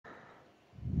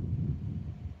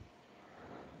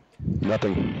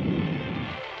Nothing.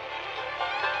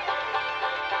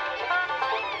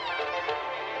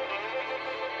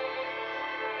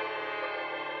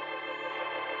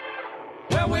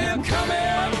 Well, we're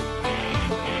coming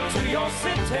to your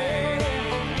city.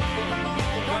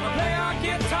 Gonna play our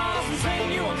guitars and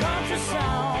sing you a country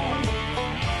song.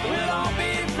 We'll all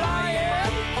be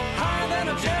flying higher than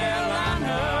a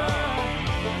jetliner.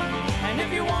 And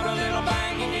if you want a little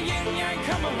bang in your yin yang,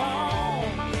 come along.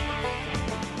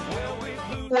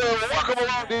 Well, welcome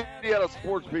along to Indiana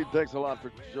Sports Beat. Thanks a lot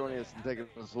for joining us and taking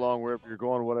us along wherever you're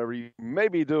going, whatever you may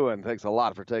be doing. Thanks a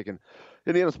lot for taking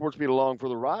Indiana Sports Beat along for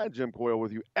the ride. Jim Coyle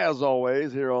with you, as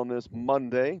always, here on this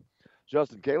Monday.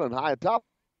 Justin Kalen, high atop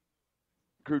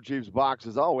Crew Chief's box,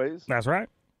 as always. That's right.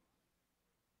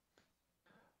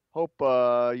 Hope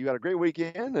you had a great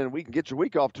weekend, and we can get your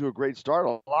week off to a great start.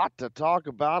 A lot to talk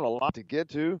about, a lot to get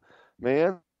to.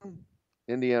 Man,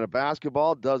 Indiana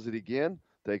basketball does it again,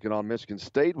 taking on Michigan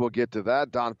State. We'll get to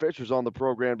that. Don Fisher's on the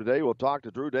program today. We'll talk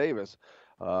to Drew Davis.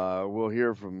 We'll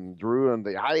hear from Drew, and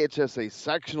the IHSA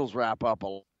sectionals wrap up.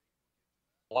 A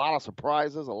lot of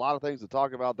surprises, a lot of things to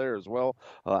talk about there as well.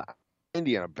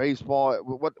 Indiana baseball,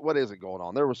 what is it going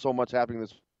on? There was so much happening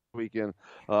this weekend,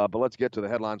 but let's get to the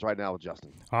headlines right now with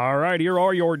Justin. All right, here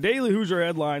are your Daily Hoosier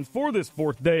headlines for this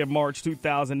 4th day of March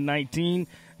 2019.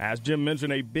 As Jim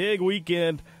mentioned, a big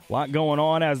weekend, a lot going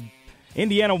on as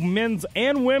Indiana men's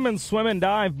and women's swim and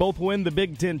dive both win the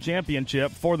Big Ten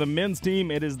championship. For the men's team,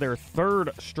 it is their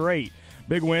 3rd straight.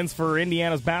 Big wins for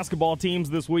Indiana's basketball teams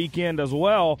this weekend as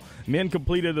well. Men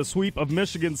completed a sweep of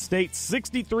Michigan State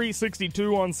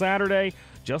 63-62 on Saturday.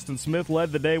 Justin Smith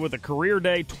led the day with a career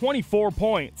day, 24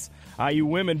 points. IU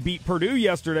women beat Purdue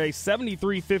yesterday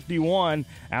 73-51.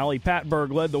 Allie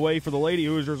Patberg led the way for the Lady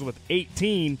Hoosiers with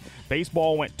 18.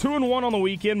 Baseball went 2-1 on the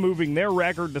weekend, moving their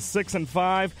record to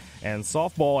 6-5. And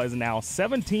softball is now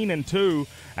 17-2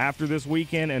 after this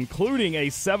weekend, including a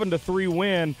 7-3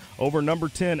 win over number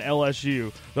 10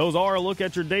 LSU. Those are a look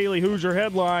at your Daily Hoosier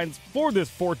headlines for this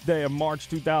 4th day of March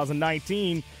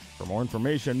 2019. For more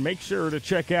information, make sure to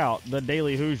check out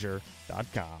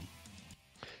thedailyhoosier.com.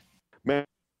 Man,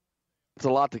 it's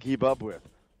a lot to keep up with.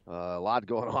 A lot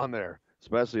going on there,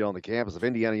 especially on the campus of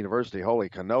Indiana University. Holy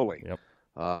cannoli. Yep.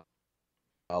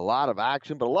 A lot of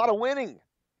action, but a lot of winning.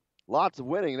 Lots of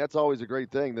winning. That's always a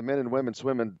great thing. The men and women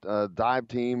swim and dive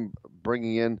team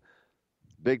bringing in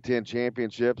Big Ten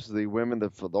championships. The women,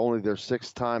 only their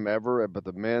 6th time ever, but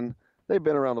the men, they've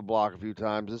been around the block a few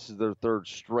times. This is their 3rd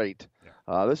straight.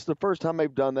 Yeah. This is the first time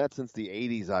they've done that since the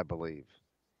 80s, I believe.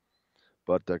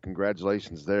 But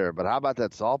congratulations there. But how about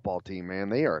that softball team, man?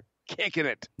 They are kicking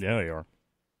it. Yeah, they are.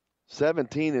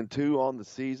 17-2 on the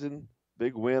season.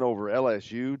 Big win over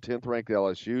LSU, 10th-ranked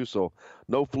LSU, so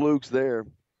no flukes there.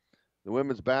 The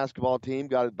women's basketball team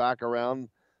got it back around.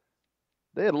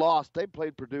 They had lost. They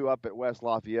played Purdue up at West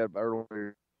Lafayette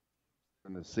earlier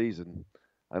in the season,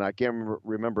 and I can't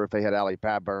remember if they had Allie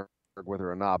Patberg with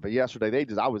her or not. But yesterday,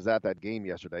 I was at that game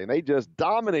yesterday, and they just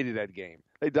dominated that game.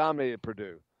 They dominated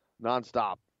Purdue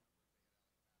nonstop,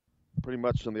 pretty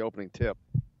much from the opening tip.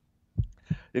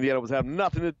 Indiana was having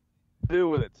nothing to do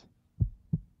with it.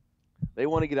 They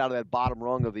want to get out of that bottom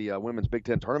rung of the women's Big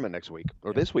Ten tournament next week,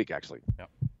 or this week, actually. Yeah.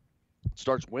 It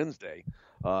starts Wednesday.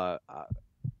 I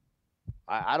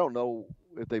don't know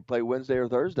if they play Wednesday or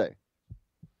Thursday.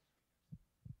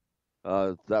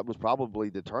 That was probably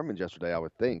determined yesterday, I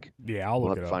would think. Yeah, I'll we'll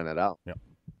look have it to up. find that out. Yep.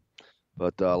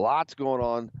 But lots going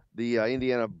on. The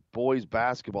Indiana boys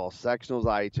basketball sectionals,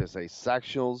 IHSA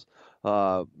sectionals.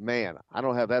 Man, I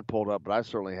don't have that pulled up, but I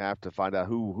certainly have to find out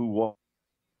who won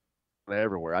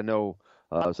everywhere. I know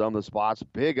some of the spots.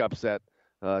 Big upset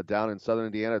down in Southern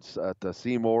Indiana. It's at the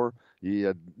Seymour.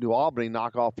 New Albany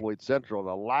knock off Floyd Central.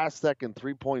 The last-second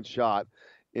three-point shot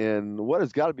in what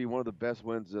has got to be one of the best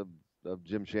wins of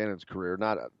Jim Shannon's career.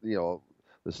 Not the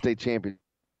state champion,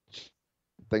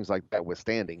 things like that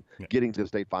withstanding, getting to the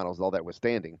state finals, all that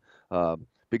withstanding.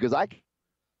 Because I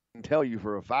can tell you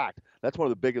for a fact that's one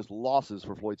of the biggest losses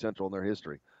for Floyd Central in their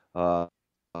history.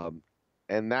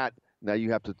 And that now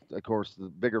you have to, of course, the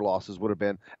bigger losses would have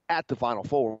been at the Final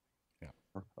Four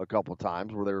a couple of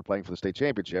times where they were playing for the state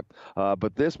championship.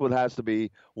 But this one has to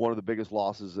be one of the biggest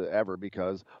losses ever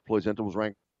because Floyd Central was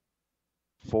ranked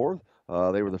 4th.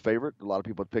 They were the favorite. A lot of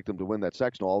people had picked them to win that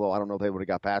sectional, although I don't know if they would have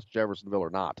got past Jeffersonville or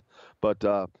not. But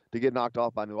to get knocked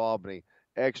off by New Albany,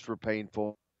 extra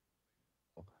painful,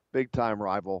 big-time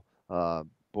rival.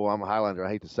 Boy, I'm a Highlander. I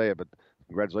hate to say it, but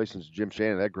congratulations to Jim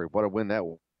Shannon and that group. What a win that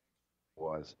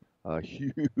was.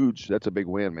 Huge. That's a big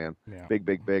win, man. Yeah. Big.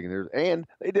 And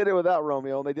they did it without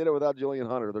Romeo, and they did it without Jillian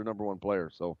Hunter, their number one player.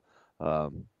 So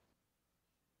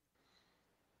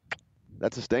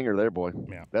That's a stinger there, boy.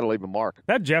 Yeah. That'll leave a mark.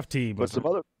 That Jeff team But some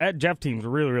other, that Jeff team's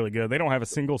really, really good. They don't have a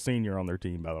single senior on their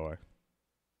team, by the way.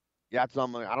 yeah, it's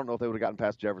on, I don't know if they would have gotten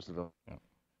past Jeffersonville. Yeah.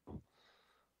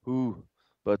 Ooh,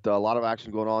 but a lot of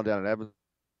action going on down in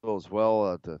Evansville as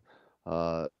well.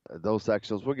 Those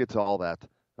sections, we'll get to all that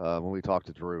when we talk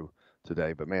to Drew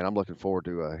today. But man, I'm looking forward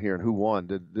to hearing who won.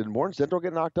 Did Morton Central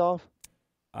get knocked off?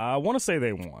 I want to say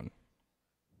they won.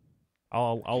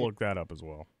 I'll look that up as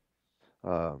well.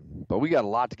 But we got a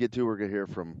lot to get to. We're going to hear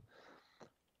from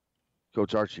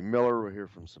Coach Archie Miller. We'll hear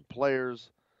from some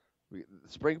players.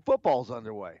 Spring football's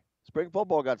underway. Spring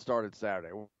football got started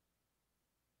Saturday. We'll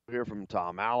hear from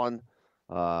Tom Allen.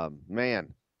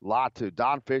 Man, lot to.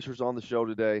 Don Fisher's on the show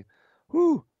today.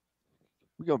 Whew.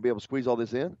 We're going to be able to squeeze all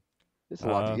this in? It's a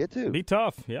lot to get to. Be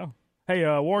tough, yeah. Hey,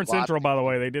 Warren Central, by the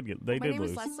way, they did lose. My name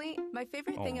is Leslie. My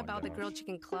favorite thing about the Grilled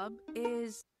Chicken Club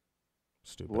is...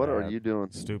 Stupid What ad. are you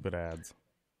doing? Stupid ads.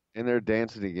 And they're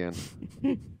dancing again.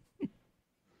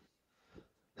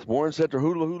 Warren Central,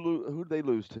 who did they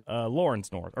lose to? Lawrence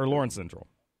Central.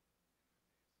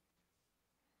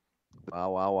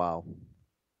 Wow.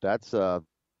 That's I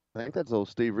think that's old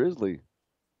Steve Risley.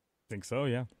 Think so,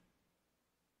 yeah.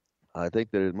 I think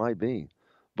that it might be.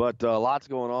 But lots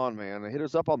going on, man. Hit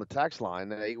us up on the text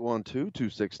line at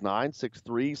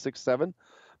 812-269-6367.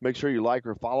 Make sure you like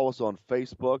or follow us on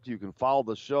Facebook. You can follow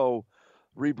the show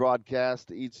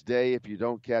rebroadcast each day. If you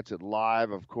don't catch it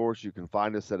live, of course, you can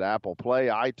find us at Apple Play,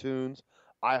 iTunes,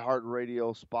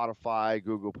 iHeartRadio, Spotify,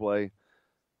 Google Play,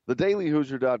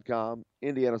 thedailyhoosier.com,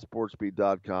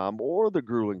 indianasportsbeat.com, or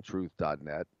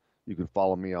thegruelingtruth.net. You can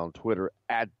follow me on Twitter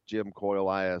at Jim Coyle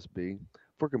ISB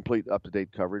for complete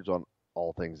up-to-date coverage on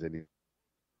all things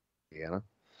Indiana.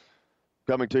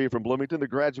 Coming to you from Bloomington, the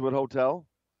Graduate Hotel.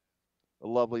 A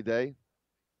lovely day.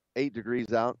 8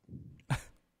 degrees out.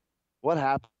 What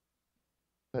happened?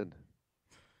 It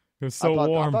was so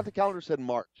warm. I thought the calendar said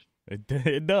March.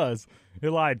 It does. It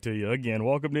lied to you. Again,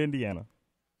 welcome to Indiana.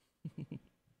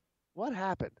 What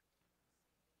happened?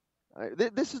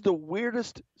 This is the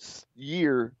weirdest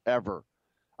year ever.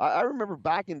 I remember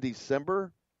back in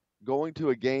December going to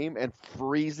a game and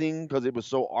freezing because it was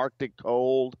so Arctic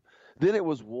cold. Then it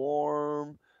was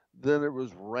warm. Then it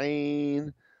was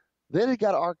rain. Then it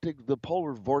got Arctic, the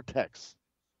polar vortex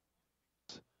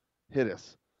hit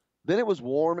us. Then it was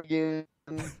warm again.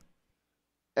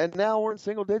 And now we're in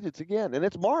single digits again. And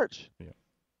it's March. Yeah.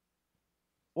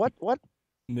 What?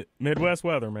 Midwest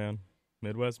weather, man.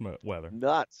 Midwest weather.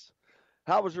 Nuts.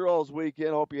 How was your all's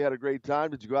weekend? Hope you had a great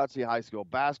time. Did you go out and see high school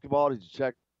basketball? Did you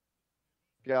check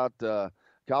out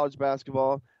college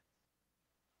basketball?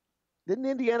 Didn't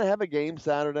Indiana have a game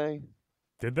Saturday?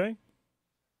 Did they?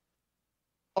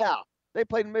 Yeah. They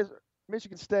played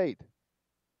Michigan State.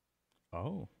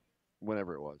 Oh.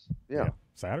 Whenever it was. Yeah.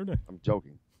 Saturday. I'm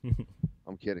joking.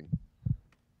 I'm kidding.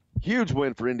 Huge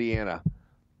win for Indiana.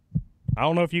 I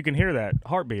don't know if you can hear that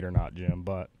heartbeat or not, Jim,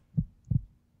 but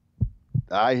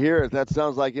I hear it. That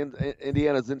sounds like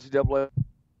Indiana's NCAA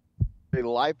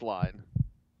lifeline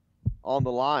on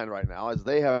the line right now, as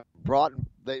they have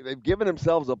they've given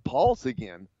themselves a pulse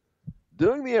again,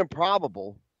 doing the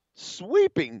improbable,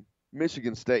 sweeping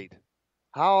Michigan State.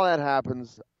 How that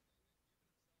happens,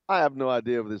 I have no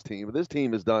idea with this team. But this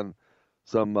team has done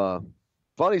some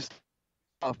funny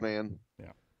stuff, man.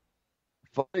 Yeah.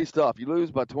 Funny stuff. You lose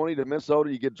by 20 to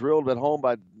Minnesota. You get drilled at home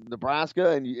by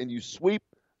Nebraska, and you sweep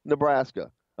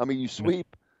Nebraska. I mean, you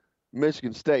sweep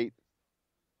Michigan State.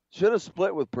 Should have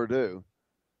split with Purdue.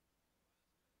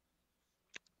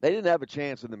 They didn't have a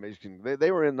chance in the Michigan.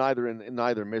 They were in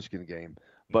neither Michigan game.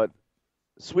 But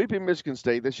sweeping Michigan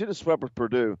State, they should have swept with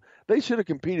Purdue. They should have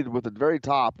competed with the very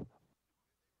top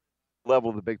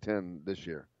level of the Big Ten this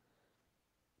year.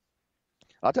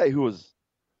 I'll tell you who was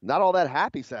not all that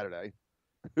happy Saturday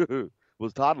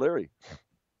was Todd Leary.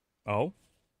 Oh?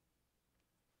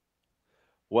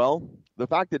 Well, the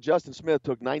fact that Justin Smith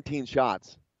took 19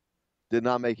 shots did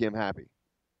not make him happy,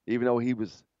 even though he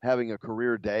was having a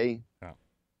career day. Yeah.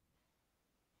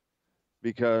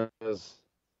 Because,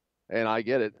 and I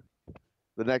get it,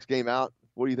 the next game out,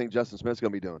 what do you think Justin Smith's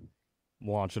going to be doing?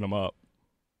 Launching them up.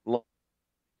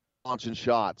 Launching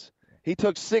shots. He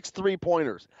took 6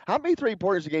 3-pointers. How many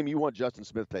 3-pointers a game you want Justin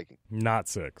Smith taking? Not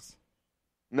 6.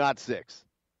 Not 6.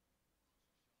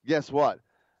 Guess what?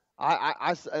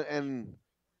 I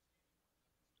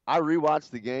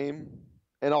rewatched the game,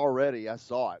 and already I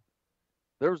saw it.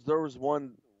 There was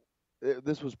one.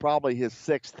 This was probably his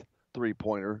 6th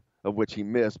 3-pointer, of which he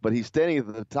missed. But he's standing at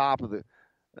the top of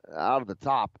out of the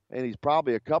top, and he's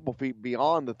probably a couple feet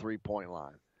beyond the 3-point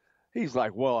line. He's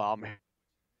like, "Well, I'm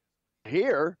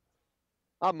here."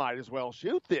 I might as well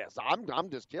shoot this. I'm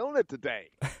just killing it today.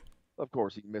 Of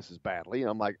course, he misses badly. And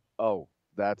I'm like, oh,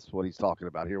 that's what he's talking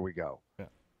about. Here we go. Yeah.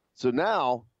 So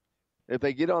now, if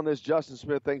they get on this Justin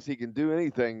Smith thinks he can do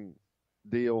anything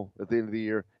deal at the end of the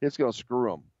year, it's going to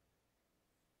screw him.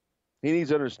 He needs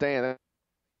to understand that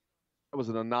was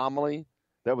an anomaly.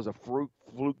 That was a fluke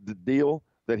deal,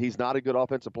 that he's not a good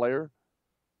offensive player.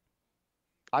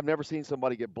 I've never seen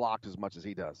somebody get blocked as much as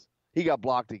he does. He got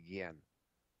blocked again.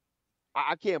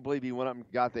 I can't believe he went up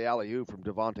and got the alley-oop from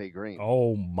Devontae Green.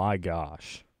 Oh, my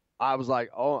gosh. I was like,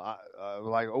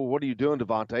 what are you doing,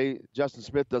 Devontae? Justin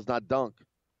Smith does not dunk.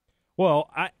 Well,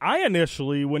 I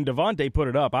initially, when Devontae put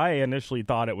it up, I initially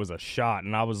thought it was a shot,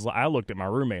 and I looked at my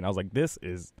roommate, and I was like,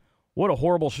 what a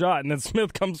horrible shot. And then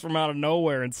Smith comes from out of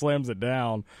nowhere and slams it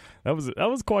down. That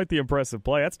was quite the impressive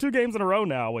play. That's 2 games in a row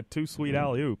now with 2 sweet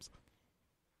alley-oops.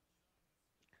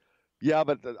 Yeah,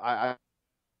 but I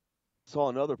saw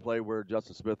another play where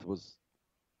Justin Smith was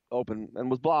open and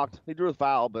was blocked. He drew a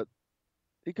foul, but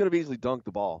he could have easily dunked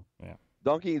the ball. Yeah.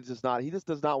 Dunking is just not – he just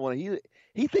does not want to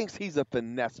 – he thinks he's a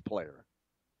finesse player.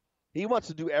 He wants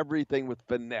to do everything with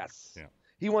finesse. Yeah.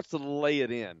 He wants to lay it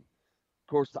in. Of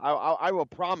course, I will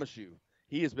promise you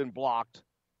he has been blocked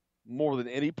more than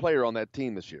any player on that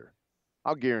team this year.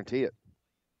 I'll guarantee it.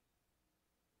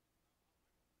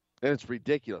 And it's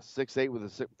ridiculous. 6'8" with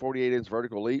a 48-inch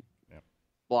vertical leap. Yeah.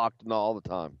 Blocked all the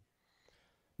time.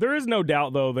 There is no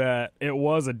doubt, though, that it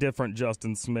was a different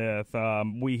Justin Smith.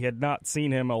 We had not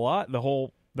seen him a lot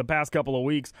the past couple of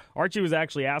weeks. Archie was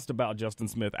actually asked about Justin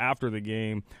Smith after the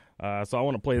game, so I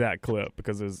want to play that clip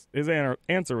because his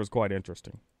answer was quite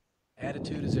interesting.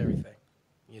 Attitude is everything,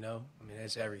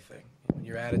 it's everything. When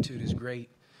your attitude is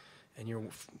great and you're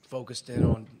focused in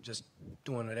on just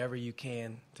doing whatever you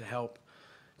can to help,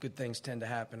 good things tend to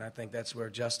happen. I think that's where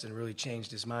Justin really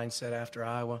changed his mindset after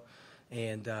Iowa.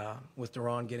 And with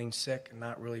De'Ron getting sick and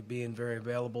not really being very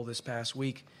available this past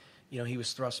week, he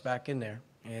was thrust back in there.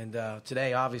 And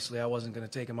today, obviously, I wasn't going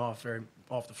to take him off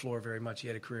the floor very much. He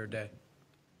had a career day.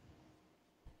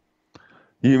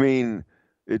 You mean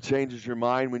it changes your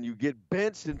mind when you get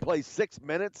benched and play 6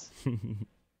 minutes?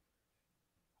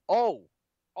 Oh,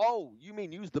 you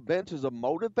mean use the bench as a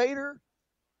motivator?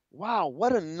 Wow,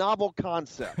 what a novel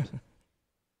concept.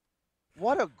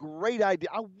 What a great idea.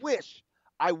 I wish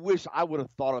I would have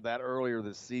thought of that earlier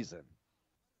this season.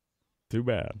 Too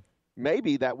bad.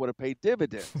 Maybe that would have paid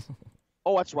dividends.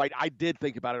 Oh, that's right. I did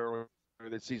think about it earlier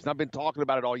this season. I've been talking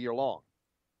about it all year long.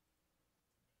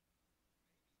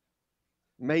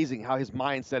 Amazing how his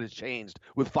mindset has changed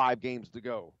with 5 games to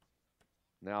go.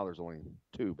 Now there's only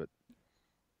 2, but.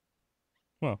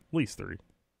 Well, at least 3.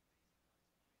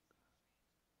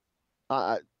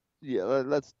 I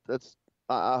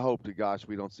hope to gosh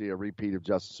we don't see a repeat of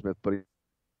Justin Smith putting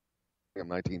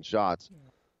 19 shots.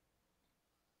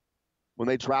 When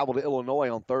they travel to Illinois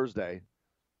on Thursday.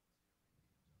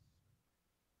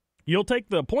 You'll take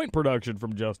the point production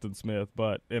from Justin Smith,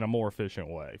 but in a more efficient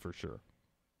way, for sure.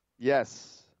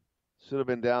 Yes. Should have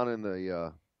been down in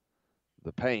the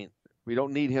paint. We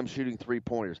don't need him shooting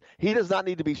 3-pointers. He does not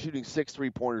need to be shooting 6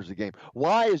 3-pointers a game.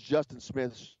 Why is Justin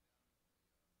Smith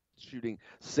shooting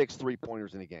 6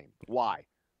 3-pointers in a game? Why?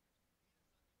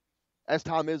 As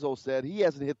Tom Izzo said, he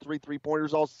hasn't hit 3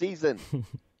 3-pointers all season.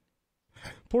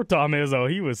 Poor Tom Izzo.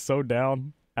 He was so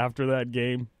down after that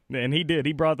game. And he did.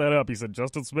 He brought that up. He said,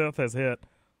 Justin Smith has hit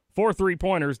 4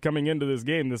 3-pointers coming into this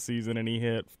game this season, and he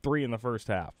hit 3 in the first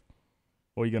half.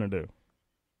 What are you going to do?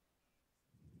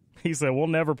 He said, we'll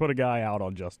never put a guy out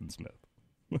on Justin Smith.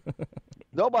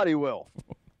 Nobody will.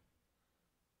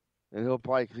 And he'll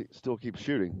probably still keep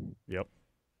shooting. Yep.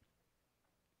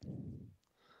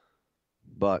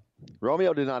 But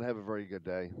Romeo did not have a very good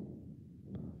day.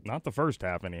 Not the first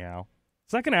half, anyhow.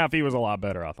 Second half, he was a lot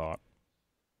better, I thought.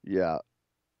 Yeah.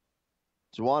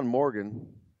 Juwan Morgan,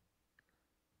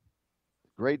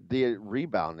 great day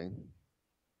rebounding.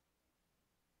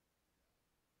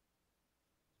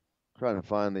 Trying to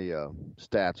find the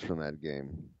stats from that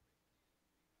game.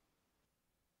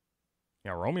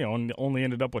 Yeah, Romeo only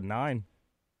ended up with 9.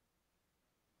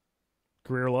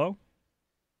 Career low?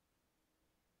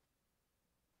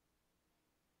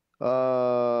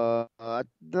 I'm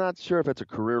not sure if it's a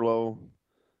career low.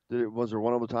 Was there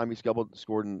one other time he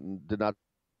scored and did not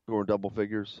score in double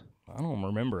figures? I don't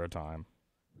remember a time.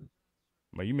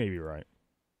 But you may be right.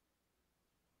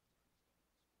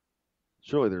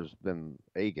 Surely there's been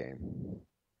a game.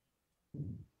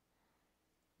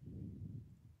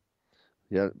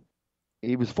 Yeah,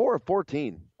 he was 4 of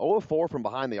 14, 0 of 4 from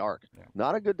behind the arc. Yeah.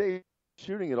 Not a good day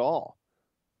shooting at all.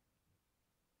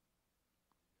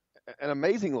 And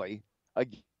amazingly,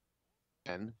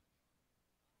 again,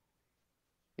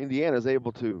 Indiana is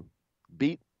able to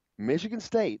beat Michigan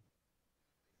State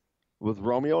with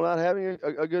Romeo not having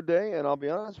a good day. And I'll be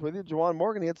honest with you, Juwan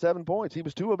Morgan, he had 7 points. He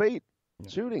was 2 of 8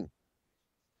 shooting.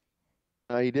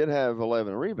 He did have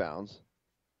 11 rebounds.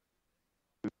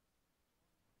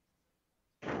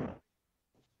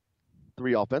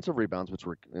 Three offensive rebounds, which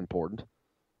were important.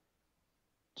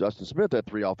 Justin Smith had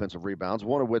 3 offensive rebounds,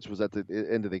 one of which was at the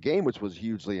end of the game, which was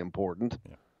hugely important.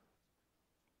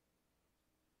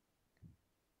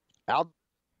 Yeah.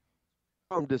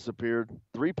 Alcom disappeared.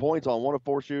 3 points on 1 of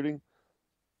 4 shooting.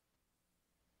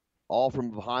 All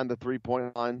from behind the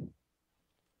 3-point line.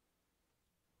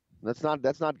 That's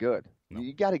not good. No.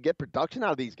 You got to get production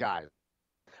out of these guys.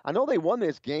 I know they won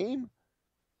this game,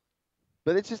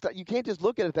 but it's just you can't just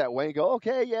look at it that way and go,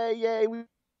 okay, yay, we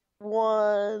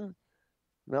won.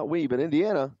 Not we, but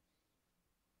Indiana.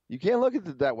 You can't look at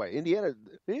it that way. Indiana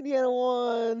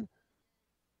won.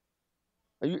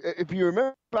 If you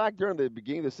remember back during the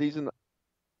beginning of the season,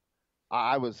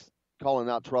 I was calling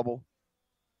out trouble,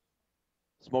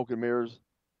 smoke and mirrors.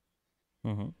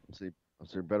 Mm-hmm. I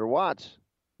said, better watch.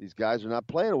 These guys are not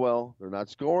playing well. They're not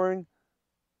scoring.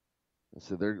 I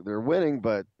said, they're winning,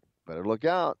 but better look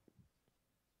out.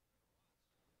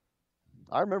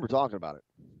 I remember talking about it.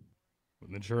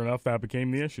 And then sure enough, that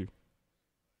became the issue.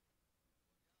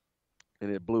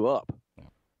 And it blew up. Yeah.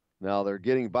 Now they're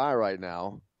getting by right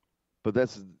now, but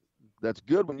that's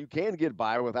good when you can get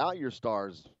by without your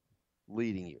stars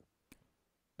leading you.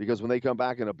 Because when they come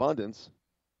back in abundance,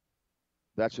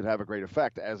 that should have a great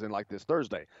effect, as in like this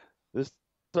Thursday. This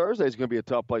Thursday is going to be a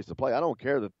tough place to play. I don't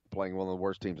care that they're playing one of the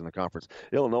worst teams in the conference.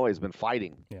 Illinois has been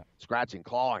fighting, scratching,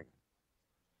 clawing.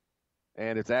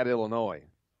 And it's at Illinois.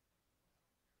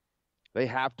 They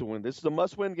have to win. This is a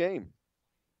must-win game.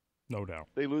 No doubt.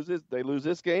 They lose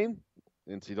this game,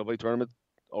 NCAA tournament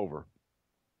over.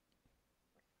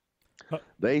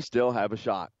 They still have a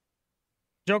shot.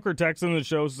 Joker texted in the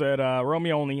show said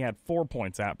Romeo only had 4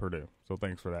 points at Purdue. So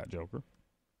thanks for that, Joker.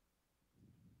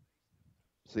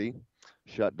 See?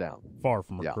 Shut down. Far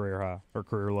from her career high or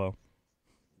career low.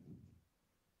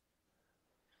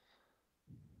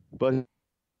 But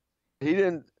he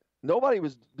didn't. Nobody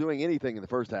was doing anything in the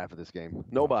first half of this game.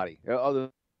 Nobody,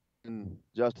 other than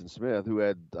Justin Smith, who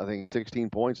had, I think, 16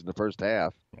 points in the first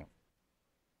half. Yeah.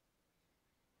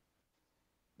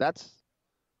 That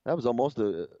was almost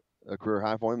a career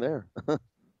high for him there.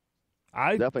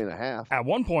 Definitely in a half. At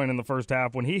one point in the first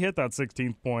half, when he hit that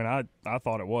 16th point, I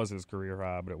thought it was his career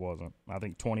high, but it wasn't. I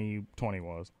think 20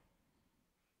 was.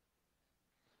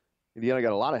 Indiana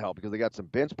got a lot of help because they got some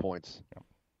bench points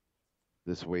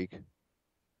this week.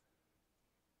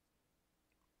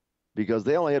 Because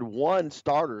they only had one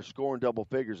starter scoring double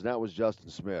figures, and that was Justin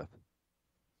Smith.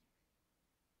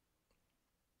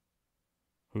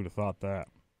 Who'd have thought that?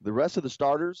 The rest of the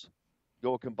starters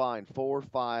go a combined 4,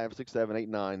 5, 6, 7, 8,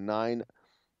 9, 9.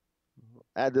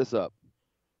 Add this up.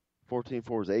 14,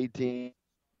 4 is 18.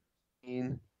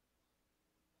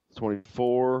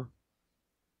 24.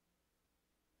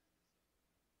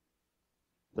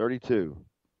 32.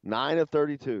 9 of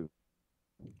 32.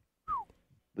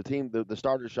 The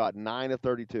starter shot 9 of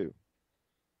 32,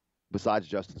 besides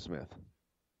Justin Smith.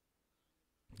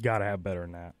 Got to have better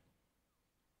than that.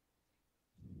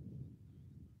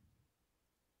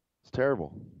 It's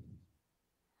terrible.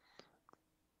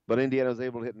 But Indiana was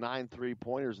able to hit 9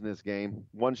 3-pointers in this game,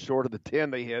 one short of the 10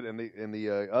 they hit in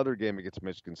the other game against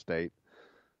Michigan State.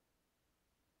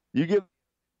 You give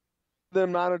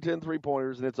them 9 or 10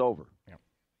 3-pointers, and it's over. Yeah.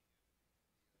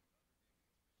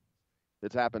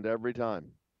 It's happened every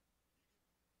time.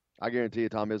 I guarantee you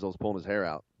Tom Izzo's pulling his hair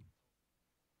out.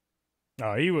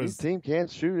 Oh, his team can't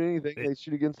shoot anything they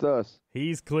shoot against us.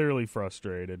 He's clearly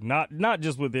frustrated. Not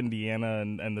just with Indiana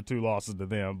and the 2 losses to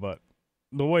them, but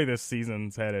the way this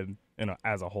season's headed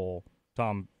as a whole.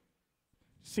 Tom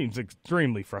seems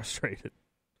extremely frustrated.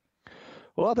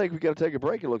 Well, I think we got to take a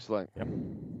break, it looks like. Yep.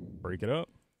 Break it up.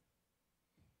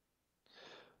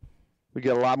 We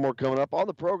got a lot more coming up on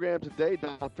the program today.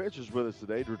 Don Fisher's with us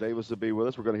today. Drew Davis will be with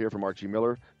us. We're going to hear from Archie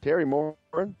Miller, Terry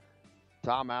Morin,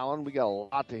 Tom Allen. We got a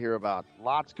lot to hear about.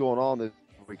 Lots going on this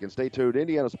weekend. Stay tuned.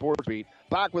 Indiana Sports Beat.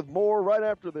 Back with more right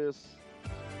after this.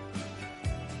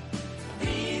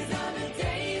 These are the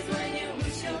days when you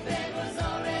wish your bed was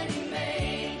already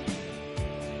made.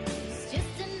 It's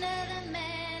just another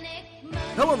manic Monday.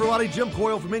 Hello, everybody. Jim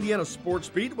Coyle from Indiana Sports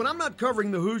Beat. When I'm not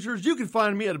covering the Hoosiers, you can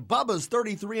find me at Bubba's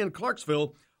 33 in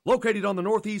Clarksville, located on the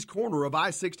northeast corner of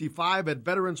I-65 at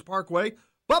Veterans Parkway.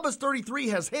 Bubba's 33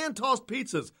 has hand-tossed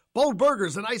pizzas, bold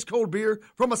burgers, and ice-cold beer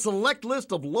from a select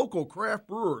list of local craft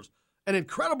brewers. An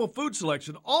incredible food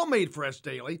selection, all made fresh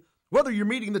daily, Whether you're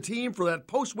meeting the team for that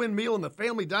post-win meal in the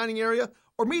family dining area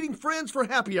or meeting friends for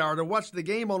happy hour to watch the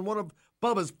game on one of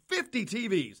Bubba's 50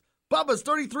 TVs, Bubba's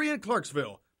 33 in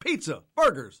Clarksville. Pizza,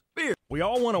 burgers, beer. We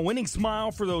all want a winning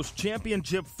smile for those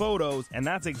championship photos, and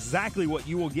that's exactly what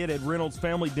you will get at Reynolds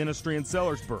Family Dentistry in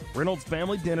Sellersburg. Reynolds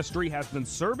Family Dentistry has been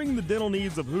serving the dental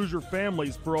needs of Hoosier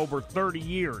families for over 30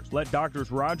 years. Let Doctors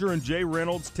Roger and Jay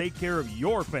Reynolds take care of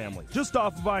your family. Just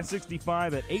off of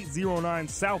I-65 at 809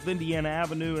 South Indiana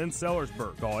Avenue in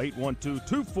Sellersburg. Call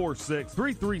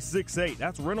 812-246-3368.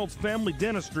 That's Reynolds Family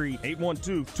Dentistry,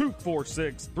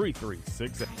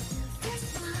 812-246-3368.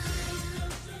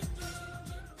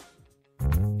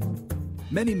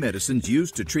 Many medicines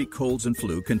used to treat colds and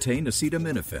flu contain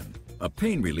acetaminophen, a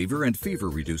pain reliever and fever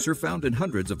reducer found in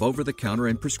hundreds of over-the-counter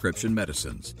and prescription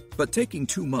medicines. But taking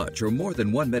too much or more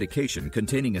than one medication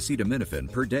containing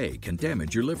acetaminophen per day can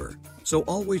damage your liver. So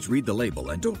always read the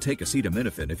label and don't take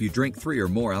acetaminophen if you drink 3 or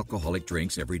more alcoholic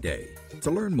drinks every day.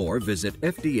 To learn more, visit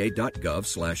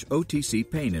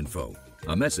fda.gov/OTC pain info.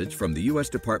 A message from the U.S.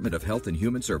 Department of Health and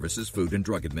Human Services Food and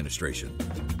Drug Administration.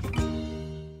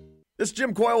 This is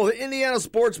Jim Coyle with the Indiana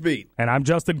Sports Beat. And I'm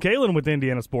Justin Kalen with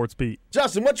Indiana Sports Beat.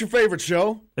 Justin, what's your favorite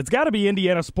show? It's got to be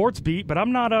Indiana Sports Beat, but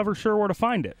I'm not ever sure where to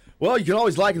find it. Well, you can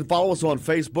always like and follow us on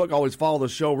Facebook. Always follow the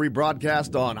show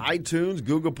rebroadcast on iTunes,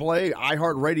 Google Play,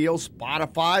 iHeartRadio,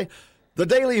 Spotify.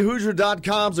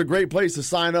 TheDailyHoosier.com is a great place to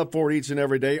sign up for each and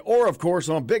every day. Or, of course,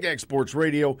 on Big X Sports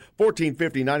Radio,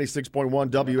 1450, 96.1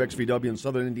 WXVW in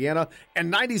Southern Indiana,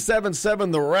 and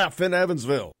 97.7 The Ref in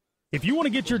Evansville. If you want to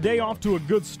get your day off to a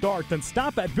good start, then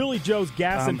stop at Billy Joe's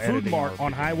Gas and Food Mart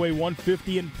on Highway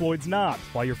 150 in Floyd's Knobs.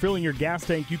 While you're filling your gas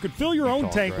tank, you could fill your own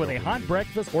tank with a hot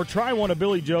breakfast or try one of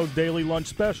Billy Joe's daily lunch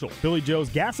special. Billy Joe's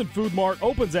Gas and Food Mart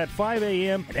opens at 5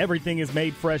 a.m. and everything is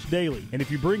made fresh daily. And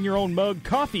if you bring your own mug,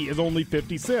 coffee is only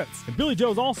 50 cents. And Billy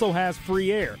Joe's also has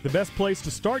free air. The best place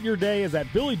to start your day is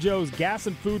at Billy Joe's Gas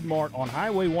and Food Mart on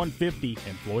Highway 150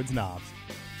 in Floyd's Knobs.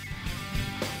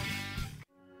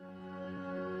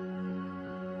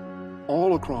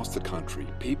 All across the country,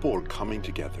 people are coming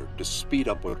together to speed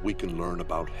up what we can learn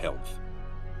about health.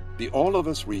 The All of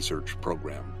Us Research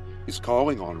Program is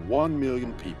calling on 1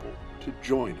 million people to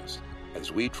join us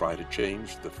as we try to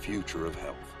change the future of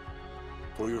health.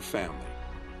 For your family,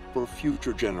 for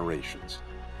future generations,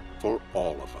 for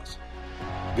all of us.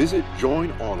 Visit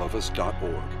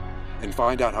joinallofus.org and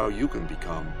find out how you can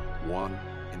become one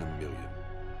in a million.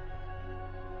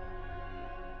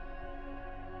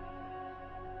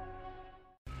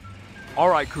 All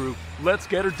right, crew, let's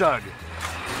get her dug.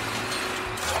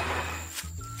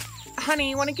 Honey,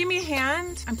 you want to give me a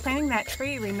hand? I'm planting that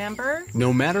tree, remember?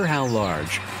 No matter how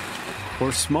large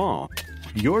or small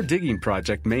your digging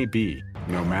project may be,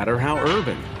 no matter how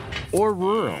urban or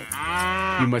rural,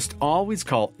 you must always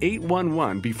call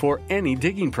 811 before any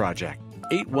digging project.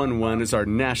 811 is our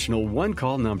national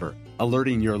one-call number,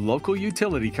 alerting your local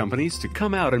utility companies to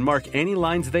come out and mark any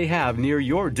lines they have near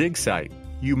your dig site.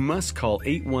 You must call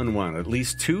 811 at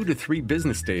least 2 to 3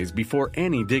 business days before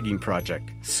any digging project,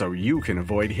 so you can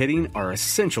avoid hitting our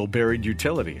essential buried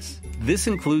utilities. This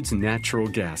includes natural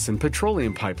gas and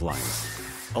petroleum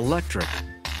pipelines, electric,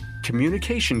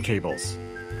 communication cables,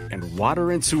 and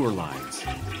water and sewer lines.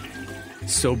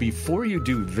 So before you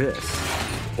do this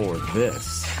or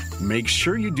this, make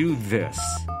sure you do this.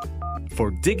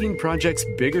 For digging projects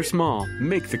big or small,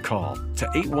 make the call to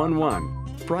 811.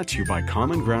 Brought to you by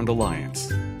Common Ground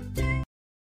Alliance.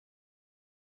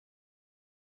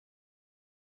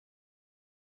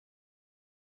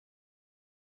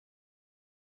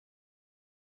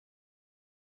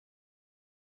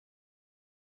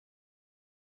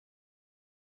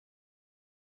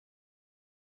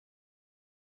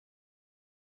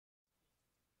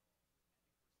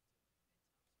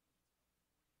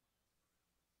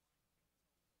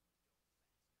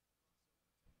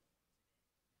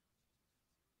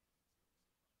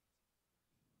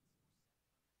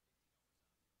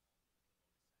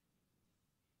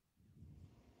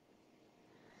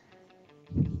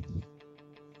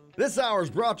 This hour is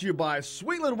brought to you by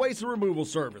Sweetland Waste and Removal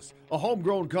Service, a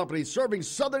homegrown company serving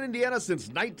Southern Indiana since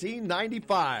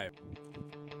 1995.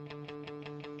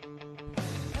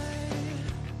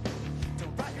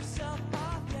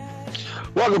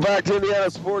 Welcome back to Indiana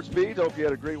Sports Beat. Hope you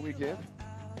had a great weekend.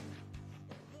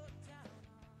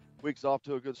 Week's off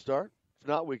to a good start. If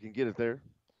not, we can get it there.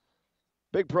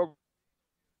 Big program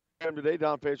today.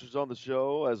 Don Pacer's on the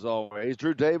show, as always.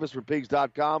 Drew Davis from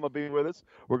Pigs.com will be with us.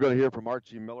 We're going to hear from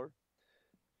Archie Miller.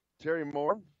 Terry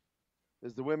Moore,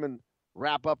 as the women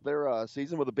wrap up their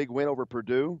season with a big win over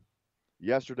Purdue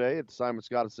yesterday at the Simon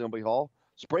Scott Assembly Hall.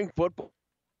 Spring football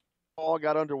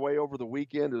got underway over the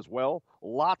weekend as well.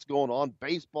 Lots going on.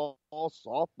 Baseball,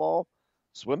 softball,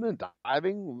 swimming,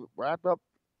 diving, wrapped up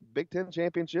Big Ten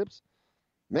championships.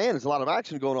 Man, there's a lot of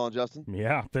action going on, Justin.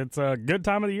 Yeah, it's a good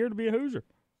time of the year to be a Hoosier.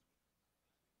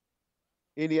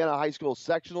 Indiana high school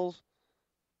sectionals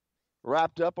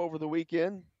wrapped up over the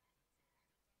weekend.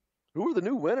 Who are the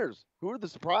new winners? Who are the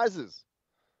surprises?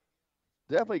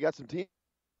 Definitely got some teams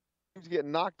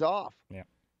getting knocked off. Yeah.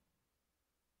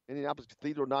 Indianapolis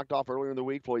Cathedral knocked off earlier in the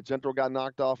week. Floyd Central got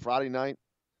knocked off Friday night.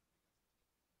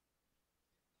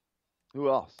 Who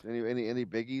else? Any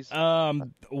biggies?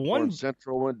 One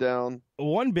Central went down.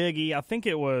 One biggie. I think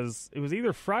it was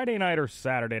either Friday night or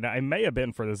Saturday night. It may have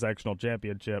been for the sectional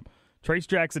championship. Trace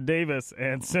Jackson Davis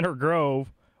and Center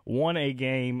Grove won a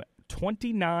game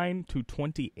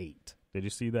 29-28. Did you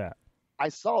see that? I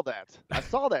saw that. I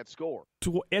saw that score.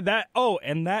 And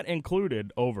that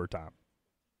included overtime.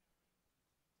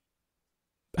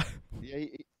 Yeah,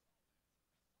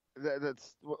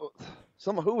 that's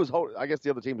who was holding. I guess the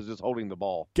other team was just holding the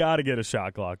ball. Got to get a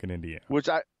shot clock in Indiana.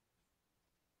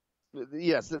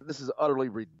 Yes, this is utterly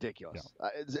ridiculous. Yeah.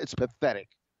 It's pathetic.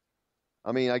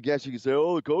 I mean, I guess you could say,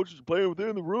 "Oh, the coach is playing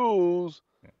within the rules."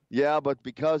 Yeah, but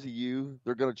because of you,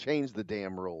 they're going to change the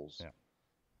damn rules. Yeah.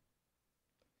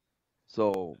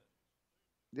 So,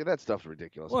 yeah, that stuff's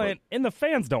ridiculous. Well, and the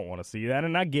fans don't want to see that,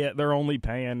 and I get they're only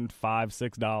paying $5,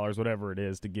 $6, whatever it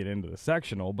is, to get into the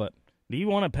sectional, but do you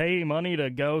want to pay money to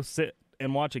go sit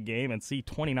and watch a game and see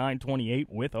 29-28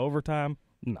 with overtime?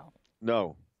 No.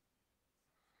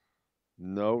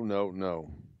 No,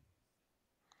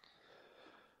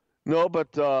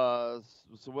 but so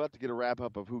we'll have to get a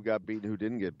wrap-up of who got beat and who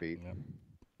didn't get beat. Yeah.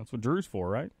 That's what Drew's for,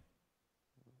 right?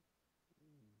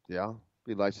 Yeah.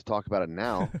 He likes to talk about it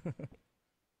now.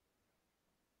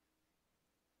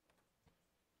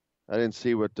 I didn't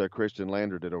see what Christian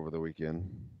Lander did over the weekend.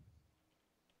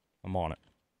 I'm on it.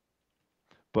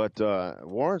 But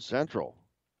Warren Central,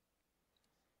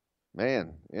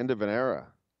 man, end of an era.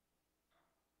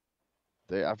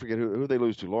 I forget who they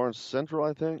lose to. Lawrence Central,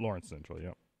 I think? Lawrence Central,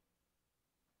 yep.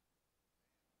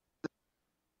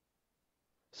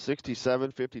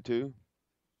 67-52.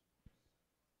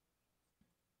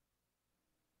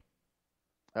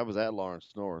 That was at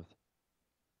Lawrence North.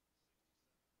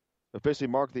 Officially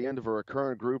marked the end of a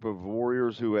recurrent group of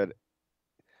Warriors who had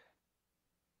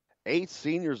 8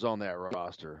 seniors on that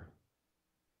roster.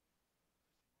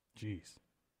 Jeez.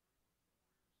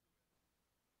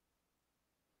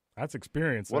 That's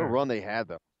experience. What a run they had,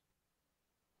 though.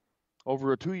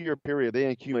 Over a 2-year period, they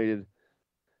accumulated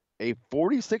a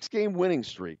 46-game winning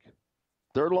streak,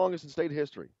 third longest in state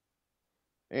history.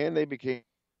 And they became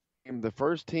the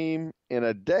first team in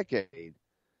a decade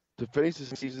to finish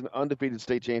the season undefeated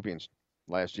state champions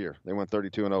last year. They went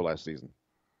 32-0 last season.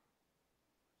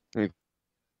 And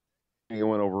they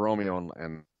went over Romeo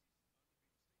and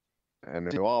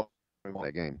they all won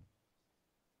that game.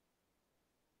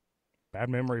 Bad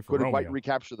memory for Couldn't Romeo. quite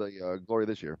recapture the glory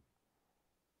this year.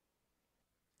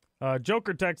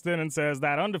 Joker texts in and says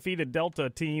that undefeated Delta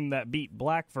team that beat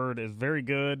Blackford is very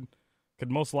good.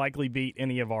 Could most likely beat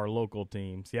any of our local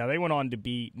teams. Yeah, they went on to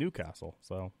beat Newcastle.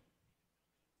 So,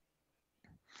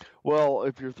 well,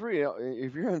 if you're in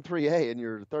 3A and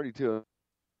you're 32-0,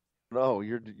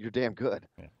 you're damn good.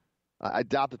 Yeah. I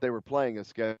doubt that they were playing a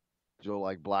schedule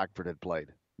like Blackford had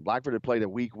played. Blackford had played a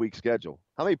weak schedule.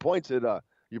 How many points did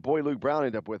your boy Luke Brown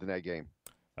end up with in that game?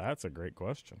 That's a great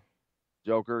question.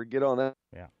 Joker, get on that.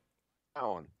 Yeah.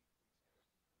 On.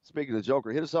 Speaking of the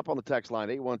Joker, hit us up on the text line,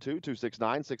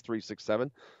 812-269-6367.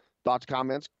 Thoughts,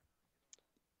 comments,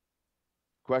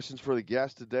 questions for the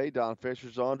guest today. Don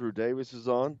Fisher's on. Drew Davis is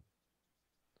on.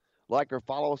 Like or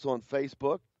follow us on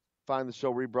Facebook. Find the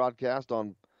show rebroadcast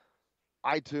on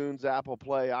iTunes, Apple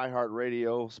Play,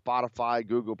 iHeartRadio, Spotify,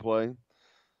 Google Play,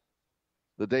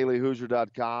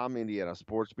 thedailyhoosier.com,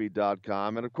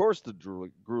 indianasportsbeat.com, and, of course, the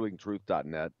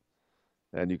gruelingtruth.net.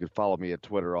 And you can follow me at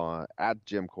Twitter at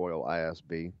Jim Coyle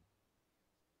ISB.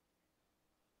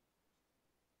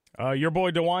 Your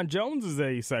boy DeJuan Jones is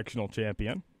a sectional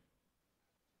champion.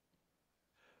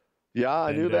 Yeah,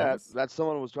 I knew that. That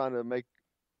someone was trying to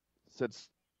said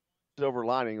silver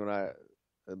lining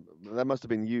that must have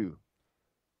been you.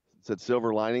 Said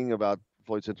silver lining about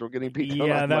Floyd Central getting beat.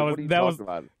 Yeah, that was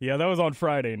about? Yeah, that was on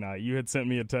Friday night. You had sent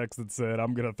me a text that said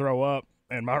I'm gonna throw up,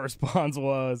 and my response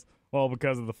was, well,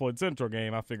 because of the Floyd Central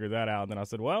game, I figured that out. And then I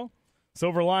said, well,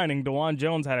 silver lining, DeJuan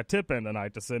Jones had a tip-in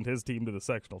tonight to send his team to the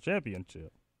sectional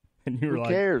championship. And you were Who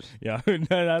cares? Yeah,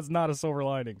 that's not a silver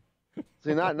lining.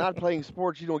 See, not playing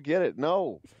sports, you don't get it.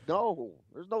 No,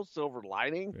 there's no silver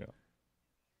lining. Yeah.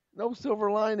 No silver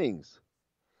linings.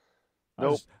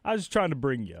 Nope. I was just trying to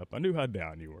bring you up. I knew how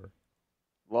down you were.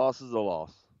 Loss is a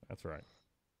loss. That's right.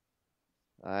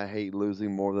 I hate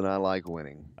losing more than I like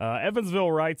winning. Evansville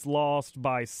Reitz lost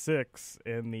by 6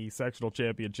 in the sectional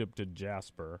championship to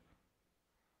Jasper.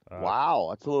 Wow,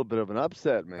 that's a little bit of an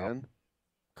upset, man.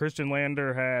 Christian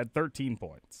Lander had 13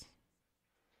 points.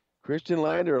 Christian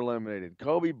Lander eliminated.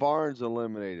 Kobe Barnes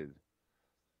eliminated.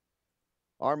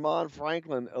 Armand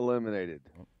Franklin eliminated.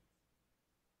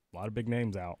 A lot of big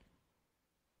names out.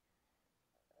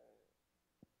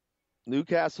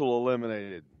 Newcastle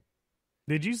eliminated.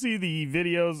 Did you see the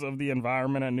videos of the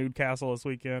environment at Newcastle this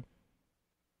weekend?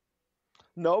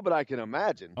 No, but I can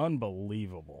imagine.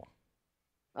 Unbelievable.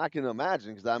 I can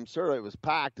imagine because I'm sure it was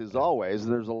packed as always.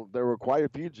 There were quite a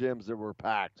few gyms that were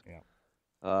packed. Yeah.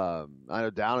 I know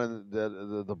down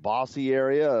in the Bossy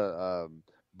area,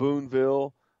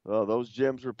 Boonville, those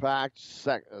gyms were packed.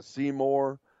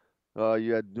 Seymour,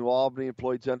 you had New Albany and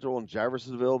Floyd Central and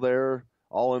Jeffersonville there,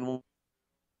 all in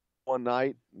one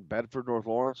night. Bedford, North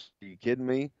Lawrence. Are you kidding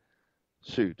me?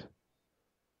 Shoot,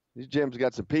 these gyms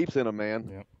got some peeps in them, man.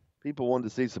 Yep. People wanted to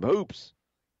see some hoops,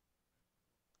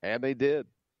 and they did.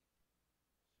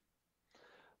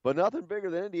 But nothing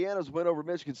bigger than Indiana's win over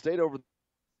Michigan State over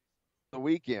the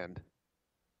weekend.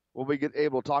 We'll be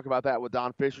able to talk about that with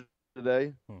Don Fisher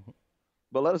today. Mm-hmm.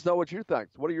 But let us know what you think.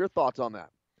 What are your thoughts on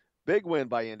that? Big win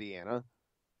by Indiana.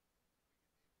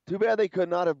 Too bad they could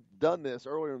not have done this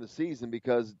earlier in the season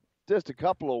because just a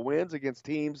couple of wins against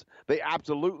teams they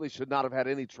absolutely should not have had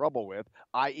any trouble with,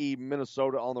 i.e.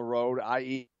 Minnesota on the road,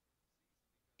 i.e.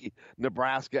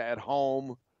 Nebraska at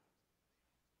home.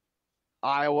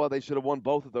 Iowa, they should have won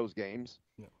both of those games.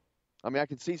 Yeah. I mean, I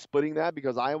can see splitting that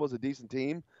because Iowa's a decent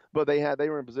team, but they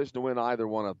were in position to win either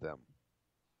one of them.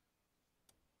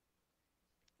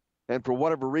 And for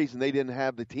whatever reason, they didn't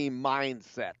have the team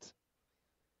mindset.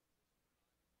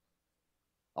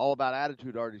 All about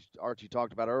attitude, Archie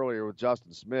talked about earlier with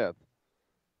Justin Smith.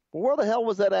 Well, where the hell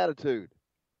was that attitude?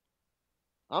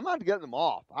 I'm not getting them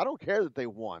off. I don't care that they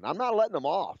won. I'm not letting them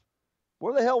off.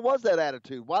 Where the hell was that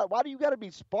attitude? Why do you got to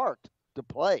be sparked to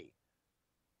play?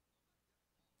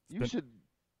 You should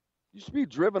be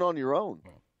driven on your own.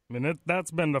 I mean,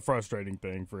 that's been the frustrating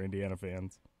thing for Indiana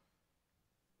fans.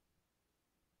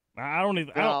 I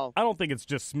don't think it's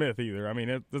just Smith either. I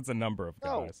mean, it's a number of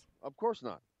guys. No, of course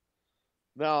not.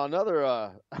 Now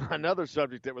another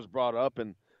subject that was brought up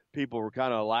and people were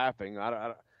kind of laughing.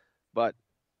 But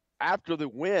after the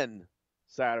win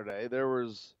Saturday, there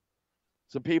was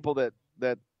some people that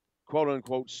quote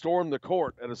unquote stormed the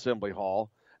court at Assembly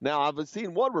Hall. Now I've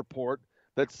seen one report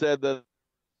that said that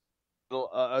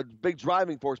a big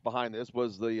driving force behind this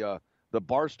was the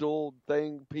Barstool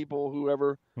thing, people,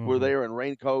 whoever were there in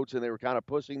raincoats, and they were kind of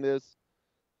pushing this.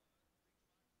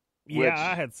 Yeah,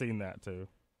 I had seen that too.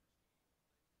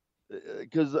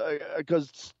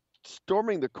 Because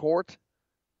storming the court,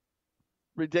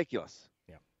 ridiculous.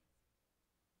 Yeah.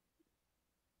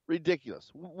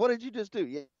 Ridiculous. What did you just do?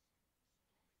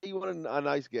 You won a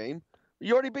nice game.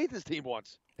 You already beat this team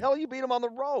once. Hell, you beat them on the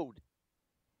road.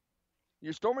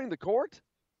 You're storming the court?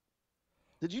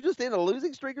 Did you just end a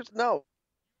losing streak? No.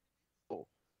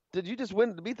 Did you just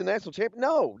beat the national champion?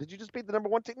 No. Did you just beat the number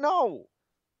one team? No.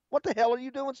 What the hell are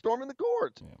you doing storming the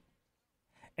court? Yeah.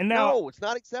 And now, no, it's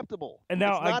not acceptable. It's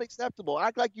not acceptable.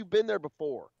 Act like you've been there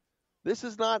before. This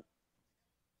is not.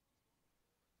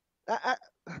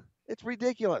 It's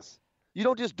ridiculous. You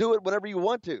don't just do it whenever you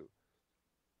want to.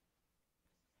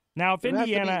 Now, if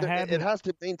Indiana it has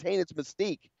to maintain its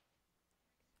mystique.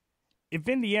 If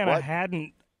Indiana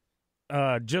hadn't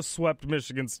just swept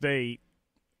Michigan State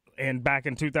and back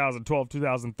in 2012,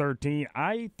 2013,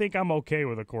 I think I'm okay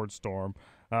with a court storm.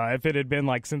 If it had been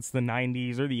like since the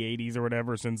 90s or the 80s or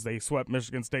whatever, since they swept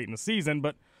Michigan State in the season.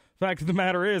 But fact of the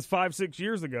matter is, 5-6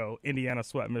 years ago, Indiana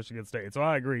swept Michigan State. So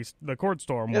I agree. The court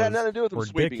storm was ridiculous. It had nothing to do with them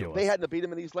sweeping them. If they hadn't beat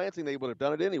them in East Lansing, they would have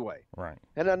done it anyway. Right.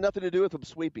 It had nothing to do with them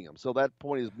sweeping them. So that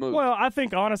point is moot. Well, I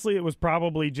think, honestly, it was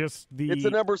probably just It's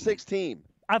the number 6 team.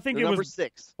 I think it number was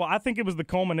 6. Well, I think it was the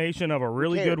culmination of a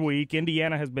really good week.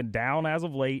 Indiana has been down as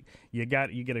of late. You get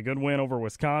a good win over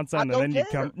Wisconsin, I and don't then care.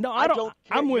 you come. No, I don't.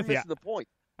 care. I'm with You're you. missing the point.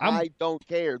 I don't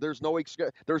care. There's no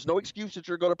excuse that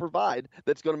you're going to provide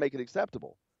that's going to make it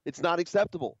acceptable. It's not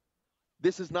acceptable.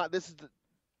 This is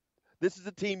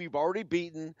the team you've already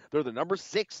beaten. They're the number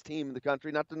 6 team in the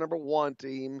country, not the number 1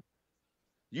 team.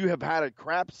 You have had a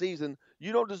crap season.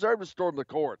 You don't deserve to storm the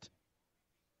court.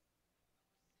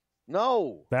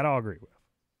 No. That I'll agree with.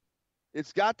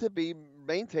 It's got to be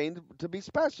maintained to be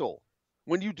special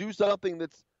when you do something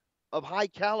that's of high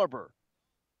caliber.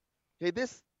 Okay,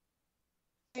 this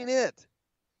ain't it.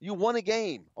 You won a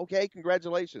game. Okay,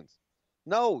 congratulations.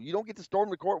 No, you don't get to storm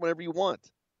the court whenever you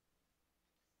want.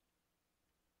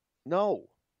 No.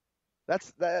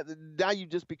 That's that. Now you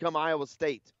just become Iowa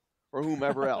State or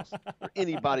whomever else or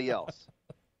anybody else.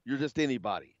 You're just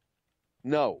anybody.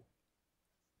 No.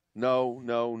 No,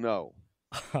 no, no.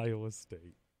 Iowa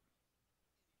State.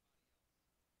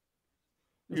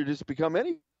 You just become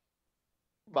anybody.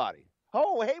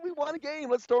 Oh, hey, we won a game.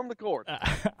 Let's storm the court.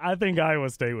 I think Iowa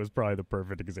State was probably the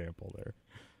perfect example there.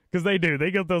 Because they do.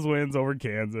 They get those wins over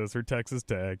Kansas or Texas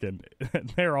Tech, and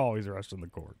they're always rushing the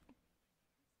court.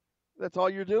 That's all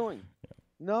you're doing. Yeah.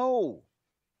 No.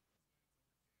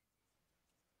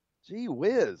 Gee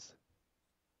whiz.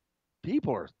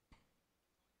 People are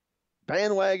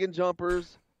bandwagon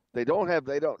jumpers.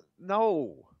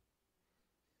 No.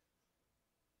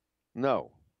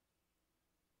 No.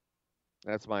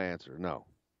 That's my answer. No.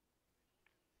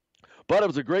 But it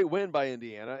was a great win by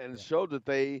Indiana, and it showed that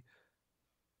they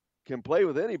can play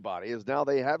with anybody, as now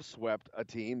they have swept a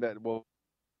team that will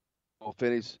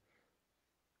finish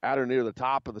at or near the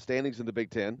top of the standings in the Big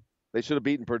Ten. They should have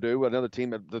beaten Purdue, another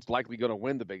team that's likely going to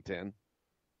win the Big Ten.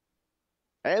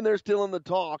 And they're still in the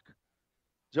talk.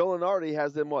 Joe Lunardi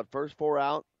has them, first 4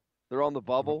 out? They're on the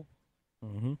bubble.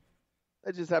 Mm-hmm.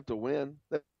 They just have to win.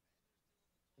 They've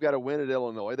got to win at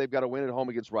Illinois. They've got to win at home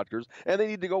against Rutgers. And they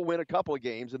need to go win a couple of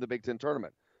games in the Big Ten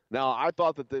tournament. Now, I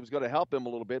thought that it was going to help them a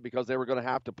little bit because they were going to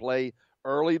have to play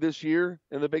early this year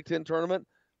in the Big Ten tournament.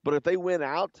 But if they win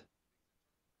out,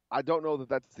 I don't know that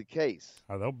that's the case.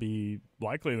 They'll be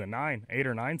likely the 8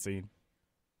 or 9 seed.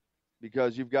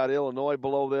 Because you've got Illinois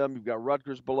below them, you've got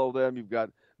Rutgers below them, you've got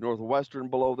Northwestern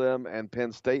below them, and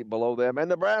Penn State below them, and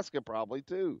Nebraska probably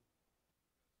too.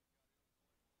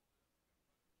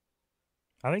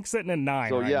 I think sitting at 9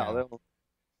 so, right yeah, now.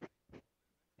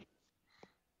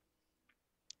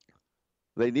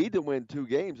 They need to win 2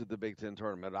 games at the Big Ten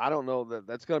tournament. I don't know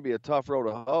that's going to be a tough road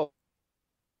to hoe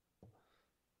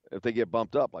if they get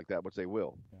bumped up like that, which they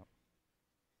will. Yeah.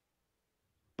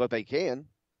 But they can.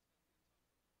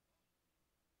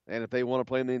 And if they want to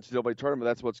play in the NCAA tournament,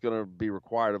 that's what's going to be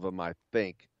required of them, I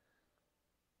think.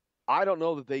 I don't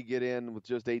know that they get in with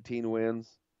just 18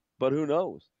 wins, but who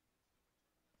knows?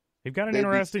 They've got an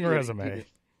interesting resume.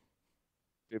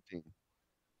 15.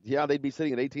 Yeah, they'd be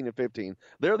sitting at 18 and 15.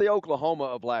 They're the Oklahoma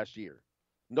of last year.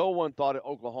 No one thought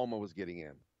Oklahoma was getting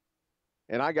in.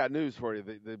 And I got news for you.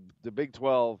 The Big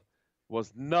 12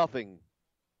 was nothing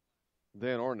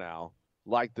then or now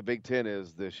like the Big 10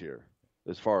 is this year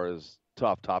as far as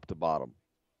tough top to bottom.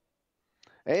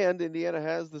 And Indiana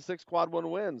has the 6 quad 1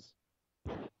 wins.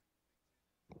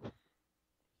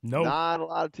 No, not a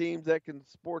lot of teams that can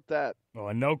sport that. Oh,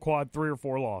 and no quad 3 or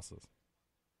 4 losses,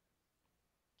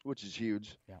 which is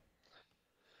huge. Yeah.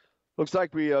 Looks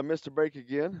like we missed a break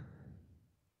again.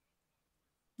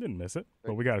 Didn't miss it,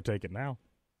 but we got to take it now.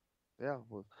 Yeah,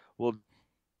 we'll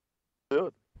do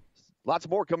it. Lots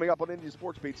more coming up on Indian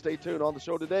Sports Beat. Stay tuned on the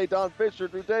show today. Don Fisher,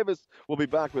 Drew Davis. We'll be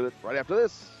back with it right after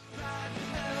this.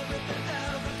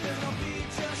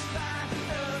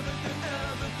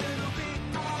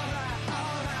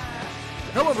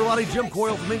 Hello, everybody. Jim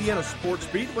Coyle from Indiana Sports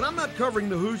Beat. When I'm not covering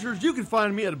the Hoosiers, you can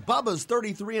find me at Bubba's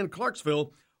 33 in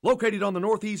Clarksville, located on the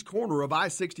northeast corner of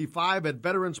I-65 at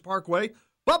Veterans Parkway.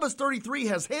 Bubba's 33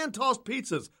 has hand-tossed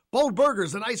pizzas, bold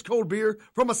burgers, and ice-cold beer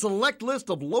from a select list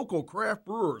of local craft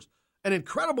brewers. An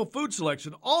incredible food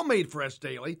selection, all made fresh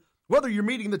daily. Whether you're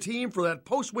meeting the team for that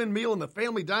post-win meal in the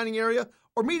family dining area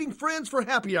or meeting friends for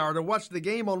happy hour to watch the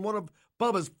game on one of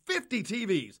Bubba's 50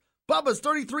 TVs. Bubba's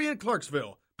 33 in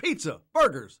Clarksville. Pizza,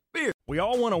 burgers, beer. We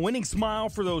all want a winning smile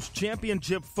for those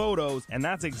championship photos, and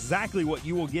that's exactly what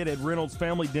you will get at Reynolds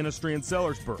Family Dentistry in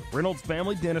Sellersburg. Reynolds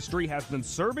Family Dentistry has been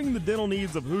serving the dental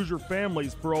needs of Hoosier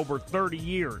families for over 30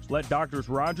 years. Let Doctors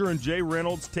Roger and Jay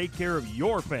Reynolds take care of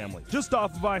your family. Just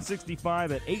off of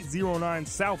I-65 at 809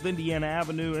 South Indiana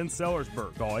Avenue in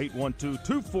Sellersburg. Call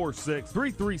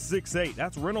 812-246-3368.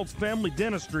 That's Reynolds Family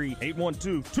Dentistry,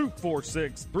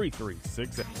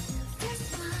 812-246-3368.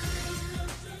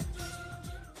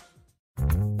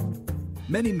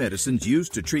 Many medicines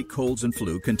used to treat colds and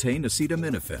flu contain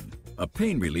acetaminophen, a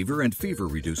pain reliever and fever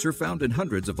reducer found in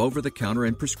hundreds of over-the-counter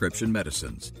and prescription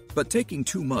medicines. But taking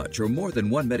too much or more than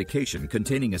one medication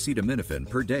containing acetaminophen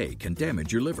per day can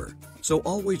damage your liver. So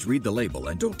always read the label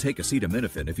and don't take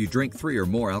acetaminophen if you drink 3 or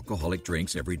more alcoholic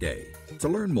drinks every day. To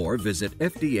learn more, visit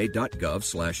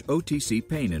fda.gov/OTC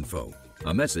pain info.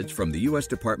 A message from the U.S.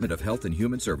 Department of Health and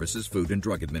Human Services Food and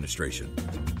Drug Administration.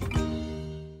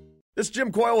 This is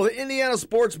Jim Coyle with Indiana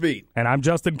Sports Beat. And I'm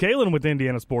Justin Kalen with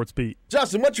Indiana Sports Beat.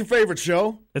 Justin, what's your favorite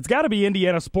show? It's got to be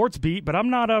Indiana Sports Beat, but I'm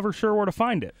not ever sure where to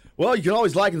find it. Well, you can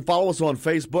always like and follow us on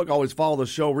Facebook. Always follow the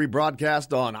show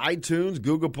rebroadcast on iTunes,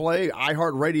 Google Play,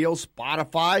 iHeartRadio,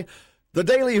 Spotify.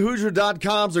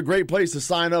 TheDailyHoosier.com is a great place to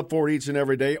sign up for it each and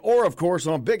every day. Or, of course,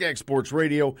 on Big X Sports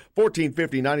Radio,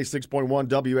 1450, 96.1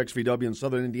 WXVW in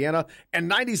Southern Indiana, and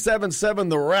 97.7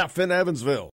 The Ref in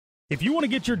Evansville. If you want to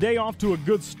get your day off to a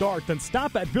good start, then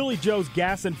stop at Billy Joe's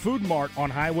Gas and Food Mart on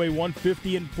Highway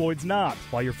 150 in Floyd's Knobs.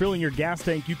 While you're filling your gas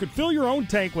tank, you could fill your own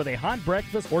tank with a hot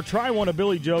breakfast or try one of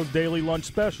Billy Joe's daily lunch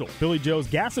special. Billy Joe's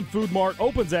Gas and Food Mart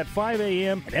opens at 5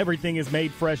 a.m. and everything is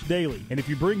made fresh daily. And if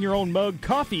you bring your own mug,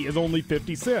 coffee is only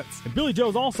 50 cents. And Billy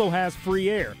Joe's also has free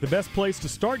air. The best place to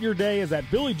start your day is at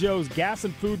Billy Joe's Gas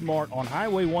and Food Mart on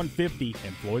Highway 150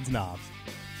 in Floyd's Knobs.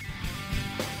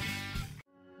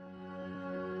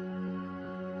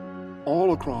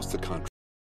 All across the country,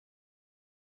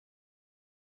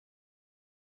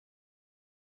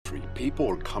 people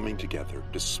are coming together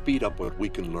to speed up what we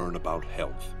can learn about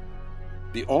health.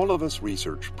 The All of Us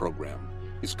Research Program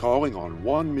is calling on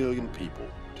 1 million people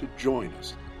to join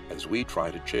us as we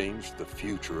try to change the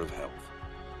future of health.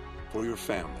 For your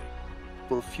family,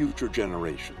 for future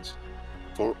generations,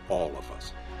 for all of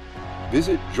us.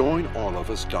 Visit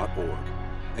joinallofus.org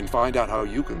and find out how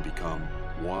you can become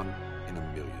one in a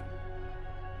million.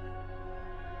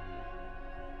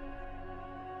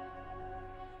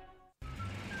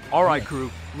 All right, crew,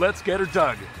 let's get her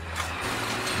dug.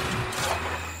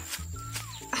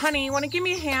 Honey, want to give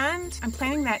me a hand? I'm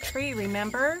planting that tree,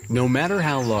 remember? No matter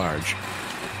how large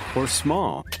or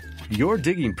small your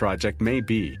digging project may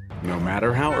be, no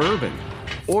matter how urban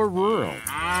or rural,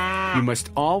 you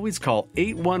must always call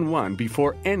 811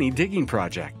 before any digging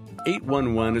project.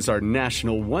 811 is our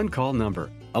national one-call number,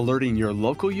 alerting your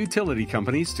local utility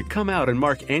companies to come out and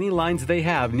mark any lines they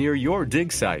have near your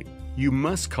dig site. You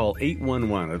must call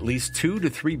 811 at least 2 to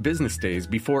 3 business days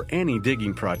before any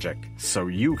digging project, so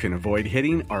you can avoid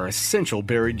hitting our essential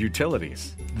buried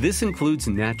utilities. This includes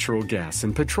natural gas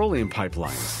and petroleum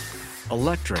pipelines,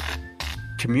 electric,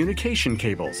 communication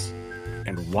cables,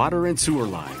 and water and sewer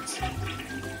lines.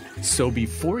 So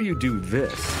before you do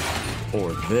this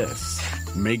or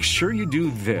this, make sure you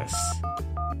do this.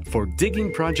 For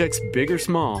digging projects big or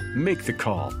small, make the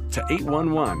call to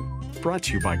 811. Brought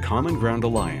to you by Common Ground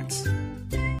Alliance.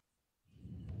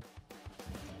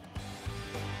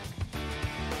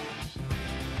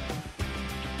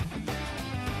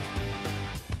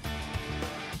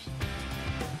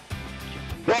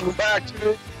 Welcome back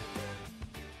to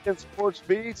Sports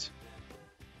Beat.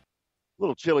 A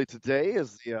little chilly today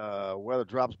as the weather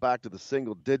drops back to the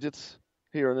single digits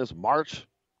here in this March.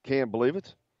 Can't believe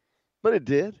it, but it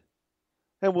did,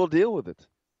 and we'll deal with it.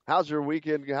 How's your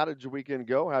weekend? How did your weekend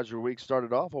go? How's your week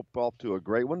started off? Hope off to a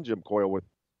great one. Jim Coyle with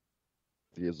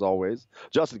you as always.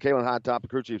 Justin Kalen, high top, the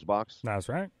Crew Chiefs box. That's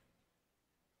right.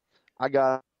 I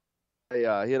got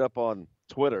a hit up on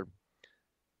Twitter.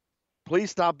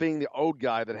 Please stop being the old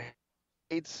guy that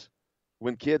hates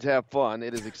when kids have fun.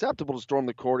 It is acceptable to storm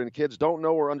the court, and kids don't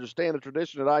know or understand the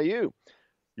tradition at IU.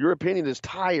 Your opinion is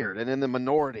tired and in the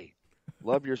minority.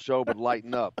 Love your show, but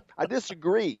lighten up. I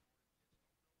disagree.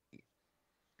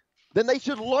 Then they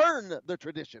should learn the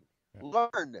tradition.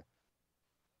 Learn.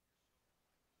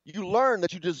 You learn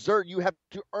that you have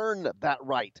to earn that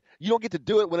right. You don't get to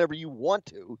do it whenever you want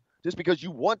to, just because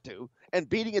you want to, and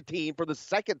beating a team for the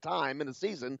second time in the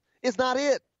season is not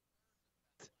it.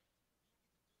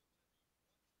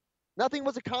 Nothing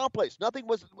was accomplished. Nothing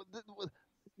was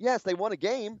yes, they won a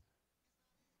game.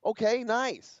 Okay,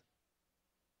 nice.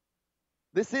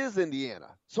 This is Indiana.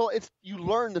 So you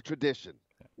learn the tradition.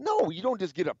 No, you don't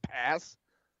just get a pass.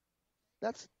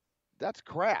 That's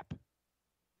crap.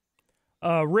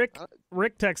 Rick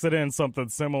texted in something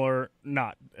similar,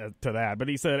 not to that, but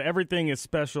he said everything is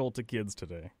special to kids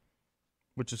today,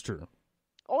 which is true.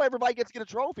 Oh, everybody gets to get a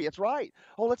trophy. That's right.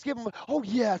 Oh, let's give them. Oh,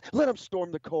 yeah, let them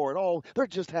storm the court. Oh, they're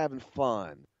just having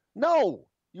fun. No,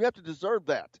 you have to deserve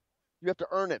that. You have to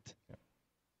earn it.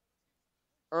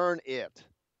 Earn it.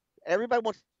 Everybody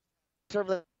wants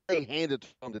everything handed to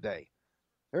them today.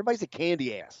 Everybody's a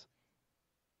candy ass.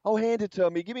 Oh, hand it to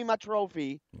me. Give me my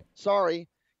trophy. Sorry.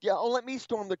 Yeah, let me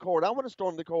storm the court. I want to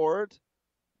storm the court.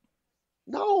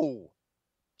 No.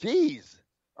 Jeez.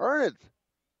 Earn it.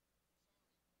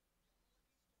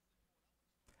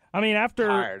 I mean,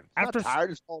 tired. It's not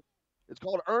tired. It's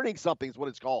called earning something is what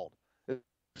it's called. It's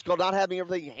called not having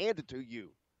everything handed to you.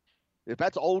 If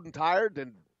that's old and tired,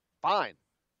 then fine.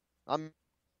 I'm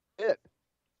it.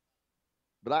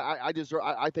 But I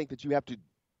think that you have to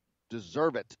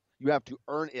deserve it. You have to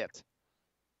earn it.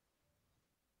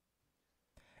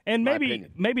 And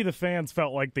maybe the fans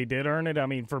felt like they did earn it. I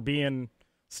mean, for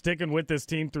sticking with this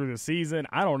team through the season,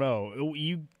 I don't know.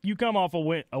 You come off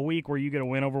a week where you get a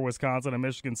win over Wisconsin and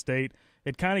Michigan State.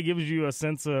 It kind of gives you a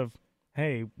sense of,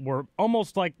 hey, we're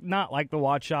almost like, not like the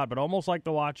watch shot, but almost like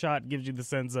the watch shot gives you the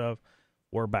sense of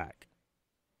we're back.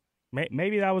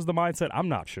 Maybe that was the mindset. I'm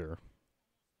not sure.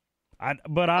 I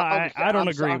don't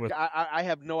agree with. I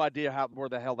have no idea where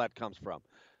the hell that comes from.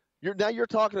 You're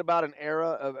talking about an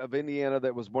era of Indiana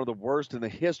that was one of the worst in the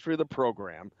history of the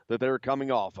program that they were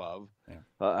coming off of,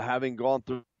 having gone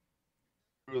through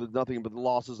nothing but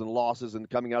losses and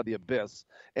coming out of the abyss,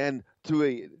 and to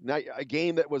a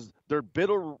game that was their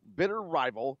bitter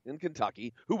rival in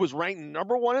Kentucky, who was ranked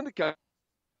number 1 in the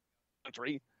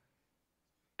country,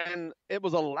 and it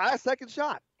was a last-second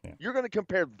shot. Yeah. You're going to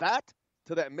compare that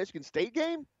to that Michigan State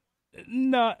game?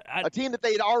 No, a team that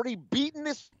they had already beaten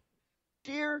this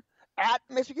year at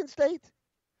Michigan State.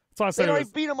 So I said they already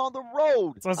beat them on the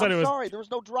road. So I said I'm sorry, there was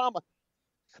no drama.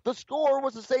 The score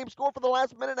was the same score for the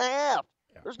last minute and a half.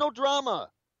 Yeah. There's no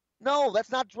drama. No, that's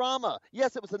not drama.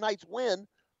 Yes, it was a night's win.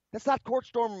 That's not court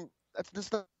storm. That's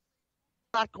just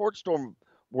not court storm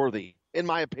worthy, in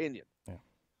my opinion. Yeah.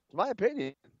 It's my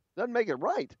opinion. Doesn't make it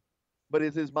right, but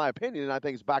it is my opinion, and I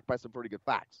think it's backed by some pretty good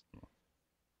facts.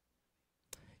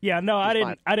 Yeah, no, I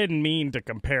didn't mean to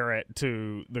compare it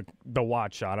to the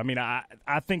watch shot. I mean, I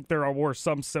think there were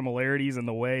some similarities in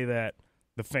the way that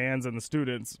the fans and the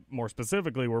students, more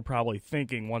specifically, were probably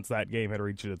thinking once that game had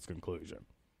reached its conclusion.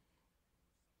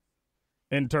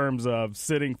 In terms of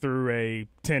sitting through a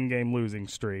 10-game losing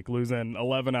streak, losing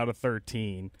 11 out of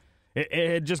 13. It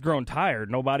had just grown tired.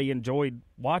 Nobody enjoyed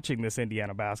watching this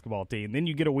Indiana basketball team. Then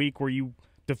you get a week where you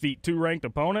defeat 2 ranked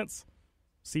opponents.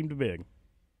 Seemed big.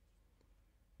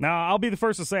 Now, I'll be the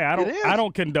first to say I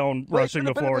don't condone rushing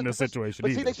the floor in this situation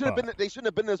either. But see, they shouldn't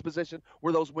have been in this position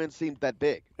where those wins seemed that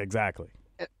big. Exactly.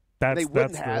 They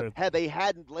wouldn't have had they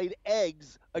hadn't laid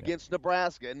eggs against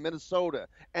Nebraska and Minnesota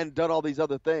and done all these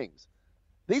other things.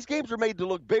 These games were made to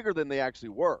look bigger than they actually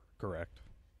were. Correct.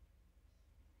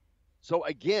 So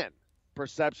again,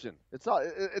 perception. This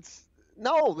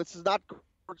is not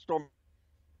court storm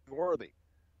worthy.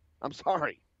 I'm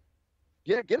sorry.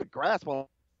 Get a grasp on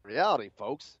reality,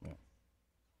 folks. Yeah.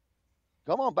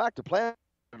 Come on back to planet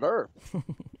Earth.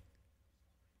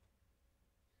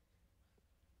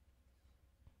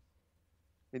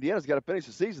 Indiana's got to finish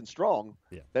the season strong.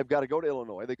 Yeah. They've got to go to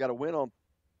Illinois. They've got to win on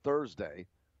Thursday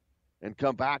and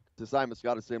come back to Simon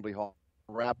Scott Assembly Hall,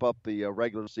 wrap up the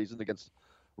regular season against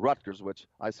Rutgers, which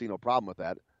I see no problem with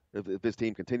that if this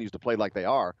team continues to play like they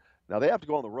are. Now, they have to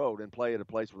go on the road and play at a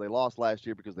place where they lost last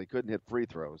year because they couldn't hit free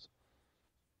throws.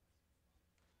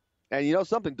 And,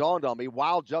 something dawned on me.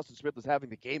 While Justin Smith was having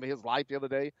the game of his life the other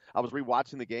day, I was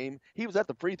rewatching the game. He was at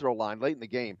the free throw line late in the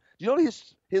game. Do you know what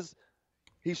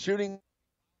he's shooting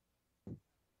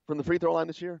from the free throw line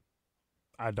this year?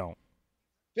 I don't.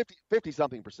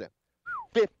 50-something percent.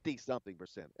 50-something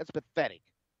percent. That's pathetic.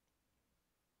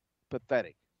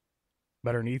 Pathetic.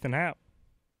 Better than Ethan Happ.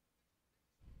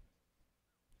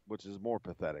 Which is more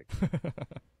pathetic.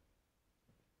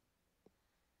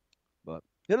 But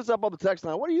hit us up on the text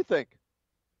line. What do you think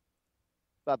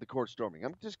about the court storming?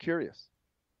 I'm just curious.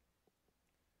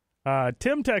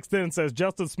 Tim texts in and says,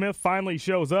 Justin Smith finally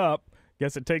shows up.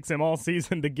 Guess it takes him all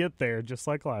season to get there, just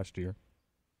like last year.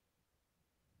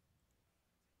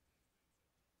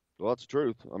 Well, that's the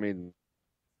truth. I mean,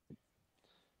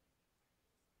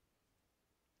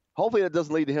 hopefully it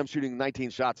doesn't lead to him shooting 19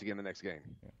 shots again the next game.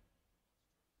 Yeah.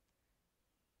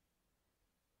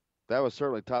 That was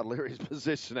certainly Todd Leary's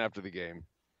position after the game.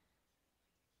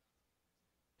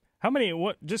 How many,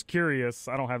 just curious,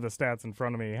 I don't have the stats in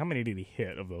front of me. How many did he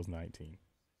hit of those 19?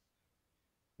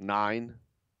 9.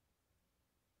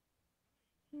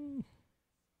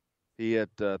 He hit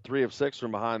 3 of 6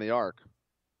 from behind the arc,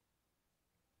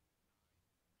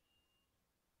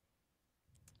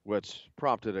 which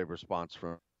prompted a response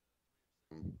from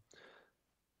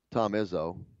Tom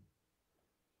Izzo.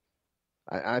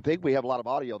 I think we have a lot of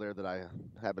audio there that I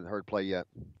haven't heard play yet.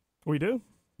 We do?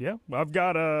 Yeah. I've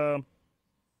got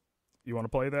you want to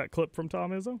play that clip from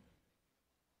Tom Izzo?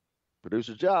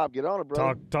 Producer's job. Get on it,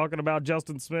 bro. Talking about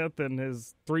Justin Smith and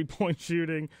his three-point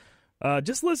shooting.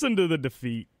 Just listen to the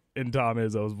defeat in Tom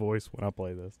Izzo's voice when I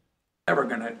play this. Never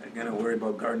gonna worry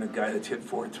about guarding a guy that's hit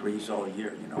 4 threes all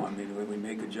year. I mean, when we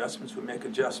make adjustments, we make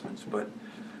adjustments. But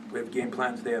we have game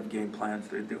plans. They have game plans.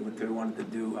 They do what they wanted to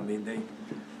do. I mean, they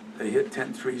hit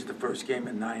 10 threes the first game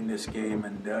and 9 this game,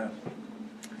 and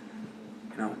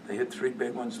they hit 3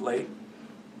 big ones late.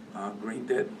 Green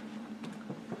did.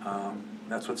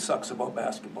 that's what sucks about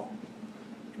basketball.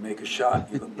 You make a shot,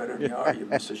 you look better than you are. You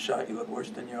miss a shot, you look worse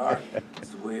than you are. It's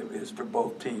the way it is for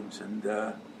both teams. And,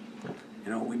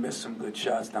 we missed some good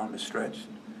shots down the stretch.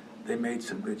 They made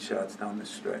some good shots down the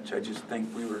stretch. I just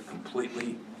think we were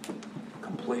completely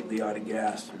out of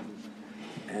gas.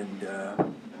 And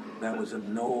that was of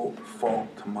no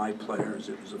fault to my players.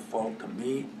 It was a fault to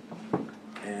me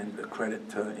and a credit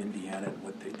to Indiana and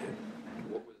what they did.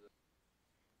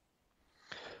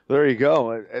 There you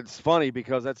go. It's funny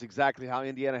because that's exactly how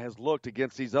Indiana has looked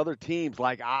against these other teams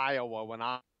like Iowa when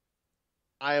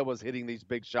Iowa's hitting these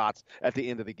big shots at the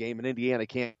end of the game, and Indiana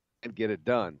can't get it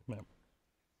done. Yeah.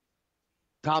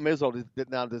 Tom Izzo,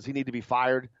 now, does he need to be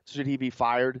fired? Should he be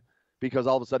fired? Because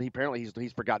all of a sudden,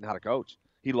 he's forgotten how to coach.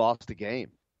 He lost the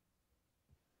game.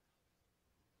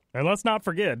 And let's not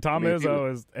forget, Tom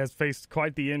Izzo has faced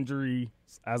quite the injury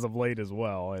as of late as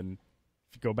well. And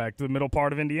if you go back to the middle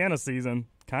part of Indiana's season,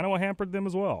 kind of what hampered them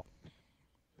as well.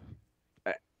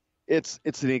 It's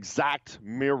an exact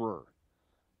mirror.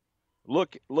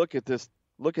 Look at this.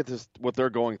 Look at this. What they're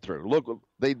going through. Look,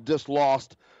 they just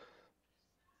lost.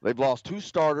 They've lost 2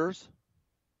 starters.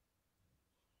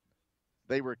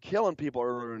 They were killing people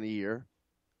earlier in the year.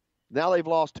 Now they've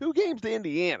lost 2 games to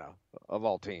Indiana, of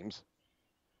all teams.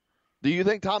 Do you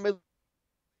think Tom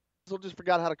Izzo just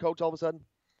forgot how to coach all of a sudden?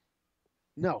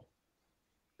 No.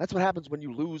 That's what happens when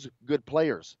you lose good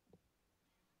players.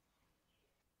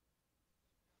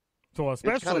 So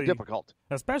especially, it's kind of difficult.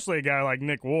 Especially a guy like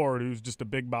Nick Ward, who's just a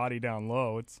big body down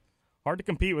low. It's hard to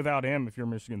compete without him if you're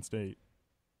Michigan State.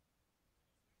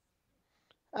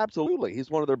 Absolutely. He's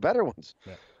one of their better ones.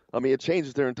 Yeah. I mean, it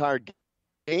changes their entire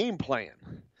game plan.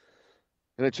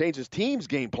 And it changes teams'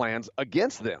 game plans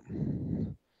against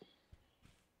them.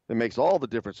 It makes all the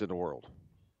difference in the world.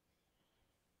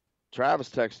 Travis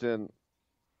texted in,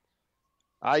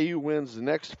 IU wins the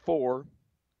next 4.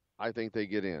 I think they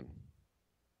get in.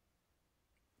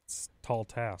 It's a tall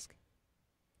task.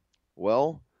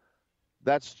 Well,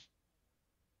 that's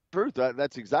truth.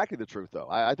 That's exactly the truth, though.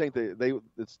 I think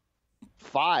it's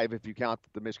 5 if you count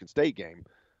the Michigan State game.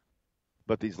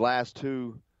 But these last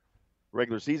 2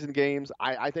 regular season games,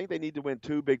 I think they need to win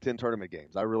 2 Big Ten tournament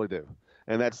games. I really do.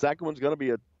 And that second one's going to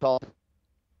be that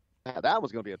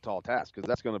one's going to be a tall task because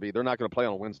they're not going to play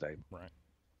on a Wednesday. Right.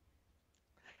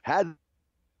 Had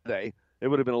they, it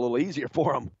would have been a little easier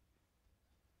for them.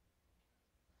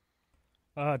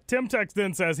 Tim Tex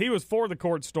then says he was for the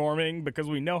court storming because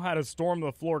we know how to storm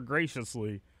the floor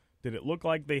graciously. Did it look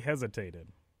like they hesitated?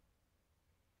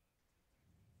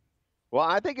 Well,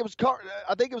 I think it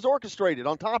was orchestrated.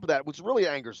 On top of that, which really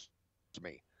angers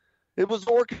me, it was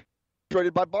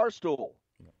orchestrated by Barstool.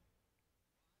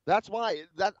 That's why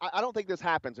I don't think this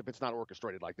happens if it's not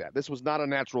orchestrated like that. This was not a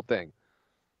natural thing,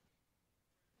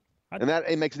 and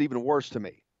it makes it even worse to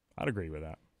me. I'd agree with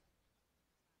that.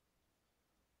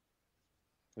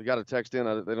 We got a text in.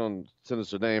 They don't send us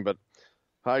their name, but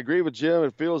I agree with Jim.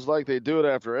 It feels like they do it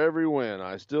after every win.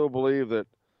 I still believe that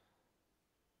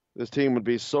this team would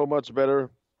be so much better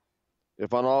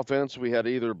if on offense we had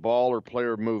either ball or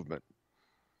player movement.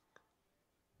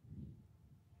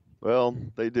 Well,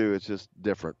 they do. It's just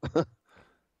different.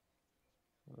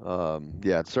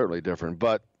 Yeah, it's certainly different.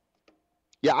 But,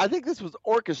 yeah, I think this was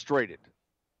orchestrated.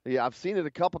 Yeah, I've seen it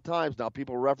a couple times now,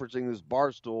 people referencing this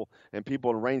Barstool and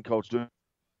people in raincoats doing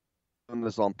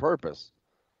this on purpose.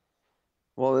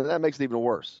 Well, that makes it even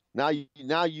worse. Now you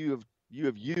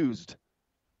have used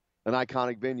an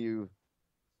iconic venue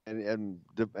and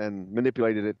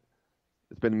manipulated it.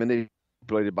 It's been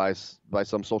manipulated by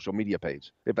some social media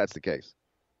page, if that's the case.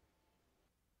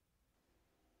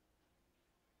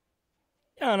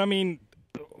 Yeah, and I mean,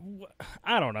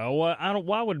 I don't know. What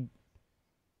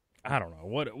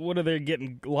are they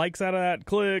getting likes out of that?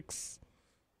 Clicks,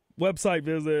 website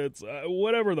visits,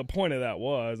 whatever the point of that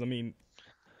was. I mean,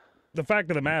 the fact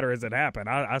of the matter is it happened.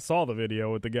 I saw the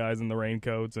video with the guys in the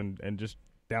raincoats and just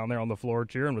down there on the floor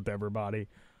cheering with everybody.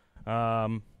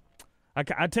 I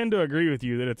tend to agree with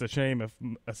you that it's a shame if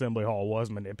Assembly Hall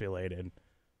was manipulated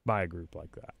by a group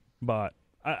like that. But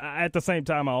at the same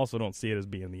time, I also don't see it as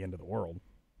being the end of the world.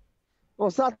 Well,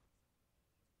 it's not the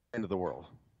end of the world.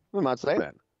 I'm not saying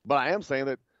that. But I am saying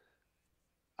that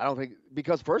I don't think –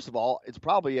 because, first of all, it's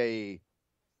probably a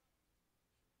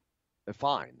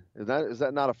fine. Is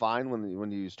that not a fine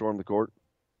when you storm the court?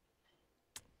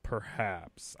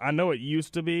 Perhaps. I know it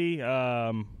used to be.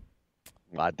 I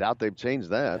doubt they've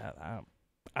changed that.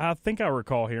 I think I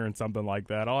recall hearing something like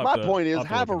that. My point is,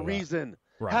 have a reason.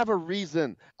 Right. Have a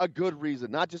reason, a good reason,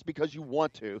 not just because you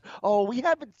want to. Oh, we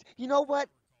haven't – you know what?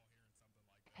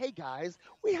 Hey, guys,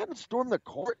 we haven't stormed the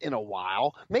court in a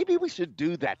while. Maybe we should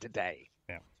do that today.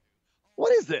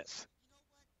 What is this?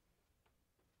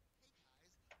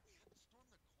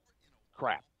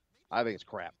 Crap. I think it's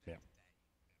crap. Yeah.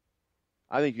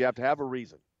 I think you have to have a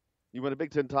reason. You win a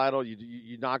Big Ten title,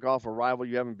 you knock off a rival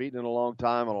you haven't beaten in a long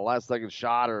time on a last-second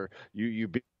shot, or you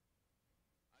beat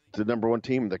the number one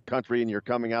team in the country and you're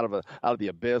coming out of the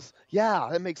abyss. Yeah,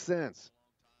 that makes sense.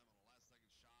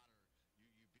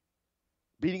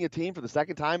 Beating a team for the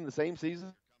second time in the same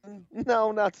season?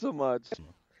 No, not so much.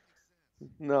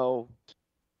 No.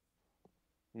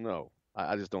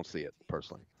 I just don't see it,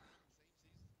 personally.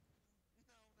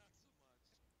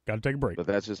 Got to take a break. But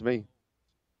that's just me.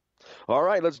 All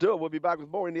right, let's do it. We'll be back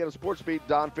with more Indiana Sports Beat.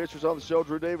 Don Fisher's on the show.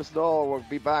 Drew Davis and all. We'll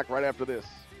be back right after this.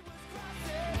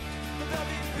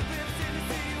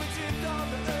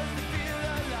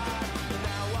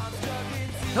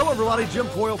 Hello, everybody. Jim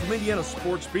Coyle from Indiana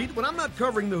Sports Beat. When I'm not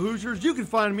covering the Hoosiers, you can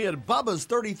find me at Bubba's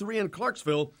 33 in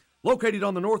Clarksville, located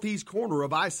on the northeast corner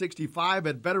of I-65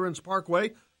 at Veterans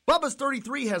Parkway. Bubba's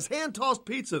 33 has hand-tossed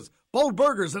pizzas, bold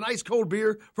burgers, and ice-cold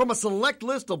beer from a select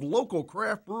list of local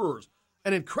craft brewers.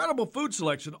 An incredible food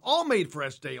selection, all made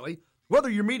fresh daily. Whether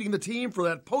you're meeting the team for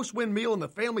that post-win meal in the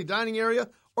family dining area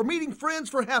or meeting friends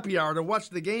for happy hour to watch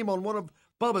the game on one of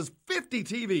Bubba's 50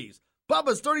 TVs.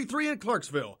 Bubba's 33 in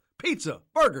Clarksville. Pizza,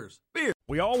 burgers, beer.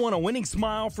 We all want a winning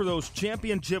smile for those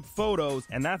championship photos,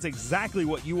 and that's exactly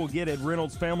what you will get at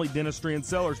Reynolds Family Dentistry in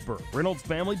Sellersburg. Reynolds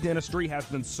Family Dentistry has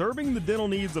been serving the dental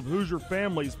needs of Hoosier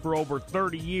families for over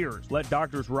 30 years. Let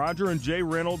Doctors Roger and Jay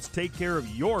Reynolds take care of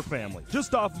your family.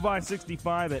 Just off of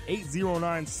I-65 at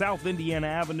 809 South Indiana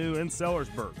Avenue in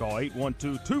Sellersburg. Call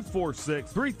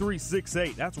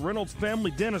 812-246-3368. That's Reynolds Family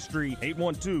Dentistry,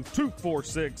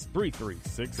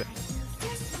 812-246-3368.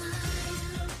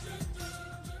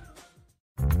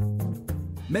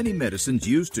 Many medicines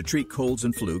used to treat colds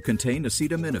and flu contain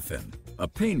acetaminophen, a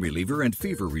pain reliever and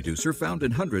fever reducer found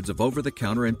in hundreds of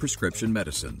over-the-counter and prescription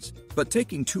medicines. But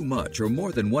taking too much or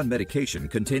more than one medication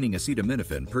containing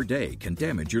acetaminophen per day can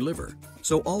damage your liver.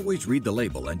 So always read the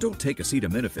label and don't take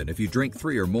acetaminophen if you drink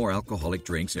 3 or more alcoholic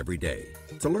drinks every day.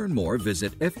 To learn more,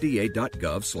 visit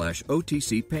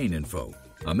fda.gov/OTC pain info.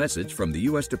 A message from the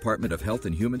U.S. Department of Health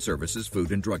and Human Services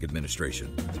Food and Drug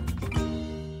Administration.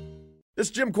 This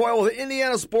is Jim Coyle with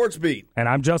Indiana Sports Beat. And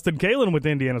I'm Justin Kalen with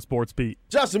Indiana Sports Beat.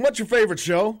 Justin, what's your favorite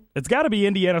show? It's got to be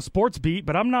Indiana Sports Beat,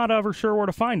 but I'm not ever sure where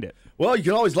to find it. Well, you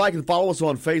can always like and follow us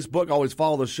on Facebook. Always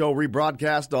follow the show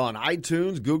rebroadcast on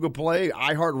iTunes, Google Play,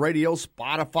 iHeartRadio,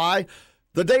 Spotify.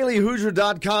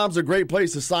 TheDailyHoosier.com is a great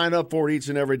place to sign up for each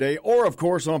and every day. Or, of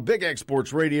course, on Big X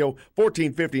Sports Radio,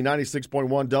 1450,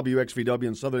 96.1 WXVW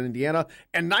in Southern Indiana,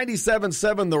 and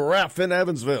 97.7 The Ref in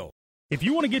Evansville. If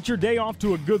you want to get your day off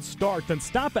to a good start, then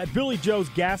stop at Billy Joe's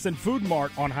Gas and Food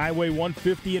Mart on Highway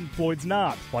 150 in Floyd's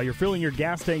Knobs. While you're filling your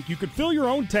gas tank, you could fill your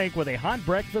own tank with a hot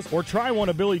breakfast or try one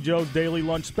of Billy Joe's daily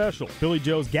lunch special. Billy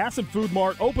Joe's Gas and Food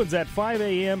Mart opens at 5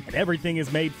 a.m. and everything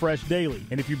is made fresh daily.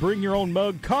 And if you bring your own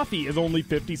mug, coffee is only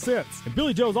 50 cents. And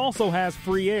Billy Joe's also has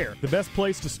free air. The best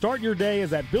place to start your day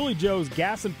is at Billy Joe's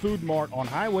Gas and Food Mart on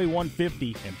Highway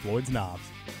 150 in Floyd's Knobs.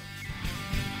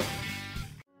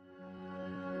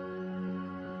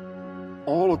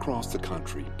 All across the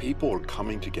country, people are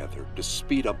coming together to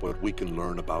speed up what we can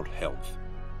learn about health.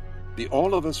 The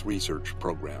All of Us Research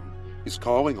Program is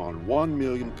calling on 1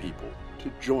 million people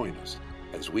to join us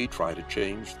as we try to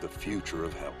change the future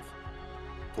of health.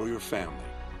 For your family,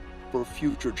 for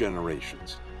future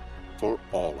generations, for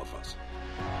all of us.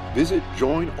 Visit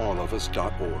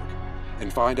joinallofus.org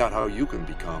and find out how you can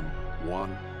become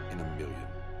 1 in a million.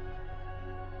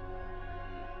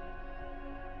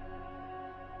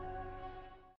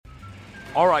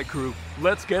 All right, crew,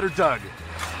 let's get her dug.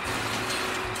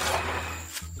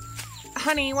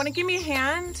 Honey, want to give me a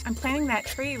hand? I'm planting that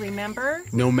tree, remember?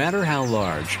 No matter how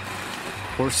large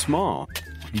or small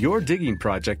your digging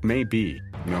project may be,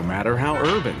 no matter how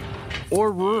urban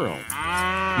or rural,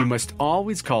 you must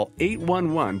always call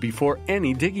 811 before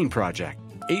any digging project.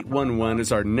 811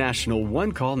 is our national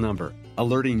one-call number,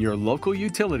 alerting your local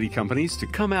utility companies to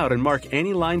come out and mark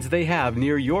any lines they have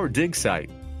near your dig site.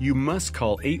 You must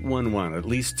call 811 at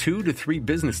least 2 to 3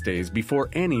 business days before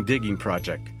any digging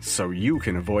project, so you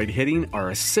can avoid hitting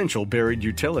our essential buried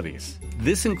utilities.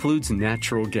 This includes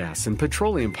natural gas and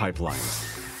petroleum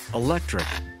pipelines, electric,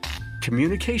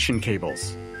 communication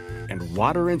cables, and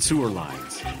water and sewer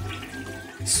lines.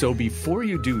 So before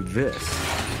you do this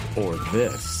or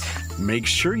this, make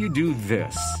sure you do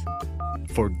this.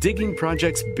 For digging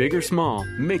projects big or small,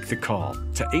 make the call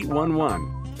to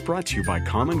 811. Brought to you by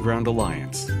Common Ground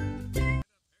Alliance.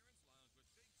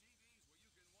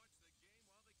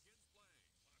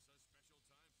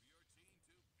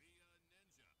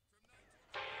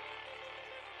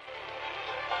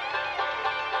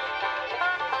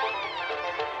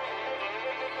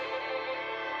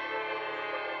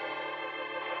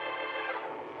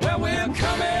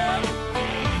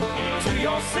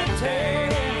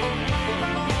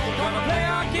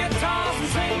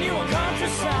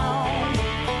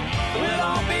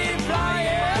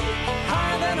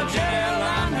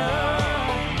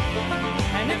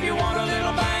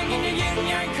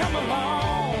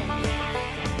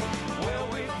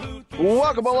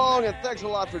 Welcome along, and thanks a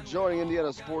lot for joining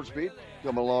Indiana Sports Beat.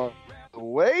 Coming along the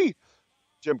way.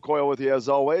 Jim Coyle with you as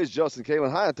always. Justin Kalen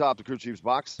high atop the Crew Chiefs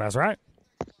box. That's right.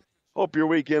 Hope your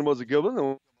weekend was a good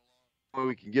one, and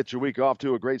we can get your week off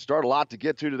to a great start. A lot to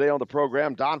get to today on the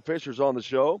program. Don Fisher's on the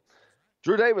show.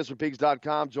 Drew Davis from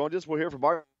Peaks.com joined us. We'll hear from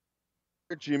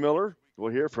Archie Miller.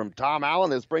 We'll hear from Tom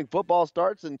Allen as spring football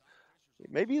starts, and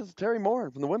maybe it's Terry Moore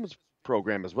from the women's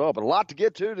program as well. But a lot to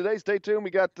get to today. Stay tuned.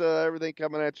 We got everything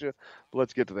coming at you. But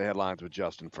let's get to the headlines with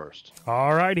Justin first.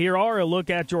 All right, here are a look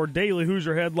at your daily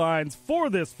Hoosier headlines for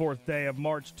this fourth day of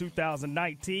March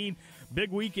 2019.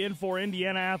 Big weekend for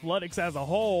Indiana athletics as a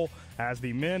whole, as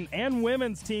the men and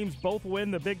women's teams both win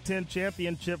the Big Ten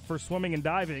championship for swimming and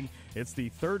diving. It's the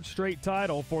third straight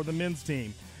title for the men's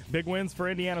team. Big wins for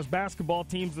Indiana's basketball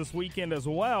teams this weekend as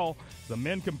well. The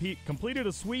men completed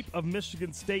a sweep of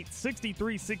Michigan State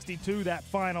 63-62 that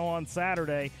final on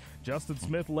Saturday. Justin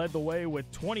Smith led the way with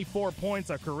 24 points,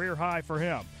 a career high for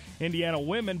him. Indiana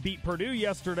women beat Purdue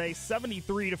yesterday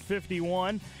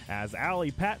 73-51 as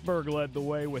Allie Patberg led the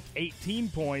way with 18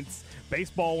 points.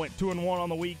 Baseball went 2-1 on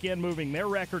the weekend, moving their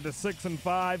record to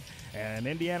 6-5. And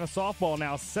Indiana softball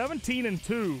now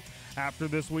 17-2 after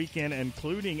this weekend,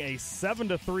 including a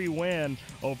 7-3 win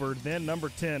over then number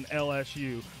 10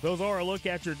 LSU. Those are a look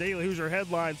at your daily Hoosier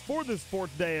headlines for this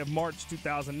fourth day of March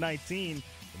 2019.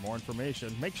 For more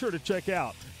information, make sure to check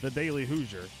out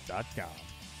thedailyhoosier.com.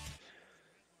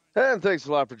 And thanks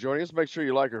a lot for joining us. Make sure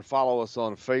you like or follow us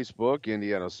on Facebook,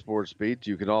 Indiana Sports Beat.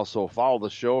 You can also follow the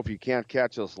show if you can't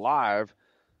catch us live.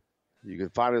 You can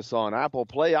find us on Apple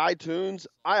Play, iTunes,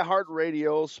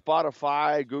 iHeartRadio,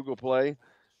 Spotify, Google Play.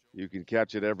 You can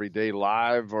catch it every day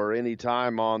live or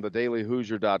anytime on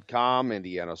thedailyhoosier.com,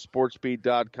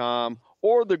 indianasportsbeat.com,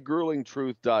 or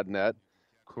thegruelingtruth.net.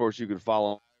 Of course, you can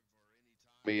follow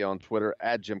me on Twitter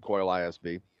at Jim Coyle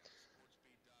ISB.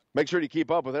 Make sure you keep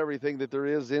up with everything that there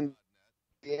is in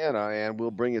Indiana, and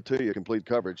we'll bring it to you, complete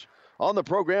coverage. On the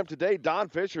program today, Don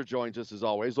Fisher joins us as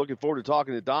always. Looking forward to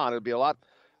talking to Don. It'll be a lot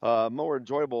more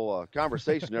enjoyable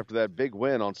conversation after that big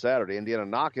win on Saturday. Indiana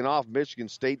knocking off Michigan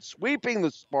State, sweeping the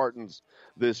Spartans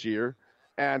this year,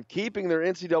 and keeping their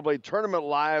NCAA tournament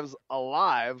lives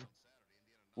alive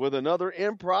with another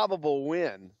improbable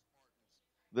win.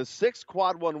 The sixth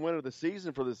quad one win of the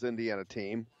season for this Indiana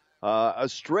team. A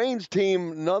strange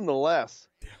team nonetheless.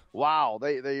 Wow,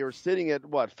 they are sitting at,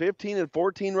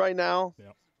 15-14 right now?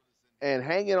 Yep. And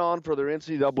hanging on for their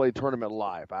NCAA tournament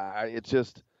life. It's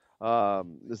just...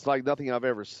 it's like nothing I've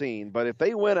ever seen. But if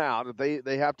they win out, if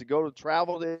they have to go to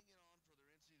travel to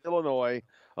Illinois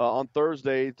on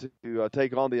Thursday to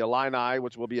take on the Illini,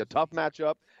 which will be a tough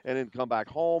matchup, and then come back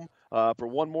home for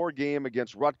one more game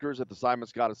against Rutgers at the Simon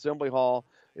Scott Assembly Hall.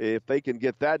 If they can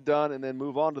get that done and then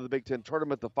move on to the Big Ten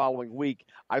tournament the following week,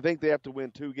 I think they have to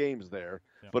win 2 games there.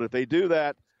 Yeah. But if they do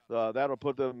that, that'll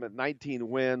put them at 19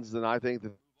 wins, and I think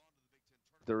that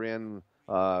they're in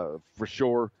for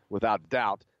sure, without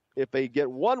doubt. If they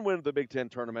get 1 win of the Big Ten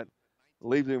tournament,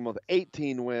 leaving them with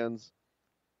 18 wins,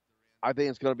 I think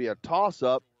it's going to be a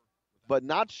toss-up, but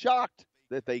not shocked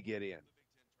that they get in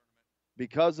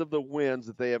because of the wins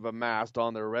that they have amassed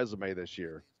on their resume this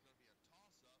year.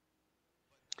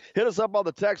 Hit us up on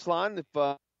the text line if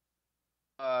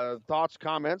thoughts,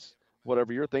 comments,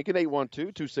 whatever you're thinking,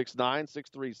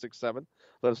 812-269-6367.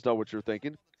 Let us know what you're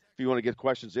thinking. If you want to get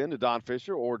questions in to Don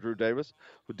Fisher or Drew Davis,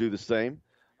 we'll do the same.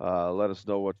 Let us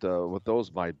know what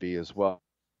those might be as well.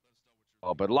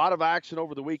 But a lot of action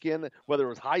over the weekend, whether it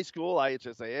was high school,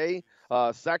 IHSAA,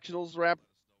 sectionals wrapped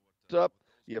up.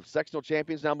 You have sectional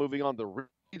champions now moving on the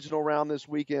regional round this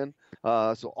weekend.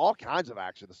 So all kinds of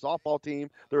action. The softball team,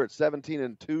 they're at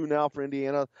 17-2 now for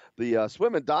Indiana. The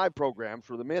swim and dive programs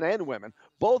for the men and women,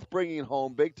 both bringing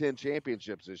home Big Ten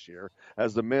championships this year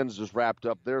as the men's just wrapped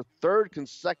up their third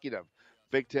consecutive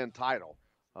Big Ten title.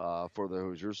 For the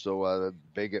Hoosiers, so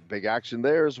big action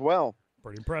there as well.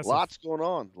 Pretty impressive. Lots going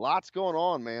on,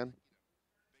 man.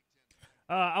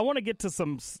 I want to get to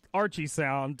some Archie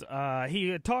sound. He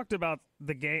had talked about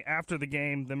the game after the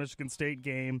game, the Michigan State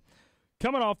game.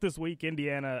 Coming off this week,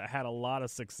 Indiana had a lot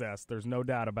of success. There's no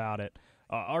doubt about it.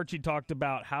 Archie talked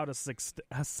about how to sustain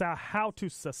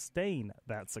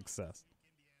that success.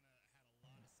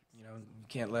 You know,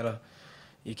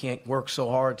 you can't work so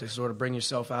hard to sort of bring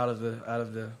yourself out of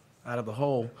the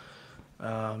hole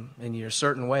in your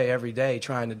certain way every day,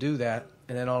 trying to do that,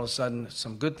 and then all of a sudden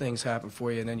some good things happen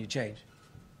for you, and then you change.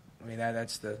 I mean,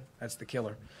 that's the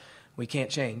killer. We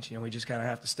can't change. You know, we just kind of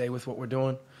have to stay with what we're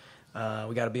doing.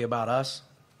 We got to be about us,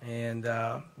 and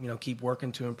keep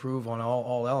working to improve on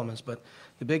all elements. But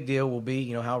the big deal will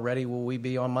be, how ready will we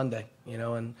be on Monday?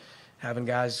 And having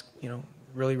guys,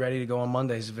 really ready to go on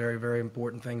Monday is a very, very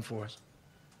important thing for us.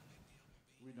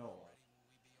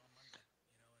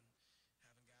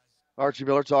 Archie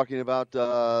Miller talking about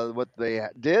what they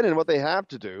did and what they have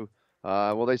to do.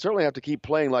 Well, they certainly have to keep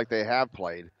playing like they have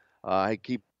played.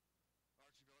 Keep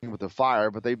with the fire,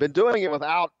 but they've been doing it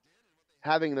without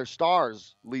having their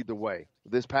stars lead the way.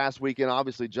 This past weekend,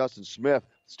 obviously, Justin Smith,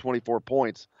 24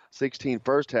 points, 16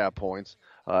 first-half points,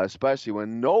 especially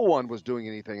when no one was doing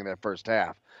anything in that first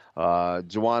half.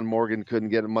 Juwan Morgan couldn't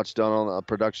get much done on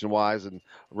production-wise, and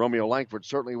Romeo Langford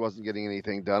certainly wasn't getting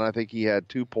anything done. I think he had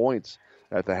 2 points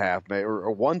at the half, or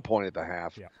 1 point at the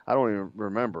half. Yeah. I don't even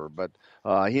remember, but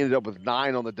he ended up with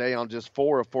 9 on the day on just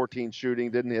 4 of 14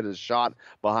 shooting, didn't hit his shot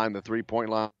behind the three-point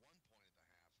line,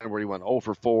 where he went 0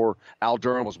 for 4. Al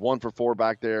Durham was 1 for 4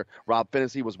 back there. Rob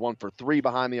Finney was 1 for 3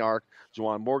 behind the arc.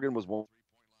 Juwan Morgan was 1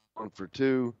 for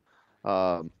 2.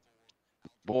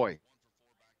 Boy,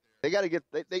 they got to get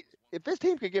they if this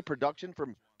team could get production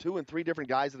from 2 and 3 different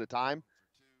guys at a time,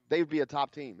 they'd be a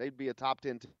top team. They'd be a top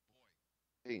 10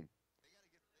 team.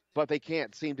 But they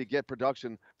can't seem to get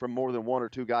production from more than 1 or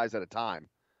 2 guys at a time.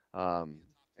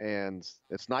 And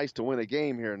it's nice to win a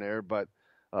game here and there, but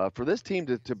for this team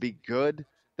to be good,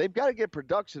 they've got to get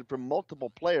production from multiple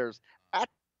players at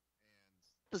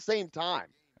the same time.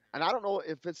 And I don't know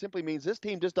if it simply means this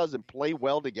team just doesn't play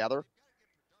well together,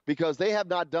 because they have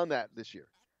not done that this year.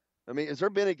 I mean, has there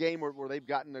been a game where they've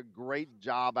gotten a great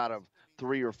job out of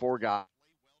 3 or 4 guys?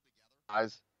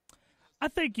 I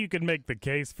think you could make the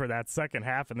case for that second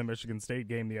half in the Michigan State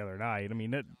game the other night. I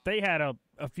mean, they had a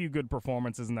few good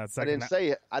performances in that second half. I didn't say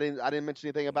it. I didn't mention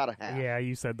anything about a half. Yeah,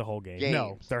 you said the whole game. Games.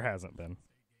 No, there hasn't been.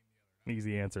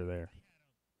 Easy answer there.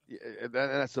 Yeah, and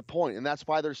that's the point, and that's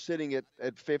why they're sitting at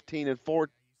 15 and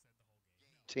 14.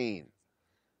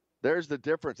 There's the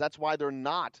difference. That's why they're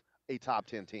not a top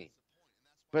 10 team,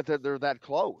 but they're that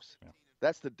close. Yeah.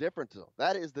 That's the difference, though.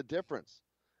 That is the difference.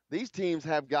 These teams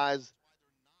have guys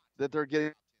that they're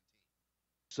getting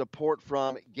support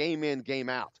from game in, game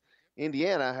out.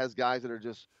 Indiana has guys that are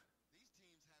just,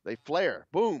 they flare.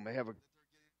 Boom, they have a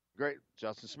great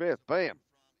Justin Smith. Bam.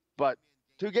 But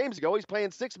 2 games ago, he's playing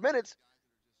 6 minutes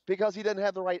because he doesn't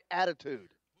have the right attitude,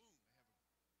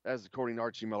 as according to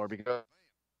Archie Miller, because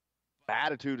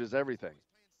attitude is everything.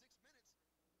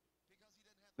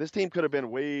 This team could have been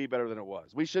way better than it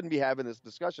was. We shouldn't be having this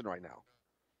discussion right now.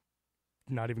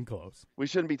 Not even close. We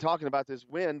shouldn't be talking about this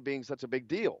win being such a big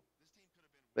deal.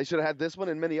 They should have had this one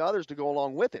and many others to go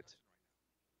along with it.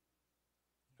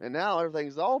 And now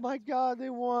everything's, oh my God, they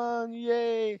won,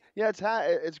 yay. Yeah,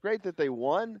 it's great that they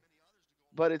won,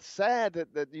 but it's sad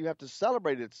that you have to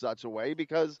celebrate it such a way,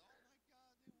 because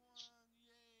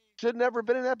should never have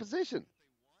been in that position.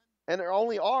 And there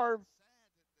only are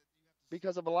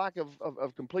because of a lack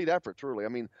of complete effort, truly. I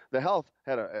mean, the health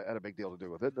had a big deal to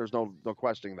do with it. There's no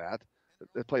questioning that.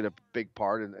 It played a big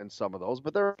part in some of those,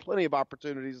 but there are plenty of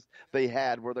opportunities they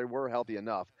had where they were healthy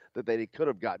enough that they could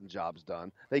have gotten jobs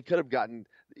done. They could have gotten,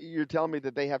 you're telling me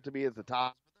that they have to be at the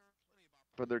top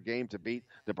of their game to beat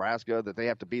Nebraska, that they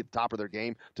have to be at the top of their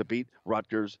game to beat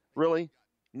Rutgers? Really?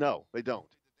 No, they don't.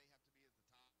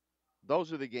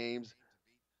 Those are the games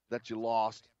that you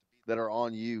lost that are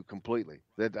on you completely.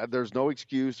 There's no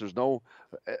excuse. There's no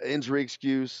injury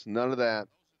excuse, none of that.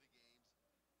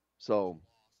 So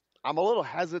I'm a little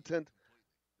hesitant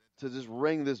to just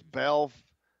ring this bell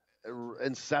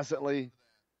incessantly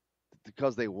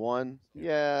because they won.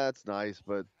 Yeah, it's nice,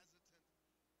 but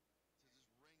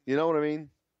you know what I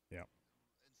mean? Yeah.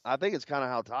 I think it's kind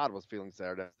of how Todd was feeling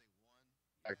Saturday.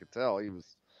 I could tell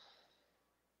he's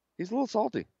a little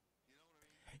salty.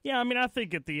 Yeah, I mean, I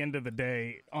think at the end of the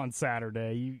day on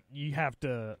Saturday, you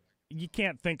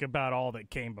can't think about all that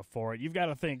came before it. You've got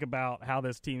to think about how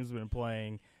this team's been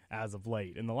playing as of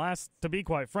late. And to be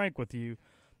quite frank with you,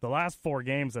 the last 4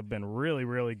 games have been really,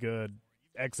 really good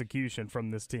execution from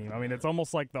this team. I mean, it's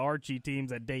almost like the Archie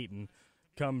teams at Dayton.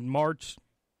 Come March,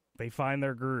 they find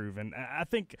their groove. And I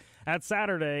think on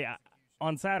Saturday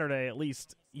at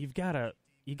least, you got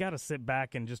to sit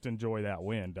back and just enjoy that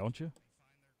win, don't you?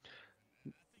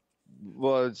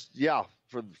 Well,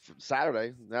 for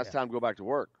Saturday. Now it's time to go back to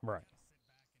work. Right.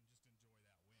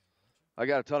 I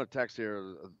got a ton of texts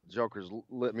here. Jokers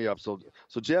lit me up. So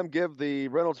Jim, give the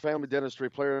Reynolds Family Dentistry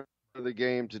player of the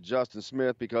game to Justin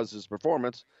Smith because his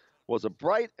performance was as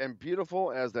bright and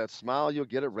beautiful as that smile you'll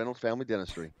get at Reynolds Family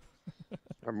Dentistry.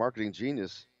 Our marketing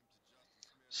genius.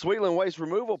 Sweetland Waste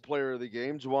Removal player of the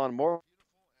game, Juwan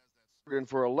Morgan,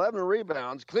 for 11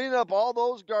 rebounds, cleaning up all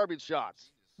those garbage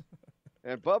shots.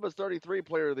 And Bubba's 33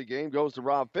 player of the game goes to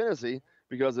Rob Finney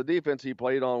because the defense he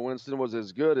played on Winston was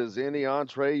as good as any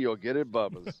entree you'll get at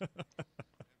Bubba's.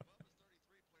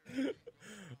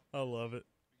 love it.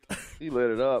 He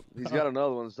lit it up. He's got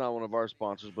another one. It's not one of our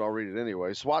sponsors, but I'll read it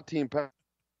anyway. SWAT team pass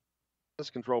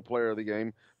control player of the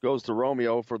game goes to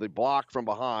Romeo for the block from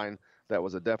behind. That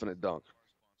was a definite dunk.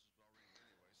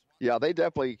 Yeah, they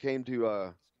definitely came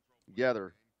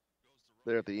together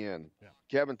there at the end. Yeah.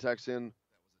 Kevin texts in,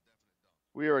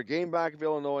 we are a game back of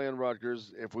Illinois and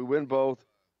Rutgers. If we win both,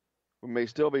 we may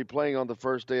still be playing on the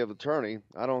first day of the tourney.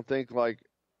 I don't think I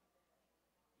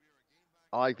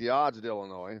like the odds at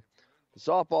Illinois. The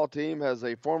softball team has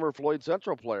a former Floyd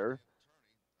Central player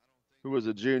who was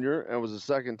a junior and was a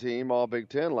second team All Big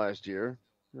Ten last year.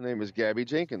 Her name is Gabby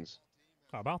Jenkins.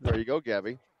 How about that? There you go,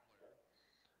 Gabby.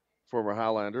 Former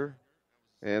Highlander.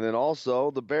 And then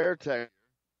also the Bear text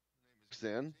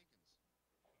in.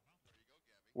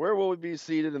 Where will we be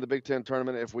seated in the Big Ten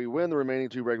tournament if we win the remaining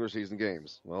 2 regular season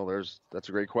games? Well, that's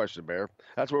a great question, Bear.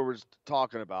 That's what we're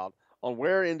talking about, on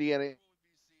where Indiana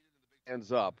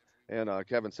ends up. And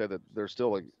Kevin said that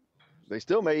they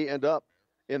still may end up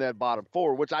in that bottom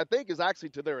 4, which I think is actually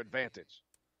to their advantage.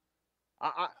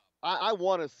 I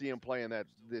want to see them playing that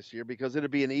this year because it'll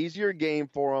be an easier game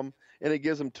for them, and it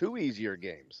gives them 2 easier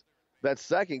games. That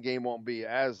second game won't be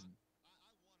as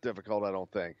difficult, I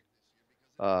don't think,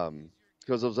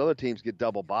 because those other teams get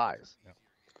double buys. Yeah.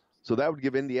 So that would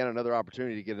give Indiana another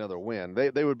opportunity to get another win.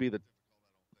 They would be the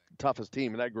toughest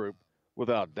team in that group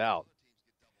without doubt.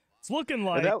 It's looking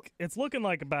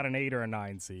like about an 8 or a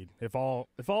 9 seed. If all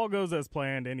goes as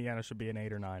planned, Indiana should be an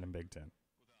 8 or 9 in Big Ten.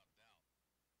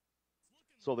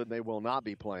 So then they will not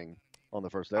be playing on the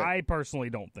first day. I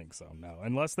personally don't think so. No,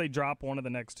 unless they drop one of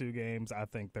the next 2 games, I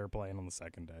think they're playing on the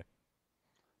second day.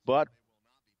 But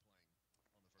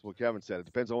that's what Kevin said. It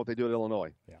depends on what they do at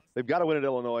Illinois. Yeah, they've got to win at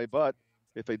Illinois, but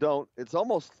if they don't, it's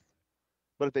almost.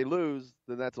 But if they lose,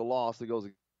 then that's a loss that goes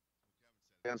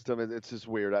against them. It's just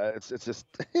weird. It's just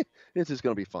it's just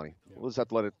going to be funny. Yeah. We'll just have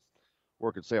to let it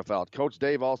work itself out. Coach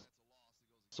Dave also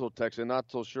texted, not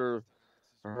so sure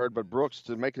I heard, but Brooks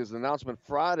to make his announcement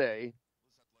Friday,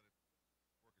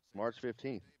 March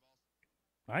 15th.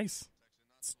 Nice.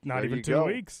 It's not There even you 2 go.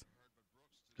 weeks.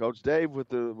 Coach Dave with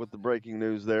the breaking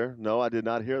news there. No, I did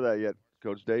not hear that yet,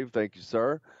 Coach Dave. Thank you,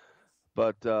 sir.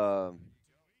 But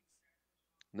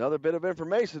another bit of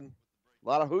information. A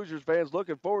lot of Hoosiers fans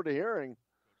looking forward to hearing,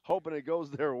 hoping it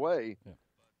goes their way.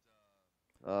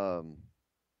 Yeah.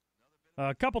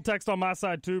 A couple texts on my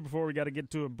side, too, before we got to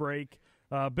get to a break.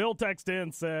 Bill text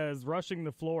in says, rushing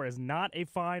the floor is not a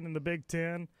fine in the Big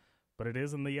Ten, but it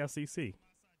is in the SEC.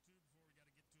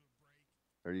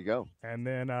 There you go. And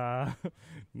then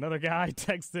another guy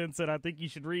texted in said, I think you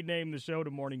should rename the show to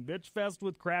Morning Bitch Fest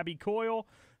with Krabby Coyle.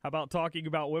 How about talking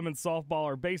about women's softball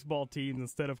or baseball teams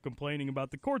instead of complaining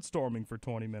about the court storming for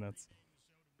 20 minutes?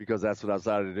 Because that's what I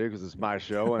decided to do, because it's my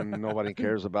show and nobody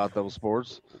cares about those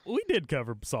sports. We did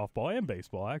cover softball and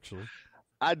baseball, actually.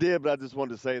 I did, but I just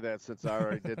wanted to say that since I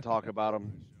already did talk about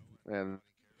them. And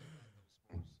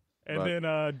then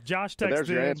Josh texted there's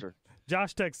your answer.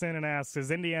 Josh texts in and asks, is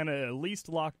Indiana at least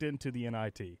locked into the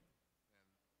NIT?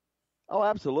 Oh,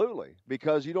 absolutely,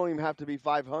 because you don't even have to be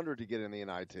 500 to get in the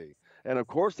NIT. And, of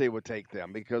course, they would take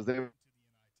them because they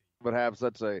would have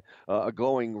such a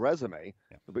glowing resume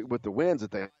with the wins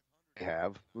that they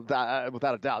have,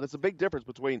 without a doubt. It's a big difference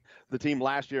between the team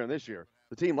last year and this year.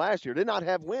 The team last year did not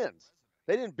have wins.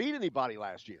 They didn't beat anybody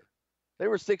last year. They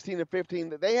were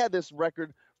 16-15. They had this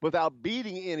record without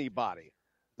beating anybody.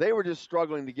 They were just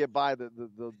struggling to get by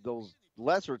those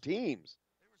lesser teams.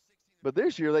 But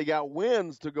this year they got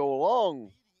wins to go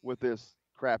along with this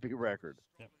crappy record.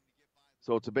 Yep.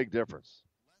 So it's a big difference.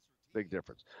 Big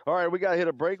difference. All right, we got to hit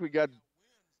a break. We got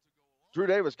Drew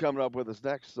Davis coming up with us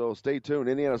next, so stay tuned.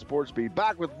 Indiana Sports Beat.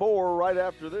 Back with more right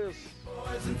after this.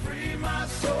 Poison free my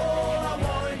soul. I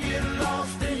want to get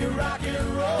lost in your rock and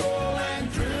roll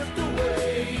and drift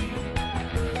away.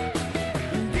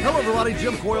 Hello, everybody.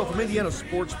 Jim Coyle from Indiana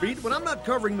Sports Beat. When I'm not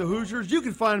covering the Hoosiers, you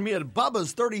can find me at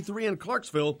Bubba's 33 in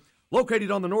Clarksville,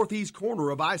 located on the northeast corner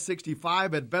of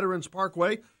I-65 at Veterans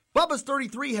Parkway. Bubba's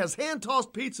 33 has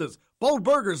hand-tossed pizzas, bold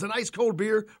burgers, and ice-cold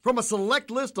beer from a select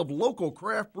list of local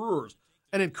craft brewers.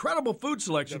 An incredible food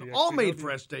selection, all made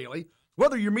fresh daily.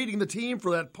 Whether you're meeting the team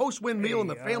for that post-win meal in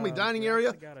the family dining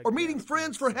area or meeting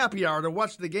friends for happy hour to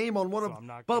watch the game on one of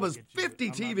Bubba's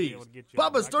 50 TVs.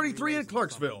 Bubba's 33 in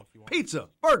Clarksville. Pizza,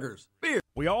 burgers, beer.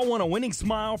 We all want a winning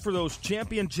smile for those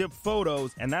championship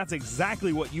photos, and that's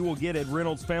exactly what you will get at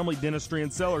Reynolds Family Dentistry in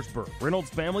Sellersburg. Reynolds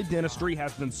Family Dentistry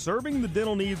has been serving the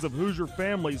dental needs of Hoosier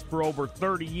families for over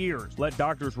 30 years. Let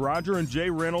Doctors Roger and Jay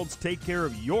Reynolds take care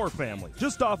of your family.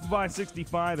 Just off of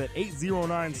I-65 at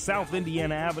 809 South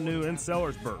Indiana Avenue in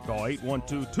Sellersburg. Call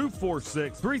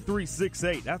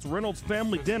 812-246-3368. That's Reynolds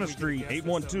Family Dentistry,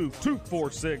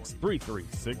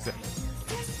 812-246-3368.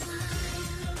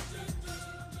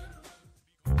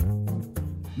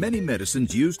 Many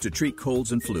medicines used to treat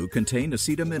colds and flu contain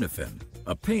acetaminophen,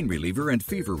 a pain reliever and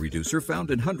fever reducer found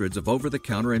in hundreds of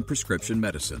over-the-counter and prescription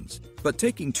medicines. But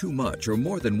taking too much or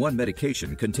more than one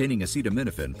medication containing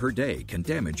acetaminophen per day can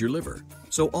damage your liver.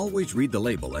 So always read the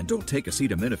label and don't take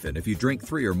acetaminophen if you drink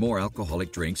 3 or more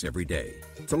alcoholic drinks every day.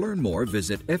 To learn more,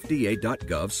 visit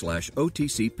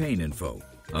fda.gov/OTC pain info.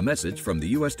 A message from the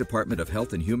U.S. Department of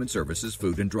Health and Human Services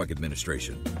Food and Drug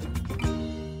Administration.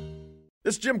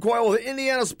 This is Jim Coyle with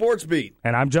Indiana Sports Beat.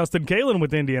 And I'm Justin Kalen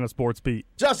with Indiana Sports Beat.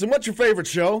 Justin, what's your favorite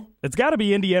show? It's got to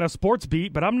be Indiana Sports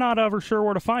Beat, but I'm not ever sure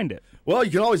where to find it. Well,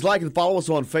 you can always like and follow us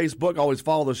on Facebook. Always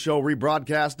follow the show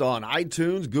rebroadcast on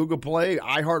iTunes, Google Play,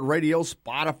 iHeartRadio,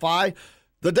 Spotify.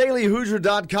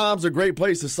 TheDailyHoosier.com is a great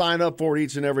place to sign up for it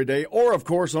each and every day. Or, of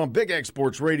course, on Big X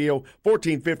Sports Radio,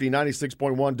 1450,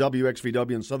 96.1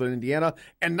 WXVW in Southern Indiana,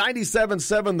 and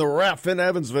 97.7 The Ref in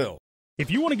Evansville. If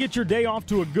you want to get your day off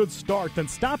to a good start, then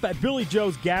stop at Billy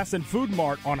Joe's Gas and Food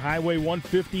Mart on Highway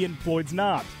 150 in Floyd's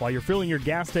Knobs. While you're filling your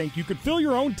gas tank, you could fill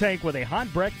your own tank with a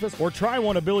hot breakfast or try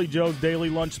one of Billy Joe's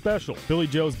daily lunch special. Billy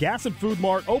Joe's Gas and Food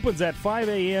Mart opens at 5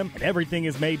 a.m. and everything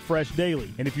is made fresh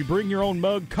daily. And if you bring your own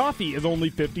mug, coffee is only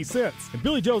 50 cents. And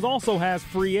Billy Joe's also has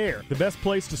free air. The best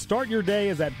place to start your day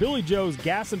is at Billy Joe's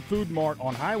Gas and Food Mart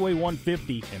on Highway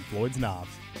 150 in Floyd's Knobs.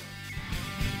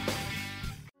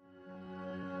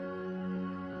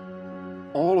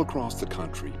 All across the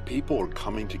country, people are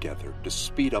coming together to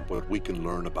speed up what we can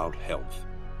learn about health.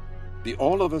 The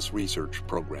All of Us Research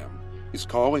Program is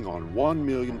calling on 1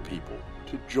 million people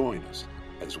to join us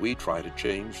as we try to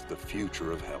change the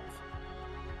future of health.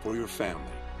 For your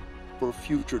family, for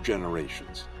future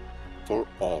generations, for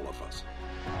all of us.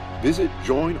 Visit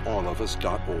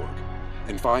joinallofus.org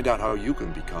and find out how you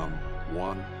can become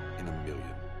 1 in a million.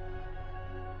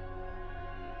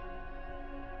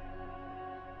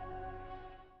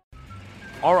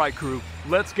 All right, crew,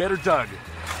 let's get her dug.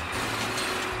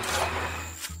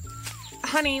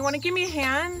 Honey, want to give me a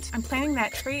hand? I'm planting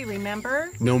that tree,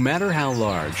 remember? No matter how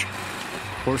large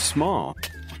or small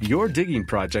your digging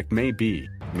project may be,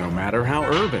 no matter how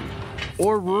urban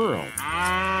or rural,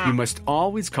 you must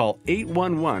always call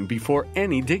 811 before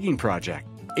any digging project.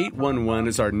 811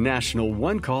 is our national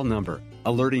one-call number,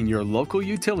 alerting your local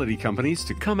utility companies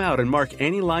to come out and mark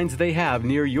any lines they have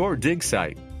near your dig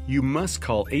site. You must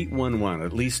call 811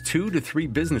 at least 2 to 3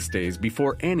 business days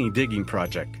before any digging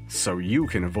project, so you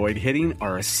can avoid hitting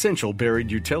our essential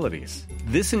buried utilities.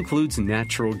 This includes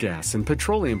natural gas and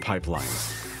petroleum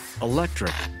pipelines,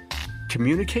 electric,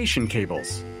 communication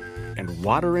cables, and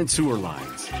water and sewer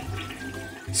lines.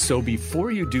 So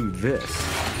before you do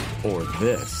this or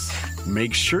this,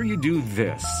 make sure you do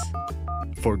this.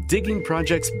 For digging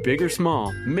projects big or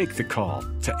small, make the call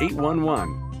to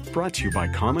 811. Brought to you by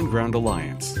Common Ground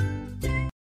Alliance.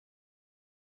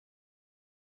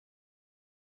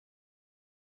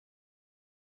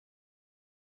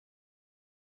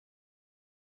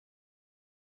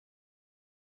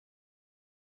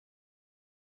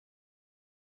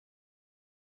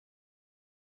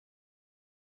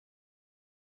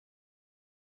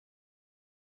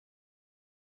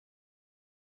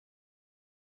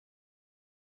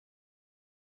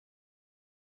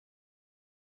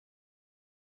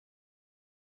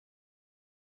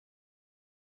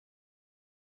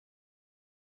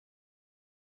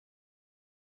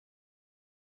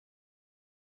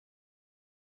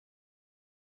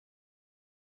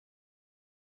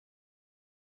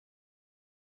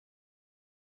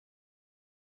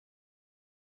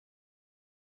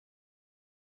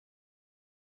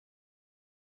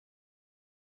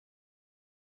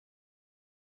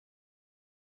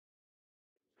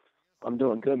 I'm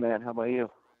doing good, man. How about you?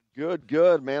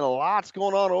 Good, man. A lot's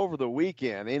going on over the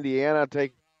weekend. Indiana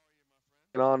taking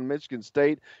on Michigan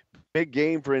State. Big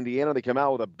game for Indiana. They come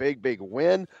out with a big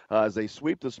win as they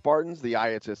sweep the Spartans. The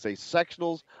IHSA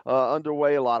sectionals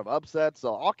underway. A lot of upsets.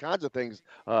 All kinds of things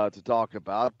to talk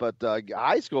about. But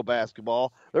high school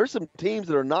basketball, there's some teams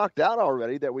that are knocked out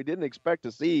already that we didn't expect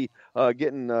to see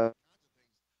getting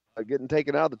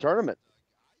taken out of the tournament.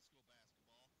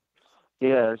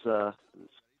 Yeah, there's a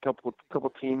couple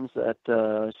teams that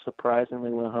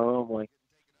surprisingly went home, like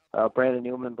Brandon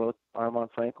Newman, both Armand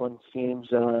Franklin's teams,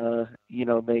 they're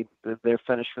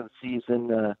finished for the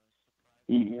season.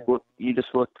 You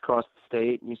just look across the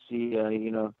state and you see,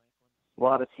 a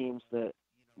lot of teams that,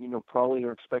 probably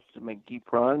are expected to make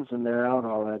deep runs, and they're out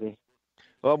already.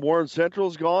 Warren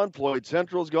Central's gone. Floyd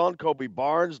Central's gone. Kobe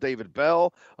Barnes, David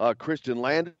Bell, Christian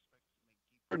Landon,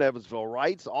 Evansville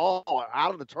Wrights, all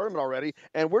out of the tournament already,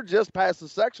 and we're just past the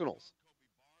sectionals.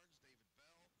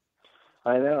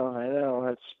 I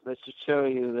know. That should show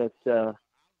you that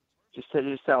just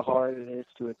how hard it is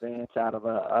to advance out of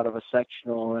a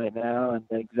sectional right now, and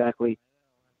exactly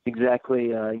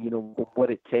what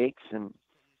it takes, and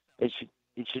it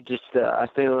should just I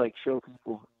feel like show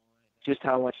people just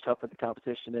how much tougher the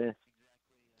competition is.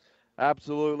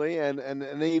 Absolutely, and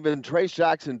even Trace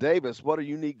Jackson Davis, what a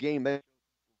unique game they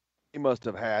must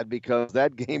have had, because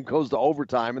that game goes to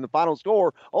overtime and the final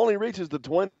score only reaches the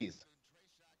 20s.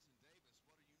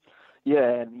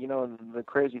 Yeah, and the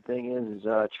crazy thing is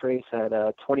Trace had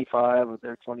 25 of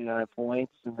their 29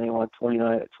 points, and they won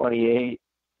 29-28,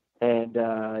 and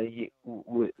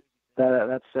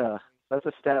that's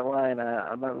a stat line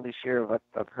I'm not really sure if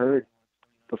I've heard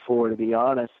before, to be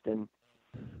honest. And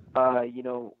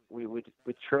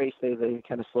with Trace, they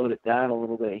kind of slowed it down a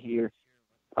little bit here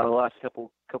the last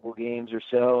couple games or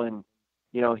so, and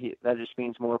that just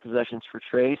means more possessions for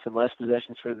Trace and less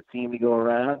possessions for the team to go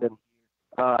around, and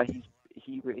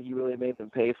he really made them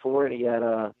pay for it. He had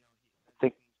I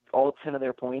think all 10 of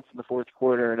their points in the fourth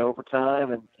quarter in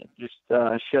overtime, and just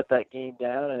shut that game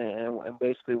down and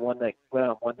basically won that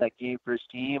game for his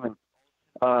team. And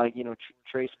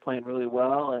Trace playing really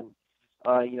well, and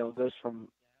goes from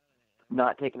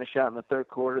not taking a shot in the third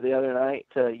quarter the other night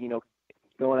to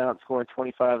going out and scoring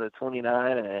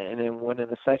 25-29 and then winning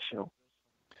the sectional.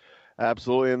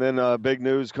 Absolutely. And then big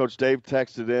news, Coach Dave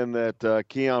texted in that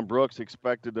Keon Brooks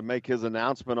expected to make his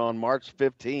announcement on March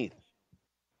 15th.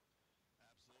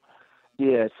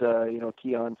 Yes,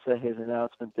 Keon said his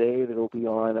announcement, Dave. It'll be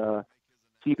on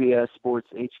CBS Sports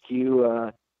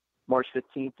HQ March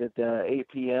 15th at 8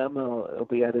 p.m. It'll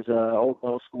be at his old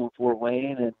middle school in Fort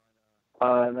Wayne,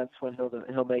 and that's when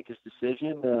he'll make his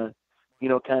decision. He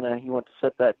wants to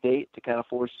set that date to kind of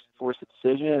force a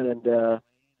decision, and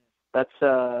that's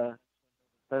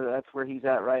where he's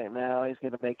at right now. He's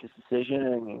going to make his decision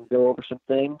and go over some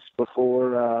things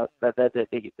before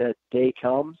that day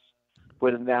comes.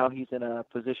 But now he's in a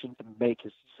position to make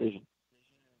his decision.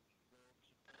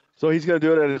 So he's going to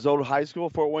do it at his old high school,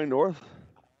 Fort Wayne North?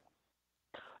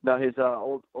 No, his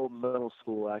old middle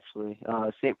school, actually,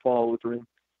 St. Paul Lutheran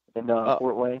in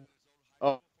Fort Wayne.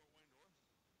 Oh.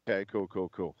 Okay,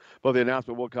 cool. Well, the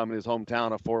announcement will come in his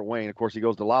hometown of Fort Wayne. Of course, he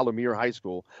goes to La Lumiere High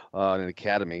School, an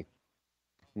academy,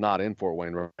 not in Fort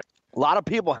Wayne. Right? A lot of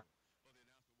people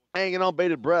hanging on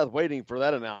bated breath, waiting for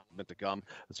that announcement to come,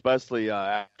 especially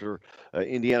after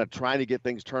Indiana trying to get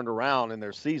things turned around in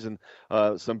their season.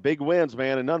 Some big wins,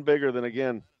 man, and none bigger than,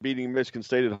 again, beating Michigan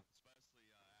State at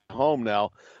home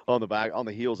now on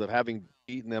the heels of having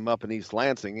beaten them up in East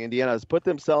Lansing. Indiana has put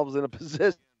themselves in a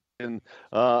position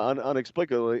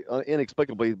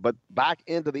inexplicably, but back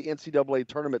into the NCAA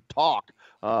tournament talk,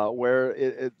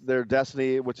 where their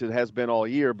destiny, which it has been all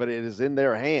year, but it is in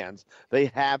their hands. They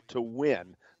have to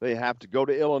win. They have to go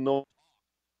to Illinois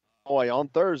on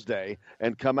Thursday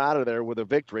and come out of there with a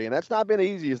victory, and that's not been the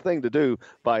easiest thing to do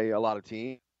by a lot of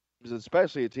teams,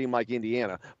 especially a team like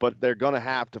Indiana, but they're going to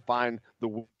have to find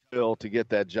the will to get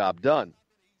that job done.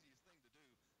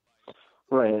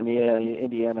 Right, and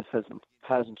Indiana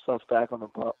has themselves back on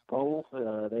the bowl.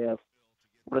 They have,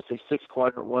 6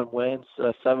 quadrant one wins,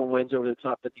 7 wins over the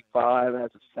top 55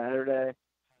 as of Saturday.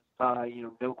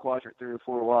 No quadrant 3 or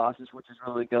 4 losses, which is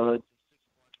really good.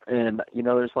 And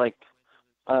there's like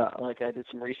I did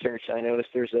some research. I noticed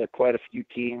there's quite a few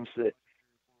teams that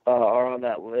are on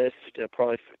that list,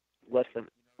 probably less than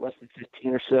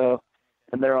 15 or so,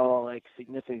 and they're all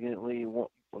significantly.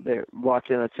 They're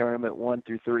watching the tournament 1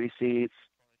 through 3 seeds,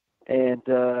 and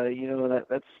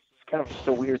that's kind of just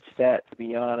a weird stat, to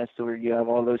be honest. Where you have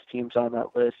all those teams on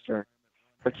that list are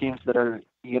teams that are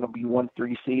going to be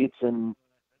 1-3 seeds, and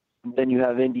then you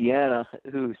have Indiana,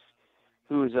 who's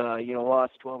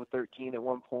lost 12-13 at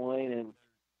one point, and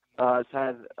has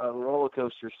had a roller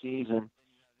coaster season.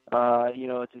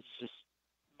 It's just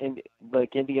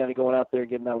Indiana going out there and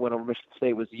getting that win over Michigan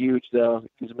State was huge, though.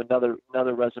 It gives them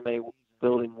another resume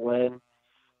building win.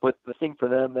 But the thing for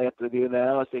them they have to do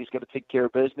now is they just got to take care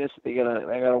of business. They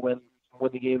gotta win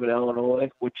the game at Illinois,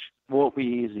 which won't be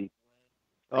easy.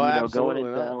 Oh, absolutely.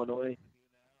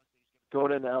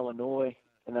 Going into Illinois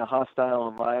in a hostile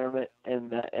environment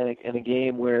and in a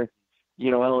game where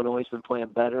Illinois has been playing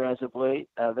better as of late.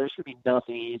 There should be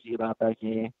nothing easy about that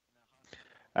game.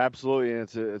 Absolutely,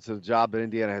 and it's a job that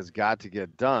Indiana has got to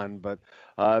get done. But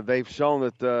they've shown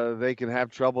that they can have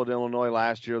trouble at Illinois.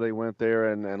 Last year, they went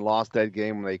there and lost that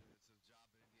game when they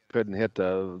couldn't hit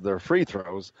their free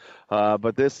throws.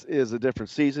 But this is a different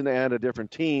season and a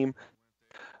different team.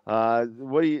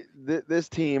 This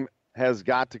team has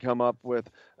got to come up with.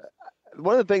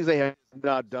 One of the things they have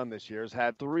not done this year is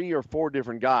had 3 or 4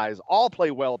 different guys all play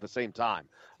well at the same time.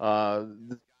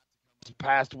 This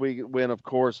past week win, of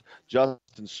course,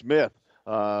 Justin Smith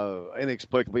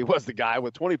inexplicably was the guy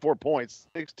with 24 points,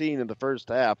 16 in the first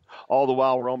half. All the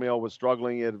while, Romeo was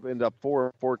struggling. It ended up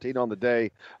 4-14 on the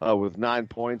day with 9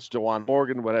 points. Jawan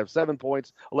Morgan would have 7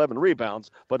 points, 11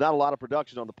 rebounds, but not a lot of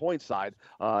production on the point side.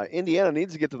 Indiana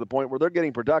needs to get to the point where they're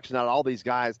getting production out of all these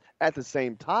guys at the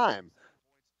same time.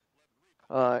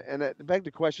 And it begged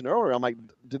the question earlier, I'm like,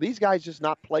 do these guys just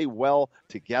not play well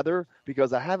together?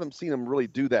 Because I haven't seen them really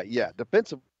do that yet.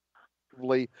 Defensively,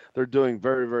 they're doing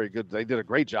very, very good. They did a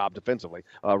great job defensively.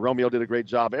 Romeo did a great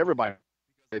job. Everybody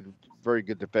did very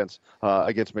good defense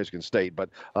against Michigan State. But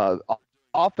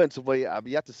offensively, I've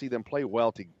yet to see them play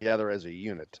well together as a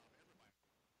unit.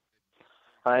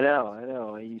 I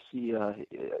know. You see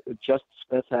Justin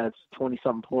Smith has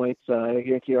 20-something points. I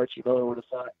guarantee Archie Miller would have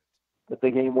thought that the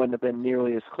game wouldn't have been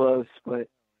nearly as close, but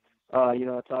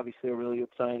it's obviously a really good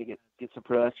sign to get some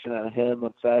production out of him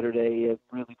on Saturday. He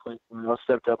really played well,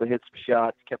 stepped up and hit some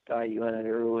shots, kept IU in it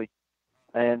early,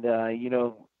 and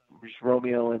just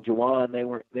Romeo and Jawan,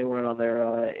 they weren't on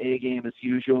their A game as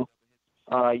usual.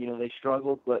 They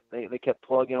struggled, but they kept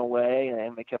plugging away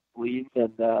and they kept leading,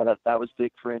 and that was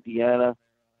big for Indiana.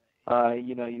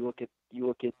 You look at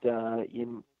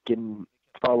getting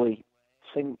probably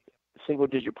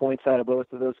single-digit points out of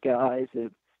both of those guys.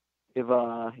 If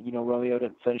Romeo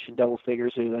didn't finish in double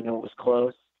figures, I know it was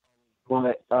close.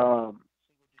 But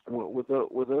with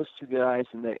those two guys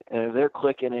and they're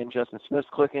clicking and Justin Smith's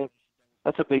clicking,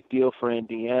 that's a big deal for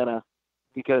Indiana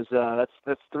because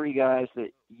that's 3 guys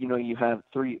that you have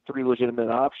three legitimate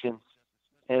options,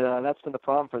 and that's been the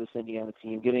problem for this Indiana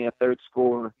team, getting a third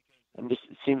scorer, and just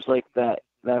it seems like that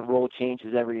role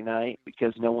changes every night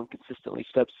because no one consistently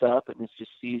steps up and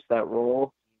just sees that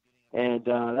role. And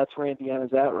that's where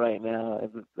Indiana's at right now.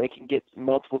 If they can get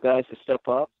multiple guys to step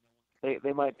up,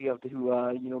 they might be able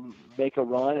to make a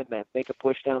run and make a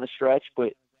push down the stretch,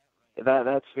 but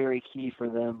that's very key for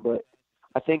them. But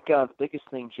I think the biggest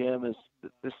thing, Jim, is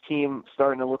this team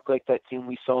starting to look like that team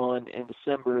we saw in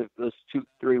December, those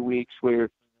 2-3 weeks where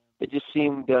it just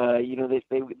seemed,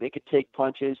 they could take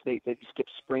punches. They just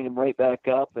kept springing them right back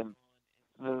up, and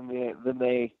then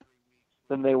they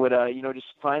would, just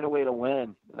find a way to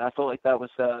win. And I felt like that was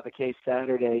the case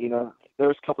Saturday. There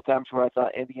was a couple times where I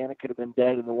thought Indiana could have been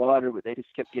dead in the water, but they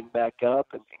just kept getting back up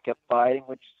and kept fighting,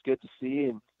 which is good to see.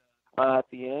 And at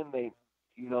the end,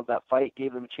 that fight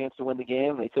gave them a chance to win the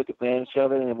game. They took advantage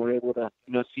of it and were able to,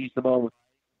 seize the moment.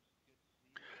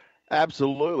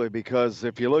 Absolutely, because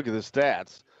if you look at the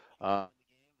stats,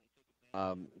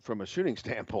 from a shooting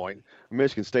standpoint,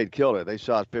 Michigan State killed it. They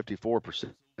shot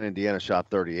 54%. Indiana shot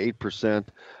 38%.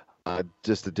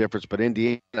 Just the difference. But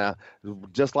Indiana,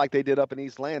 just like they did up in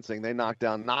East Lansing, they knocked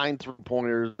down 9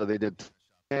 3-pointers. They did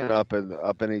 10 up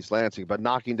in East Lansing, but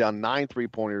knocking down 9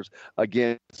 3-pointers,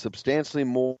 again, substantially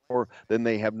more than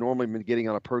they have normally been getting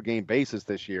on a per-game basis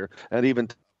this year. And even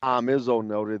Tom Izzo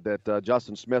noted that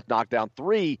Justin Smith knocked down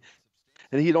 3,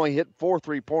 and he'd only hit 4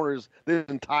 3-pointers this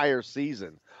entire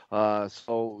season.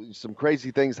 So some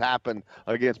crazy things happened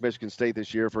against Michigan State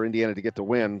this year for Indiana to get the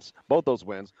wins, both those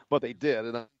wins, but they did.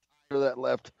 And that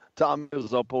left Tom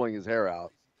Izzo pulling his hair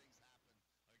out.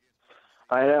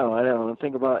 I know. And the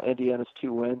thing about Indiana's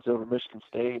 2 wins over Michigan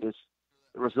State is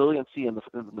the resiliency in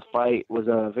the fight was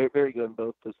very, very good in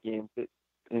both those games.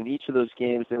 In each of those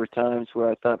games, there were times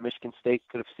where I thought Michigan State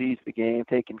could have seized the game,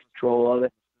 taken control of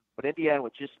it. But Indiana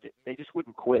they just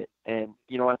wouldn't quit, and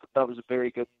I thought that was a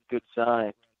very good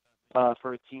sign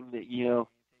for a team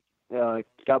that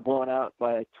got blown out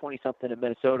by 20-something in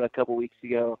Minnesota a couple weeks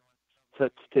ago.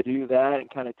 To do that and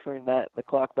kind of turn the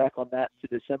clock back on that to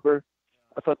December,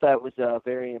 I thought that was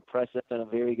very impressive and a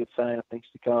very good sign of things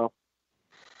to come.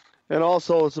 And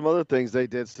also some other things they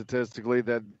did statistically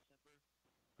that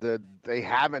they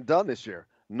haven't done this year.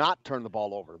 not turn the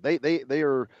ball over. They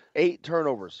are 8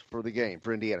 turnovers for the game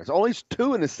for Indiana. It's only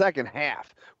 2 in the second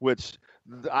half, which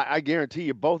I guarantee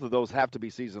you both of those have to be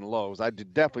season lows. I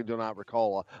definitely do not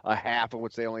recall a half in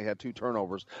which they only had 2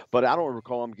 turnovers, but I don't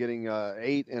recall them getting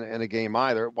 8 in a game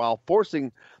either, while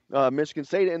forcing Michigan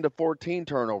State into 14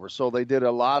 turnovers. So they did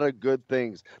a lot of good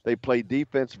things. They played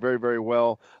defense very, very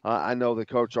well. I know that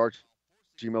Coach Archie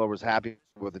Miller was happy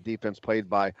with the defense played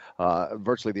by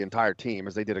virtually the entire team,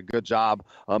 as they did a good job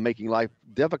making life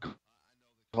difficult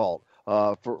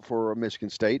for Michigan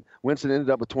State. Winston ended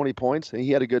up with 20 points, and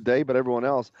he had a good day, but everyone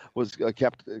else was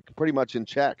kept pretty much in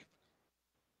check.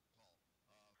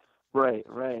 Right.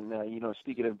 And,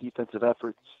 speaking of defensive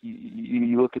efforts,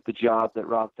 you look at the job that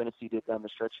Rob Phinisee did down the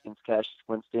stretch against Cassius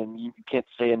Winston. You can't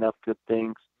say enough good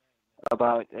things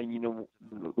about, the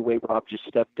way Rob just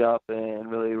stepped up and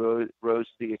really rose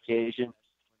to the occasion.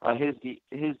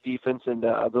 His defense and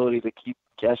ability to keep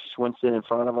Cassius Winston in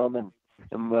front of him and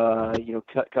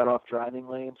cut off driving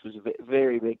lanes was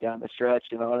very big down the stretch.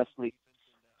 And honestly,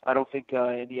 I don't think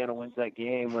Indiana wins that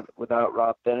game without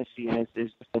Rob Phinisee and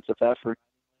his defensive effort.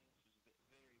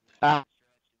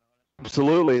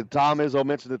 Absolutely. Tom Izzo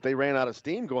mentioned that they ran out of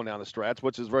steam going down the stretch,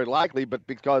 which is very likely, but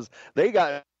because they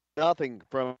got nothing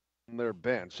from their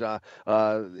bench.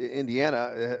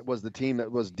 Indiana was the team that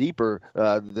was deeper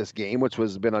this game, which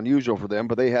was been unusual for them,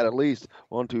 but they had at least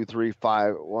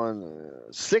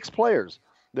 6 players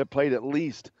that played at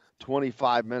least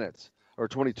 25 minutes or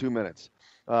 22 minutes,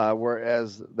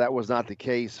 whereas that was not the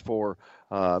case for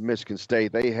Michigan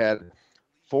State. They had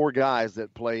 5 guys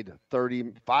that played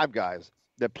 30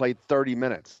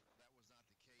 minutes.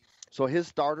 So his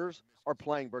starters are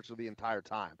playing virtually the entire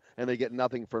time, and they get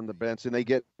nothing from the bench, and they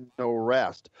get no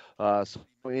rest. So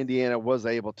Indiana was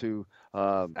able to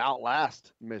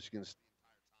outlast Michigan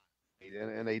State,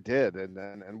 and they did,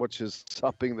 and which is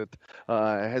something that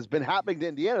has been happening to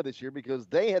Indiana this year, because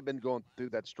they had been going through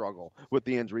that struggle with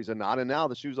the injuries and now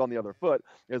the shoe's on the other foot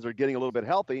as they're getting a little bit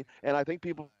healthy. And I think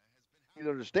people need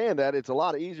to understand that it's a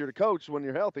lot easier to coach when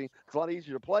you're healthy. It's a lot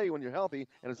easier to play when you're healthy,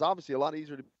 and it's obviously a lot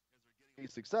easier to be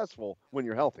successful when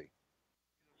you're healthy.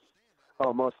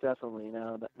 Oh, most definitely.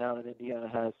 Now that Indiana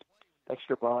has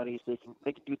extra bodies, they can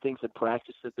do things in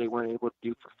practice that they weren't able to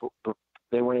do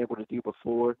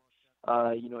before.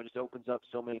 It just opens up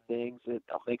so many things. It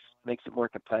makes it more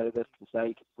competitive, because now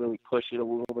you can really push it a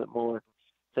little bit more.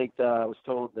 I think I was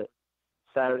told that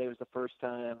Saturday was the first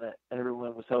time that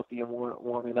everyone was healthy and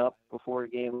warming up before a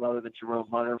game, other than Jerome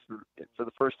Hunter for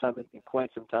the first time in quite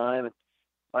some time.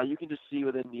 And you can just see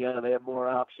with Indiana, they have more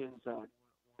options.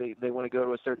 They want to go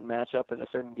to a certain matchup in a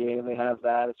certain game. They have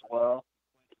that as well.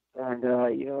 And,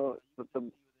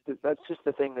 that's just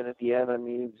the thing that Indiana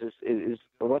needs is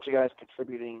a bunch of guys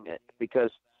contributing,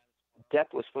 because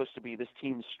depth was supposed to be this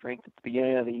team's strength at the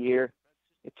beginning of the year.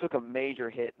 It took a major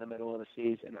hit in the middle of the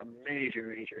season, a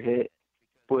major hit.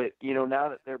 But, now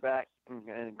that they're back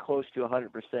and close to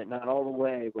 100%, not all the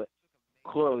way, but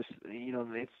close,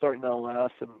 it's starting to allow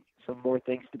some more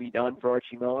things to be done for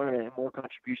Archie Miller, and more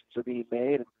contributions are being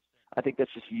made. And I think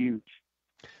that's just huge.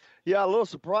 Yeah, a little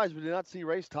surprised we did not see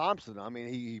Race Thompson. I mean,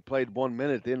 he played 1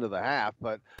 minute at the end of the half,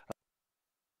 but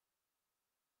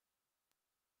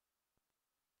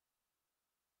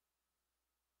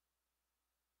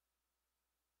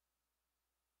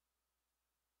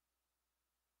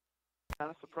kind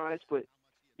of surprised, but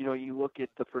you look at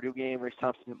the Purdue game, Race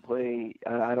Thompson didn't play.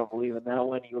 I don't believe in that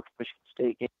one. You look at Michigan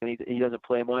State game, he doesn't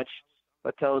play much.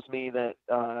 That tells me that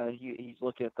he's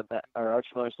looking at Archie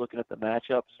Miller's looking at the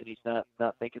matchups, and he's not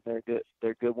thinking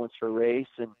they're good ones for Race.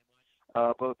 And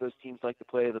both those teams like to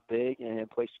play the big and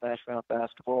play smash mouth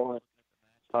basketball, and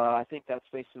I think that's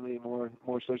basically more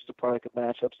so just a product of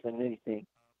matchups than anything.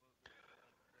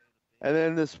 And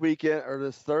then this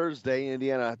Thursday,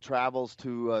 Indiana travels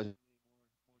to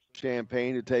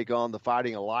Champaign to take on the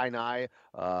Fighting Illini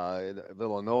of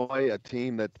Illinois, a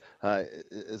team that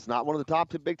is not one of the top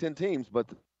 2 Big Ten teams, but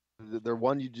they're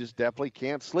one you just definitely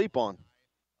can't sleep on.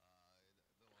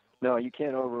 No, you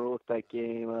can't overlook that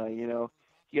game. You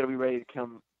got to be ready to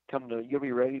you got to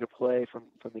be ready to play from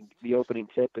the opening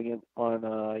tip again on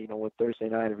with Thursday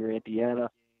night if you're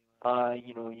Indiana.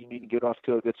 You need to get off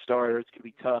to a good start, or it's going to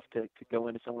be tough to go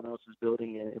into someone else's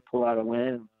building and pull out a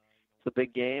win. It's a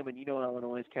big game, and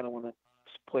Illinois kind of want to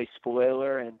play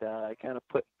spoiler and kind of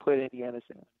put Indiana's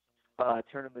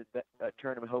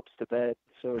tournament hopes to bed,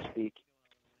 so to speak.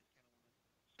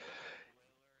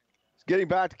 Getting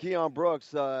back to Keon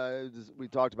Brooks, we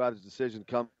talked about his decision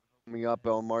coming up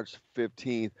on March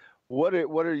 15th. What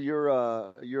are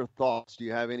your thoughts? Do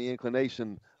you have any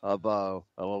inclination of a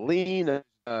lean,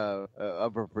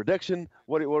 of a prediction?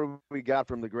 What do we got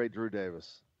from the great Drew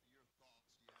Davis?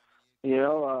 You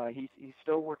know, he's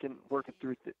still working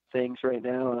through things right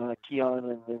now.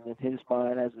 Keon, in his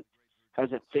mind,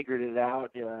 hasn't figured it out.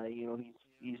 You know,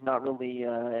 he's not really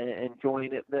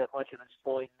enjoying it that much at this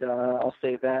point. I'll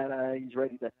say that he's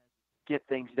ready to get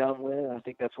things done with. I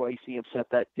think that's why you see him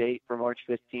set that date for March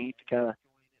 15th to kind of,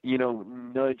 you know,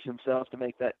 nudge himself to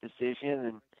make that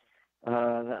decision,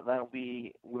 and that'll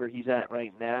be where he's at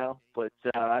right now. But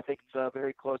I think it's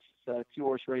very close. It's a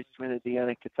 2-horse race between Indiana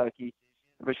and Kentucky.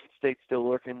 Michigan State's still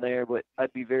lurking there, but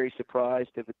I'd be very surprised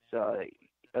if it's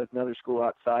another school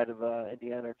outside of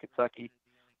Indiana or Kentucky.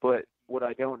 But what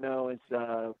I don't know is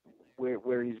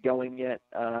where he's going yet.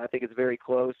 I think it's very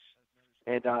close,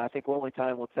 and I think only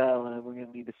time will tell, and we're going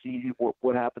to need to see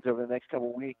what happens over the next couple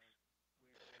of weeks.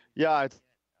 Yeah, it's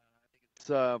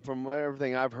from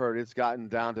everything I've heard, it's gotten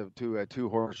down to a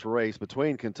 2-horse race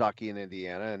between Kentucky and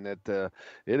Indiana, and it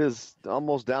is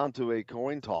almost down to a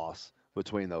coin toss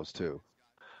between those two.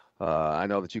 I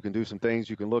know that you can do some things.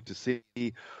 You can look to see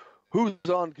who's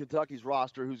on Kentucky's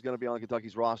roster, who's going to be on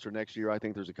Kentucky's roster next year. I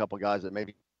think there's a couple of guys that may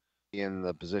be in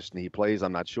the position he plays.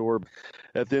 I'm not sure. But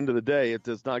at the end of the day,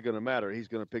 it's not going to matter. He's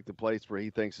going to pick the place where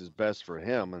he thinks is best for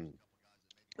him, and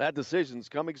that decision's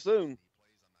coming soon.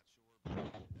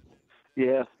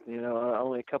 Yeah, you know,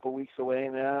 only a couple of weeks away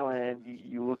now, and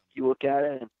you look at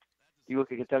it, and you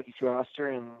look at Kentucky's roster,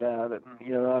 and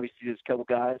you know, obviously there's a couple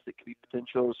guys that could be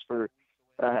potentials for.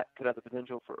 Could have the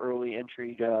potential for early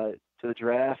entry to the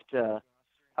draft. I'm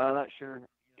not sure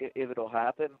if it'll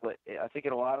happen, but I think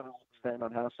a lot of it will depend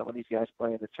on how some of these guys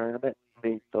play in the tournament,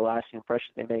 the lasting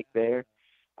impression they make there.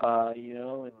 You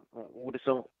know, and we'll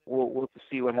have to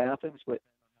see what happens, but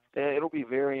it'll be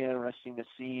very interesting to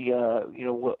see, you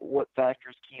know, what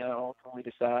factors Keon ultimately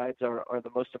decides are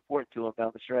the most important to him down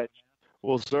the stretch.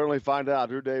 We'll certainly find out.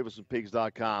 Drew Davis from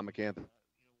Peaks.com. I can't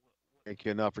thank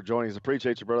you enough for joining us.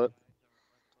 Appreciate you, brother.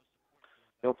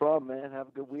 No problem, man. Have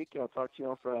a good week. I'll talk to you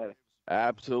on Friday.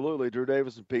 Absolutely. Drew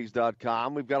Davis from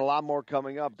Peaks.com. We've got a lot more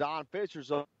coming up. Don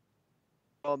Fisher's on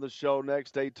the show next.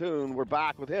 Stay tuned. We're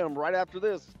back with him right after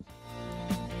this.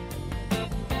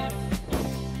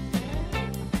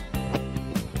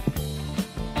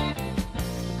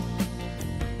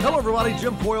 Hello, everybody.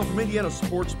 Jim Coyle from Indiana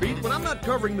Sports Beat. When I'm not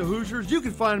covering the Hoosiers, you can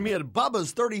find me at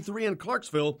Bubba's 33 in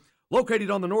Clarksville,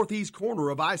 located on the northeast corner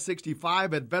of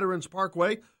I-65 at Veterans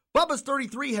Parkway. Bubba's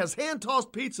 33 has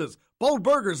hand-tossed pizzas, bold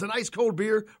burgers, and ice-cold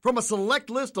beer from a select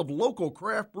list of local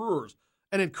craft brewers.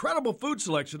 An incredible food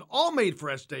selection, all made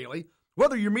fresh daily.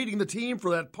 Whether you're meeting the team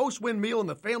for that post-win meal in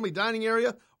the family dining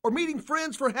area or meeting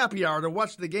friends for happy hour to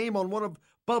watch the game on one of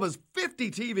Bubba's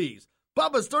 50 TVs.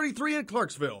 Bubba's 33 in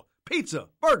Clarksville. Pizza,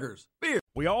 burgers, beer.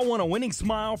 We all want a winning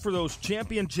smile for those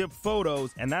championship photos,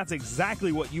 and that's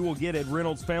exactly what you will get at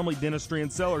Reynolds Family Dentistry in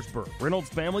Sellersburg. Reynolds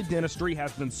Family Dentistry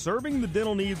has been serving the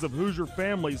dental needs of Hoosier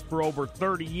families for over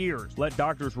 30 years. Let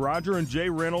Doctors Roger and Jay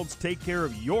Reynolds take care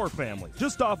of your family.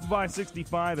 Just off of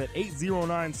I-65 at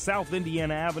 809 South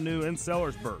Indiana Avenue in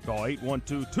Sellersburg. Call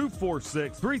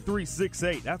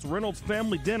 812-246-3368. That's Reynolds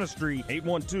Family Dentistry,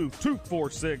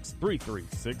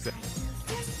 812-246-3368.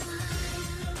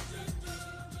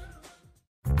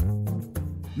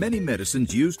 Many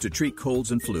medicines used to treat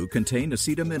colds and flu contain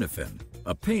acetaminophen,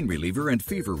 a pain reliever and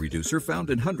fever reducer found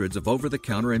in hundreds of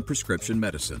over-the-counter and prescription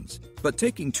medicines. But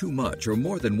taking too much or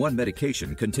more than one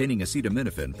medication containing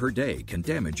acetaminophen per day can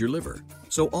damage your liver.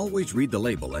 So always read the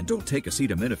label and don't take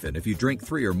acetaminophen if you drink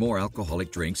 3 or more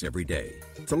alcoholic drinks every day.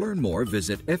 To learn more,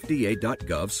 visit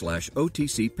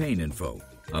fda.gov/OTC pain info.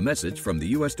 A message from the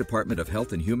U.S. Department of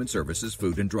Health and Human Services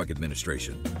Food and Drug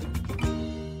Administration.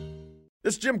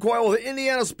 This is Jim Coyle with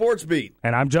Indiana Sports Beat.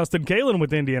 And I'm Justin Kalen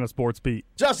with Indiana Sports Beat.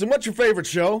 Justin, what's your favorite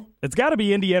show? It's got to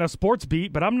be Indiana Sports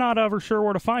Beat, but I'm not ever sure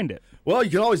where to find it. Well,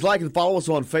 you can always like and follow us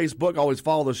on Facebook. Always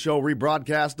follow the show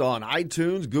rebroadcast on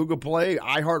iTunes, Google Play,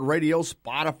 iHeartRadio,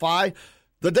 Spotify.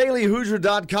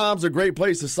 TheDailyHoosier.com is a great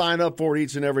place to sign up for it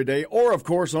each and every day. Or, of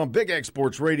course, on Big X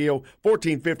Sports Radio,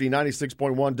 1450,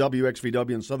 96.1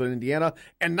 WXVW in Southern Indiana,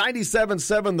 and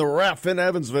 97.7 The Ref in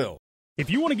Evansville. If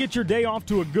you want to get your day off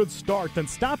to a good start, then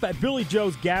stop at Billy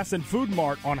Joe's Gas and Food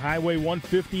Mart on Highway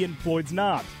 150 in Floyd's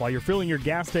Knobs. While you're filling your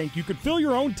gas tank, you could fill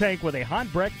your own tank with a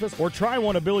hot breakfast or try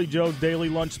one of Billy Joe's daily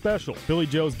lunch special. Billy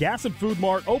Joe's Gas and Food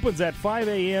Mart opens at 5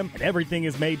 a.m. and everything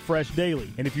is made fresh daily.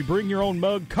 And if you bring your own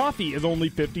mug, coffee is only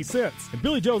 50 cents. And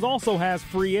Billy Joe's also has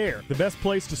free air. The best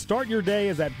place to start your day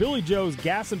is at Billy Joe's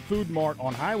Gas and Food Mart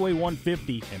on Highway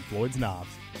 150 in Floyd's Knobs.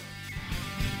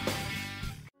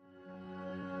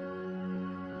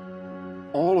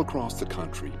 All across the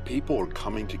country, people are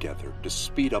coming together to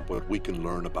speed up what we can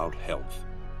learn about health.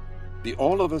 The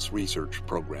All of Us Research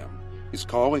Program is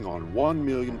calling on 1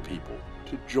 million people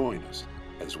to join us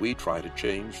as we try to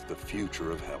change the future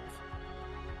of health.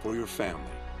 For your family,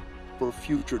 for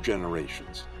future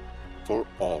generations, for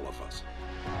all of us.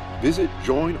 Visit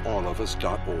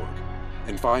joinallofus.org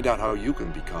and find out how you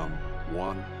can become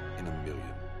one in a million.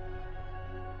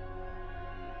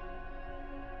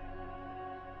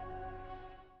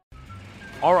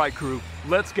 All right, crew,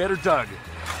 let's get her dug.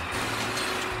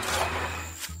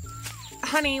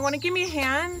 Honey, want to give me a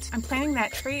hand? I'm planting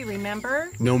that tree, remember?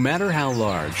 No matter how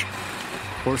large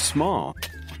or small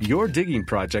your digging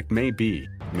project may be,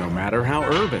 no matter how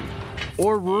urban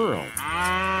or rural,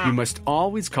 you must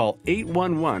always call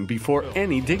 811 before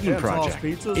any digging project.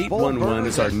 811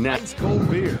 is our Ice cold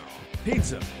beer,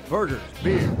 pizza, burgers,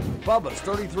 beer. Bubba's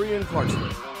 33 in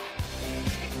Clarksville.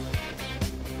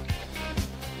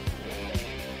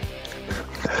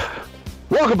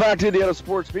 Welcome back to Indiana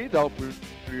Sports Beat. I hope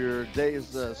your day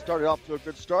is started off to a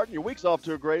good start and your week's off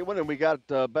to a great one. And we got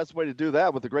best way to do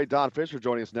that with the great Don Fisher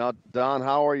joining us now. Don,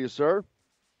 how are you, sir?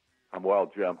 I'm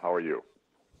well, Jim. How are you?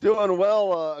 Doing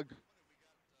well.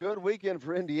 Good weekend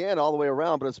for Indiana all the way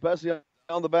around, but especially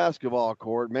on the basketball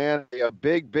court. Man, a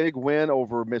big win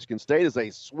over Michigan State as they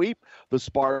sweep the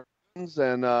Spartans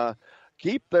and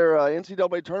keep their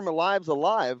NCAA tournament lives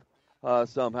alive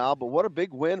somehow. But what a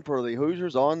big win for the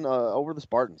Hoosiers on over the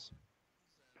Spartans.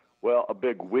 Well, a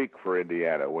big week for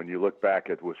Indiana. When you look back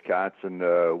at Wisconsin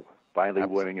finally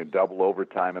winning in double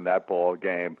overtime in that ball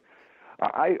game,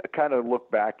 I kind of look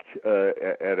back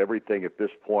at everything at this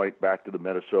point, back to the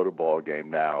Minnesota ball game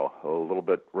now, a little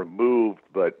bit removed,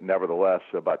 but nevertheless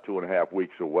about 2.5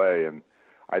 weeks away. And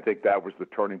I think that was the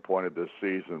turning point of this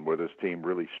season where this team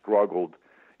really struggled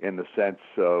in the sense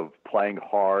of playing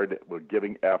hard,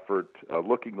 giving effort,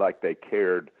 looking like they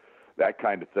cared, that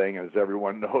kind of thing. As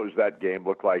everyone knows, that game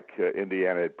looked like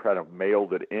Indiana had kind of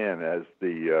mailed it in as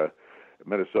the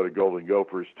Minnesota Golden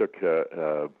Gophers took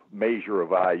a measure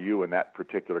of IU in that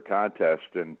particular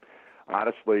contest. And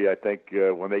honestly, I think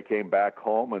when they came back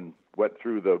home and went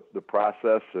through the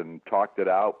process and talked it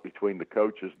out between the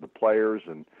coaches and the players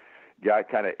and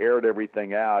kind of aired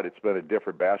everything out, it's been a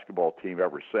different basketball team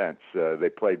ever since. They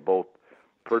played both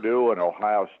Purdue and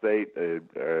Ohio State,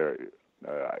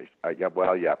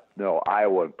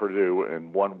 Iowa and Purdue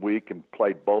in 1 week and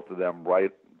played both of them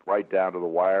right down to the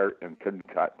wire and couldn't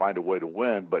find a way to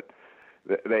win. But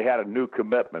they had a new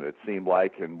commitment, it seemed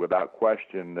like, and without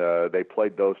question, they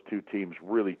played those two teams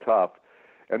really tough.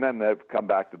 And then they've come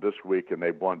back to this week, and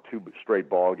they've won 2 straight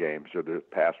ball games, or the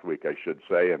past week, I should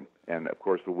say. And of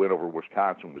course, the win over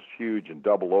Wisconsin was huge in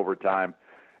double overtime.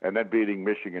 And then beating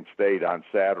Michigan State on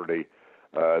Saturday.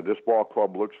 This ball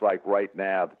club looks like right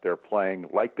now that they're playing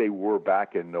like they were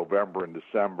back in November and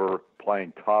December,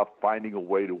 playing tough, finding a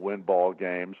way to win ball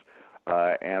games.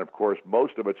 And, of course,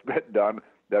 most of it's been done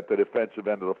at the defensive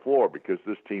end of the floor because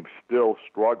this team still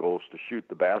struggles to shoot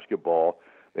the basketball.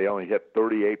 They only hit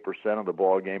 38% of the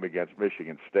ball game against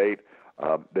Michigan State.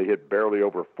 They hit barely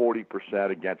over 40%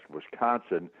 against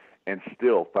Wisconsin and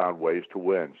still found ways to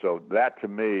win. So that, to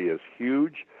me, is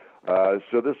huge.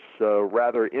 So this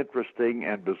rather interesting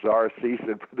and bizarre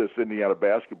season for this Indiana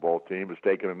basketball team has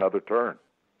taken another turn.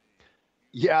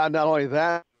 Yeah, not only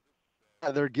that,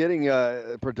 they're getting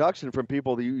production from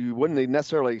people that you wouldn't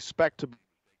necessarily expect to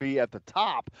be at the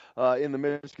top in the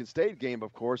Michigan State game,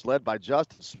 of course, led by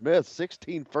Justin Smith,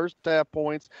 16 first-half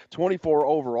points, 24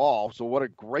 overall. So what a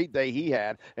great day he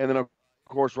had. And then, of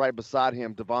course, right beside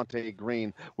him, Devontae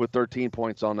Green with 13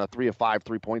 points on 3 of 5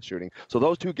 3-point shooting. So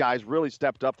those two guys really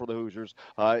stepped up for the Hoosiers.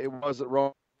 It wasn't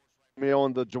Romeo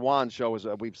and the Juwan show as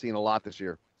we've seen a lot this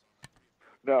year.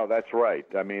 No, that's right.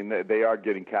 I mean, they are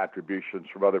getting contributions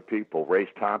from other people. Race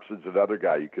Thompson's another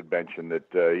guy you could mention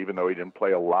that even though he didn't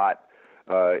play a lot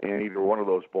in either one of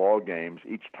those ball games,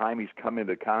 each time he's come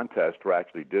into contest, or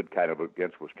actually did kind of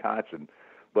against Wisconsin,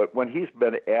 but when he's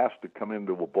been asked to come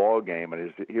into a ball game,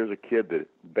 and here's a kid that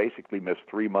basically missed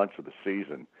 3 months of the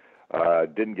season,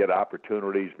 didn't get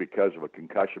opportunities because of a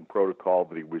concussion protocol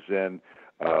that he was in,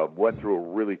 went through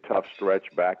a really tough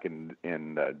stretch back in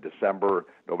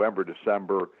November,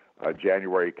 December,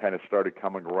 January, kind of started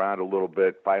coming around a little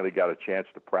bit, finally got a chance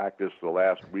to practice the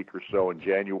last week or so in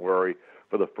January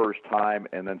for the first time,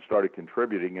 and then started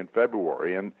contributing in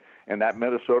February. And that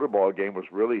Minnesota ball game was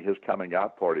really his coming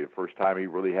out party, the first time he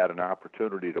really had an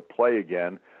opportunity to play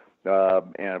again.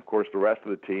 And, of course, the rest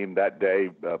of the team that day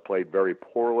played very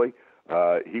poorly.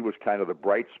 He was kind of the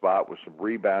bright spot with some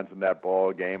rebounds in that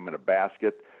ball game and a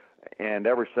basket. And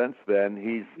ever since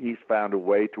then, he's found a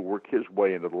way to work his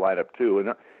way into the lineup, too.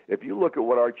 And if you look at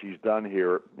what Archie's done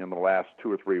here in the last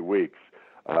 2 or 3 weeks,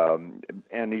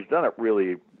 And he's done it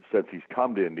really since he's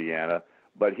come to Indiana,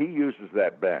 but he uses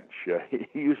that bench.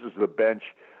 He uses the bench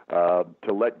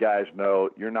to let guys know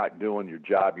you're not doing your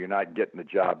job, you're not getting the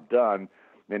job done.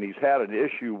 And he's had an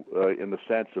issue in the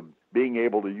sense of being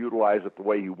able to utilize it the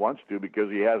way he wants to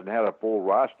because he hasn't had a full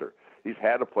roster. He's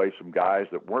had to play some guys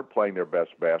that weren't playing their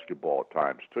best basketball at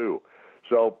times, too.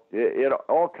 So it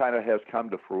all kind of has come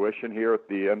to fruition here at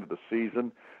the end of the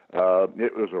season.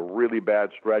 It was a really bad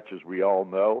stretch, as we all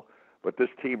know. But this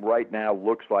team right now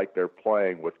looks like they're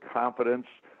playing with confidence.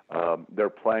 They're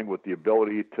playing with the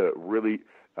ability to really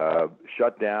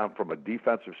shut down from a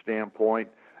defensive standpoint.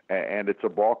 And it's a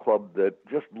ball club that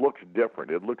just looks different.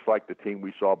 It looks like the team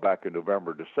we saw back in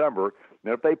November, December.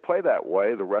 And if they play that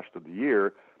way the rest of the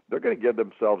year, they're going to give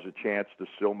themselves a chance to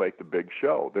still make the big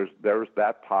show. There's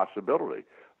that possibility.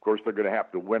 Of course, they're going to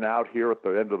have to win out here at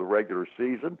the end of the regular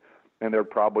season, and they're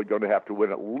probably going to have to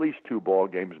win at least 2 ball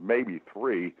games, maybe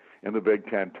 3, in the Big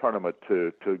Ten tournament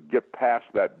to get past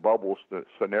that bubble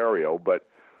scenario. But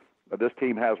this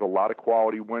team has a lot of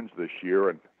quality wins this year,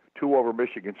 and 2 over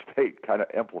Michigan State kind of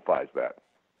amplifies that.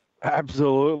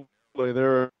 Absolutely.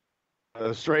 They're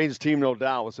a strange team, no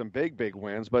doubt, with some big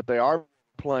wins, but they are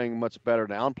playing much better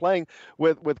now and playing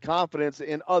with confidence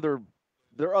in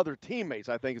their other teammates.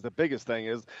 I think is the biggest thing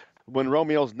is when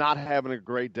Romeo's not having a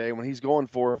great day, when he's going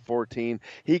for 14,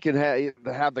 he can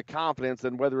have the confidence,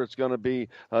 and whether it's going to be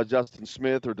Justin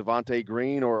Smith or Devontae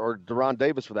Green or Deron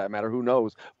Davis for that matter, who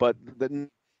knows, but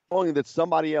knowing that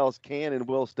somebody else can and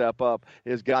will step up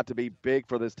has got to be big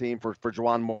for this team, for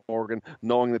Juwan Morgan,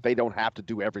 knowing that they don't have to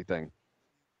do everything.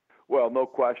 Well, no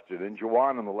question. And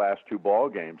Juwan in the last 2 ball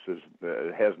games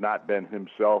has not been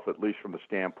himself, at least from the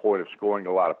standpoint of scoring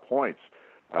a lot of points.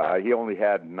 He only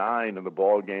had 9 in the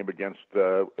ball game against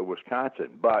Wisconsin,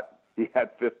 but he had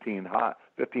 15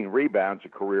 rebounds, a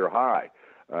career high.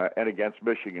 And against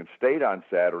Michigan State on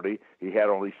Saturday, he had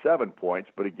only 7 points,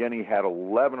 but again, he had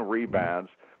 11 rebounds,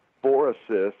 4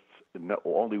 assists,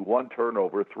 only 1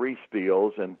 turnover, 3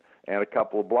 steals, and a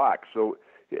couple of blocks. So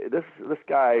this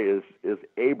guy is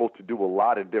able to do a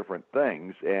lot of different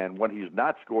things, and when he's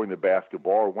not scoring the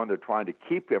basketball or when they're trying to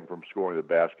keep him from scoring the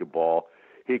basketball,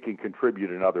 he can contribute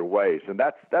in other ways. And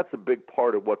that's a big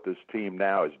part of what this team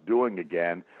now is doing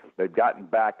again. They've gotten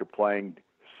back to playing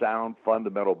sound,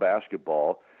 fundamental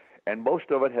basketball, and most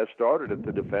of it has started at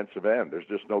the defensive end. There's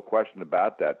just no question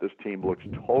about that. This team looks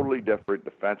totally different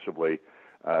defensively.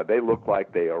 They look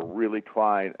like they are really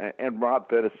trying, and Rob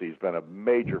Phinisee has been a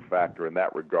major factor in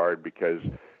that regard because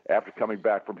after coming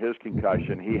back from his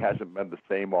concussion, he hasn't been the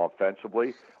same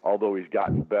offensively, although he's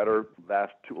gotten better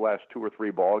last 2 or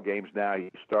 3 ball games now.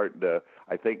 He's starting to,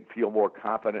 I think, feel more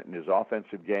confident in his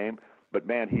offensive game. But,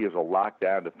 man, he is a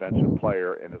lockdown defensive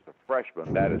player, and as a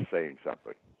freshman, that is saying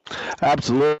something.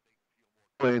 Absolutely.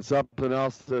 And something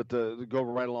else to go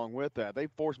right along with that. They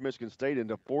forced Michigan State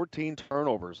into 14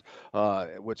 turnovers,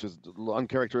 which is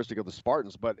uncharacteristic of the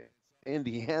Spartans, but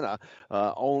Indiana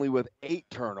only with 8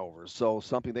 turnovers. So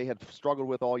something they had struggled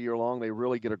with all year long. They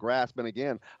really get a grasp. And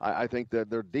again, I think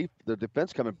that their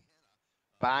defense coming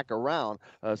back around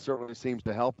certainly seems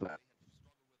to help them.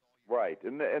 Right.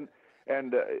 And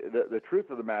the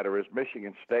truth of the matter is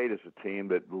Michigan State is a team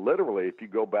that literally, if you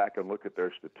go back and look at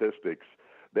their statistics,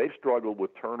 they've struggled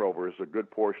with turnovers a good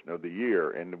portion of the year.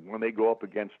 And when they go up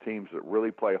against teams that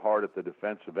really play hard at the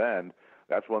defensive end,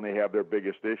 that's when they have their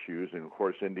biggest issues. And, of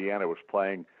course, Indiana was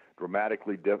playing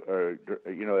dramatically,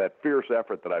 that fierce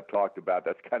effort that I've talked about.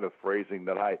 That's kind of phrasing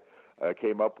that I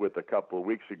came up with a couple of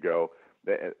weeks ago.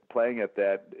 Playing at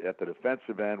the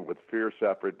defensive end with fierce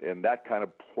effort and that kind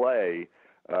of play,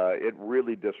 it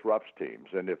really disrupts teams.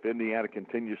 And if Indiana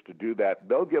continues to do that,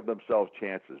 they'll give themselves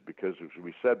chances because, as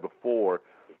we said before,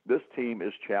 this team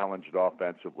is challenged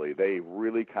offensively. They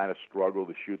really kind of struggle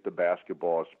to shoot the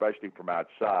basketball, especially from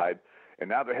outside.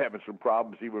 And now they're having some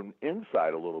problems even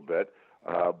inside a little bit.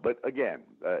 But, again,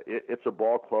 it's a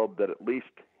ball club that at least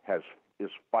is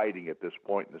fighting at this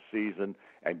point in the season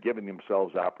and giving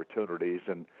themselves opportunities.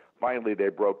 And finally, they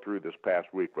broke through this past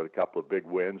week with a couple of big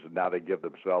wins, and now they give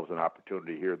themselves an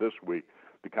opportunity here this week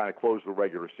to kind of close the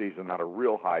regular season on a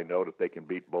real high note if they can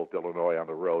beat both Illinois on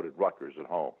the road and Rutgers at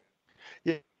home.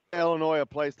 Yeah, Illinois, a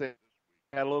place that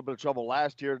had a little bit of trouble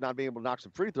last year not being able to knock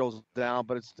some free throws down,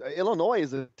 but Illinois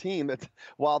is a team that,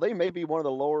 while they may be on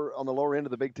the lower end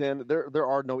of the Big Ten, there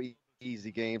are no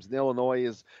easy games. And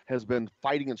Illinois has been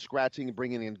fighting and scratching and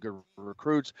bringing in good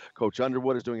recruits. Coach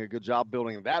Underwood is doing a good job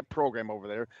building that program over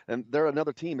there, and they're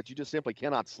another team that you just simply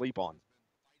cannot sleep on.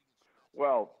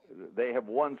 Well, they have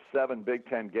won 7 Big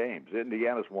Ten games.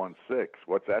 Indiana's won 6.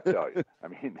 What's that tell you? I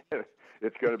mean,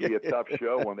 it's going to be a tough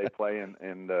show when they play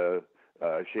in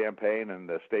Champaign and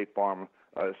the State Farm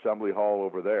Assembly Hall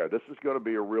over there. This is going to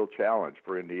be a real challenge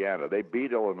for Indiana. They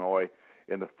beat Illinois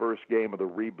in the first game of the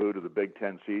reboot of the Big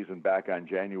Ten season back on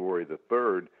January the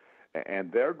 3rd,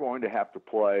 and they're going to have to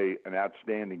play an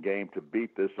outstanding game to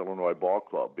beat this Illinois ball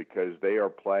club because they are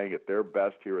playing at their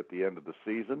best here at the end of the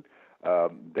season.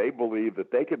 They believe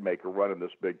that they could make a run in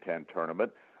this Big Ten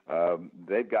tournament.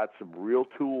 They've got some real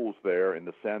tools there in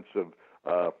the sense of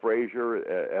Frazier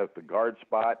at the guard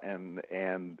spot and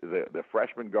the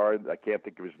freshman guard. I can't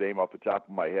think of his name off the top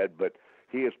of my head, but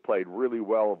he has played really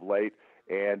well of late.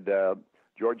 And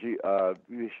Georgi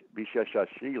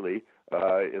Bishashashvili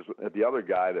is the other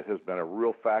guy that has been a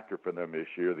real factor for them this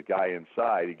year, the guy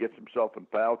inside. He gets himself in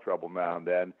foul trouble now and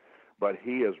then, but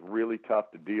he is really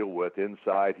tough to deal with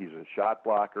inside. He's a shot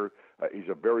blocker. He's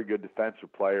a very good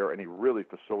defensive player, and he really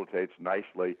facilitates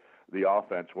nicely the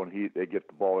offense when they get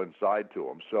the ball inside to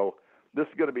him. So this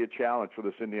is going to be a challenge for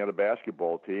this Indiana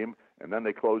basketball team. And then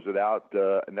they close it out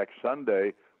next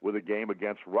Sunday with a game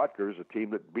against Rutgers, a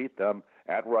team that beat them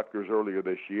at Rutgers earlier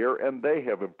this year, and they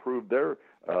have improved their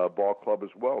ball club as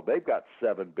well. They've got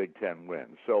 7 Big Ten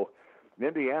wins. So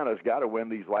Indiana's got to win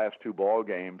these last 2 ball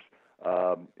games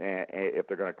and if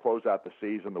they're going to close out the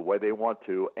season the way they want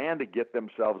to, and to get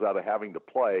themselves out of having to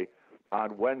play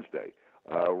on Wednesday.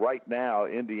 Right now,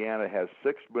 Indiana has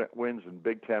 6 wins in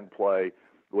Big Ten play,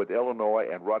 with Illinois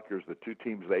and Rutgers, the 2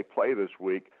 teams they play this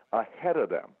week, ahead of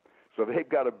them. So they've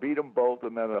got to beat them both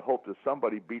and then hope that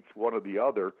somebody beats one or the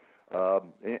other.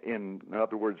 In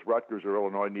other words, Rutgers or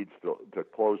Illinois needs to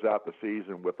close out the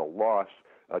season with a loss,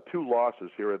 2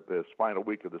 losses here at this final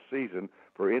week of the season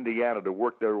for Indiana to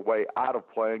work their way out of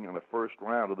playing in the first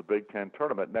round of the Big Ten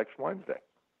tournament next Wednesday.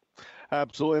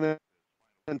 Absolutely.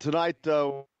 And tonight,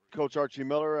 Coach Archie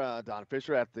Miller, Don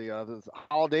Fisher at the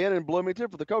Holiday Inn in Bloomington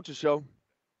for the Coaches Show.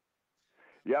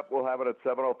 Yep, we'll have it at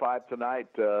 7:05 tonight,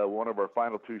 one of our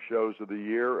final 2 shows of the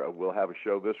year. We'll have a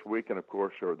show this week, and of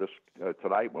course,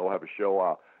 tonight we'll have a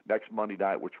show next Monday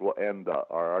night, which will end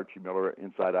our Archie Miller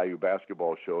Inside IU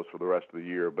basketball shows for the rest of the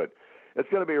year. But it's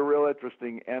going to be a real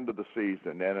interesting end of the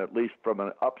season, and at least from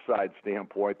an upside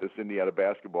standpoint, this Indiana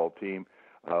basketball team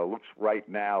looks right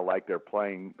now like they're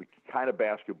playing the kind of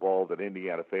basketball that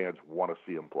Indiana fans want to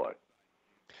see them play.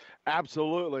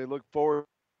 Absolutely. Look forward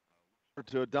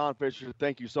to Don Fisher.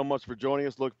 Thank you so much for joining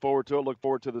us. Look forward to it. Look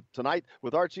forward to tonight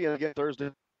with Archie, and again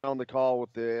Thursday on the call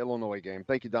with the Illinois game.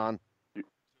 Thank you, Don.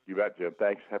 You bet, Jim.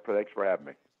 Thanks for having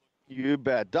me. You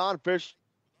bet. Don Fisher,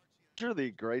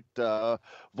 the great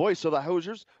voice of the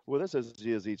Hoosiers, with us as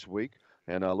he is each week,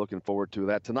 and looking forward to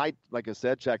that tonight. Like I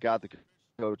said, check out the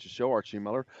Coach's Show, Archie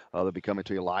Miller. They'll be coming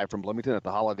to you live from Bloomington at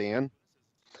the Holiday Inn.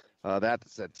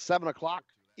 That's at 7 o'clock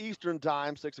Eastern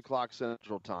Time, 6 o'clock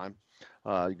Central Time.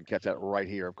 You can catch that right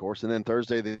here, of course. And then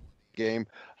Thursday, the game,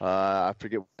 I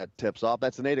forget what that tips off.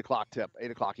 That's an 8 o'clock tip,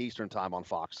 8 o'clock Eastern Time on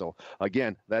Fox. So,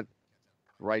 again, that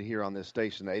right here on this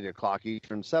station, 8 o'clock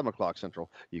Eastern, 7 o'clock Central,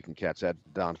 you can catch that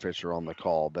Don Fisher on the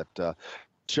call. But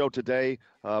show today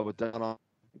with Don on.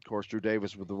 Of course, Drew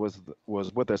Davis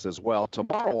was with us as well.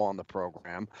 Tomorrow on the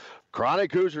program,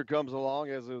 Chronic Hoosier comes along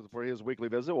for his weekly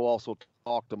visit. We'll also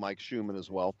talk to Mike Schumann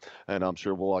as well, and I'm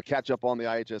sure we'll catch up on the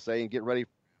IHSA and get ready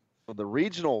for the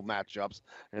regional matchups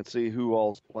and see who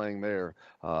all's playing there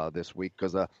this week,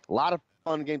 because a lot of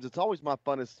fun games. It's always my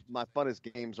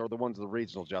funnest games are the ones of the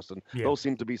regional, Justin. Yeah. Those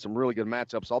seem to be some really good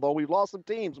matchups, although we've lost some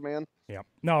teams, man. Yeah.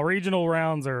 No, regional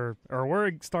rounds are where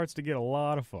it starts to get a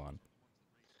lot of fun.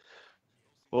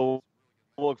 Well,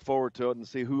 we'll look forward to it and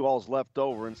see who all's left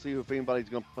over and see if anybody's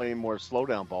going to play any more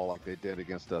slowdown ball like they did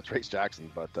against Trace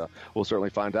Jackson. But we'll certainly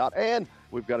find out. And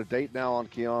we've got a date now on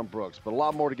Keon Brooks. But a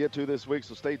lot more to get to this week,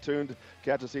 so stay tuned.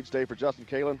 Catch us each day. For Justin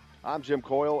Kalen, I'm Jim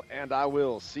Coyle, and I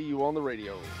will see you on the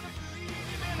radio.